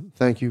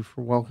thank you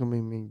for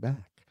welcoming me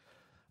back.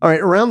 All right,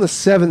 around the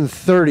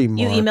 7:30 mark.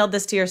 you emailed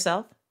this to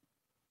yourself?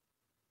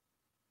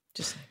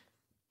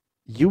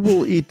 You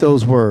will eat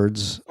those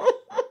words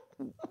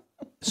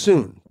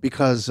soon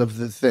because of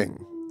the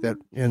thing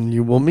and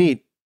you will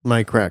meet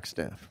my crack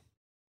staff.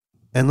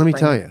 And let me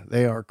tell you,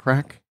 they are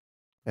crack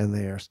and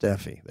they are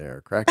staffy. They are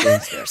crack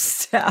and staffy.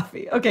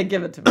 Staffy. Okay,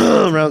 give it to me.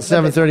 Around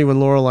 7:30 when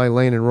Lorelai,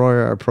 Lane, and Roy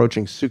are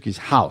approaching Suki's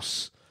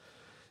house.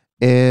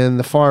 In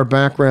the far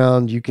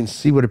background, you can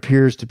see what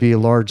appears to be a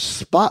large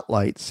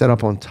spotlight set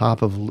up on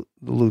top of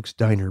Luke's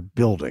diner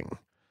building.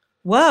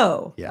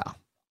 Whoa. Yeah.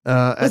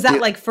 Was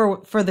that like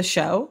for the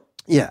show?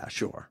 Yeah,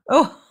 sure.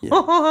 Oh.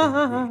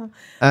 Yeah.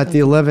 At the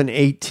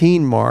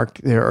 11:18 mark,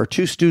 there are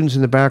 2 students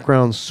in the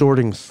background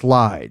sorting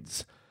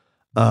slides.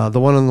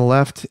 The one on the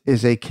left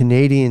is a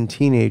Canadian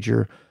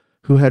teenager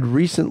who had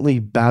recently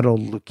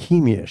battled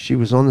leukemia. She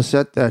was on the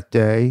set that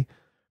day,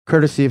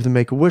 courtesy of the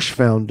Make-A-Wish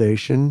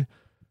Foundation,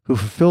 who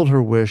fulfilled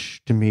her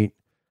wish to meet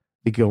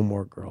the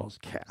Gilmore Girls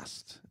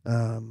cast.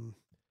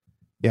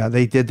 Yeah,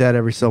 they did that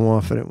every so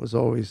often. It was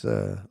always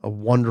a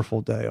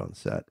wonderful day on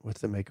set with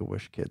the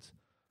Make-A-Wish kids.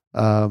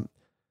 Now,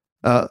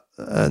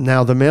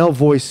 the male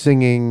voice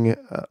singing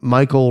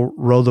Michael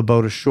Row the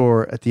Boat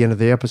Ashore at the end of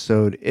the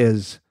episode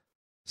is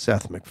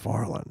Seth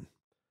MacFarlane.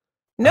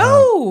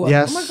 No.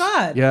 Yes. Oh my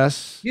God.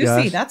 Yes. You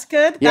yes. see, that's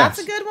good. Yes.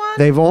 That's a good one.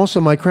 They've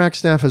also, my crack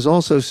staff has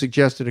also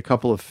suggested a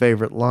couple of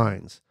favorite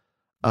lines.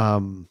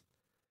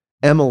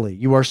 Emily,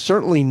 you are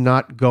certainly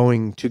not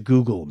going to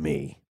Google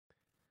me.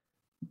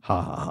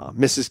 Ha ha ha.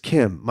 Mrs.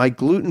 Kim, my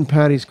gluten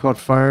patties caught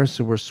fire,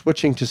 so we're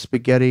switching to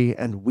spaghetti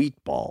and wheat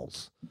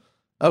balls.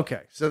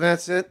 Okay, so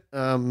that's it.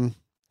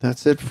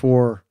 That's it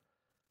for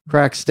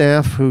crack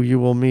staff, who you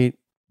will meet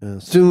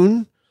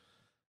soon.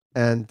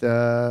 And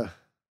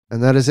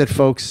that is it,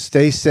 folks.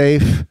 Stay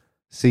safe.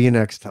 See you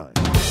next time.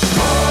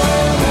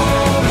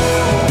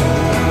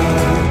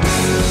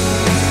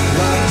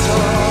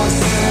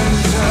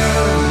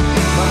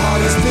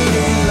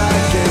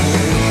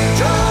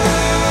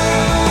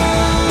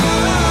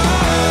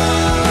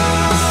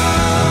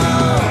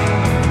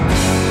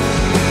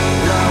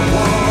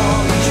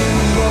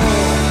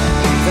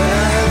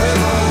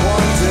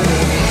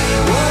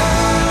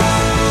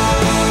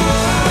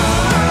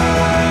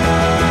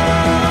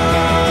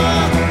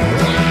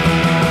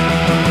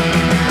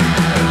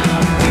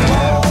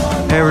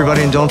 Hey,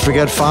 everybody, and don't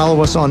forget,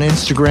 follow us on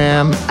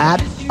Instagram at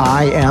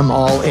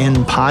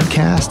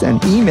IamAllInPodcast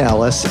and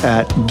email us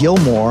at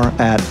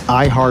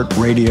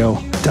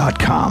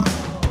Gilmore@iHeartRadio.com.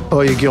 Oh,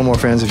 you Gilmore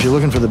fans, if you're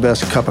looking for the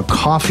best cup of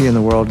coffee in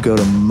the world, go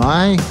to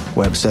my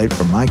website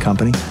for my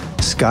company,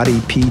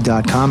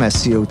 scottyp.com,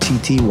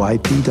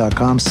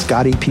 SCOTTYP.com,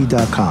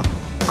 scottyp.com.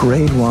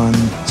 Grade 1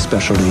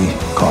 specialty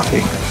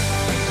coffee.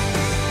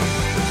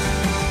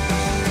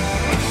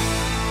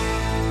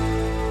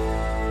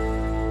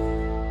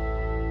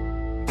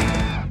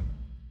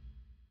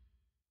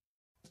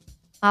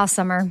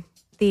 Summer,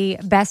 the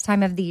best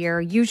time of the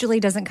year, usually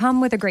doesn't come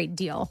with a great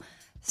deal.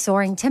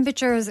 Soaring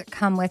temperatures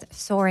come with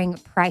soaring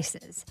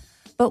prices.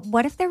 But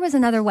what if there was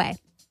another way?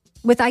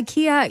 With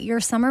IKEA,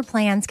 your summer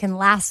plans can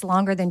last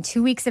longer than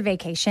 2 weeks of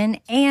vacation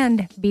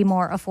and be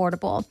more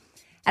affordable.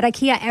 At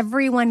IKEA,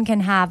 everyone can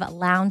have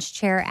lounge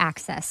chair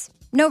access.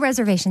 No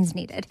reservations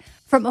needed.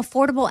 From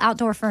affordable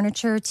outdoor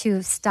furniture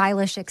to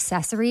stylish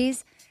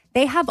accessories,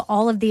 they have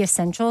all of the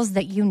essentials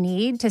that you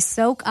need to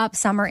soak up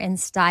summer in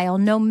style,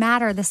 no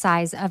matter the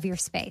size of your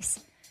space.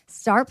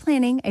 Start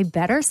planning a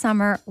better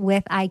summer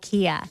with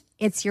IKEA.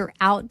 It's your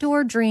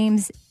outdoor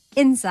dreams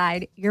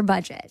inside your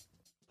budget.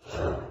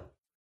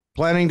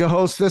 Planning to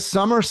host this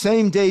summer?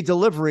 Same-day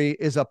delivery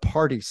is a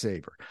party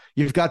saver.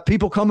 You've got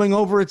people coming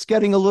over. It's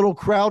getting a little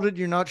crowded.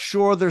 You're not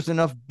sure there's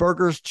enough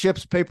burgers,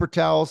 chips, paper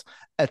towels,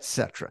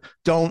 etc.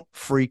 Don't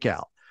freak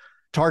out.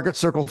 Target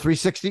Circle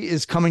 360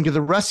 is coming to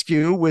the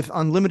rescue with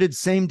unlimited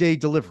same-day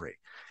delivery.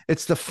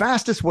 It's the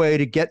fastest way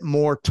to get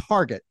more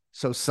Target,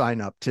 so sign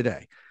up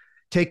today.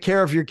 Take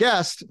care of your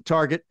guest.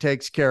 Target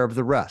takes care of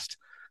the rest.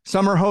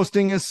 Summer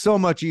hosting is so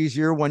much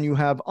easier when you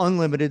have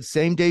unlimited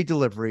same-day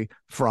delivery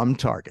from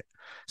Target.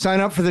 Sign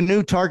up for the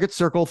new Target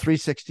Circle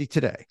 360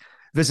 today.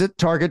 Visit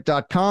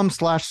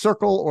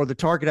target.com/circle or the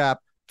Target app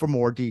for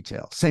more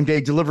details.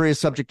 Same-day delivery is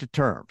subject to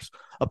terms.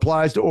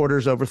 Applies to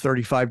orders over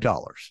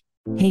 $35.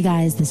 Hey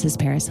guys, this is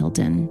Paris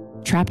Hilton.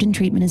 Trapped in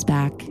Treatment is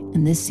back,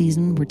 and this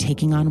season we're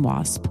taking on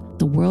WASP,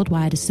 the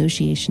Worldwide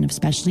Association of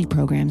Specialty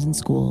Programs and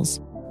Schools.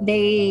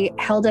 They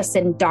held us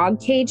in dog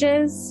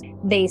cages.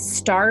 They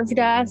starved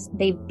us.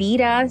 They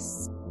beat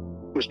us.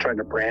 Was trying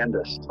to brand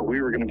us. So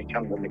we were going to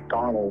become the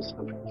McDonald's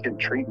of kid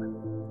treatment.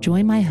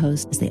 Join my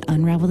host as they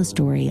unravel the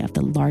story of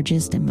the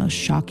largest and most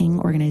shocking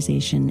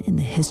organization in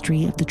the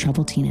history of the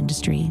troubled teen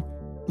industry.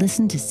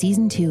 Listen to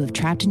Season 2 of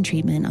Trapped in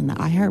Treatment on the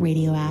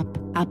iHeartRadio app,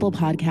 Apple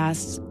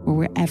Podcasts, or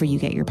wherever you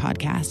get your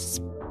podcasts.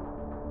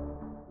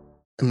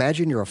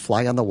 Imagine you're a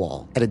fly on the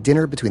wall at a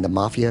dinner between the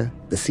Mafia,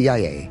 the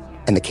CIA,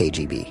 and the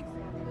KGB.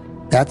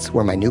 That's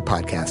where my new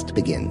podcast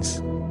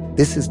begins.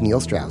 This is Neil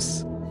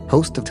Strauss,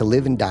 host of To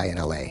Live and Die in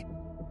LA.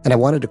 And I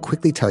wanted to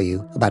quickly tell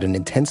you about an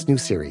intense new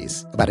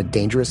series about a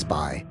dangerous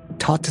spy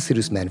taught to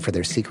seduce men for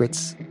their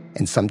secrets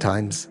and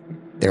sometimes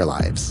their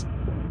lives.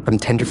 From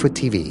Tenderfoot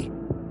TV,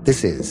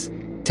 this is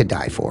To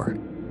Die For.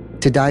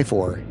 To Die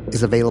For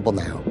is available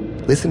now.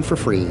 Listen for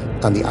free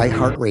on the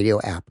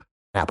iHeartRadio app,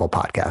 Apple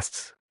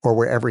Podcasts, or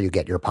wherever you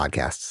get your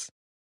podcasts.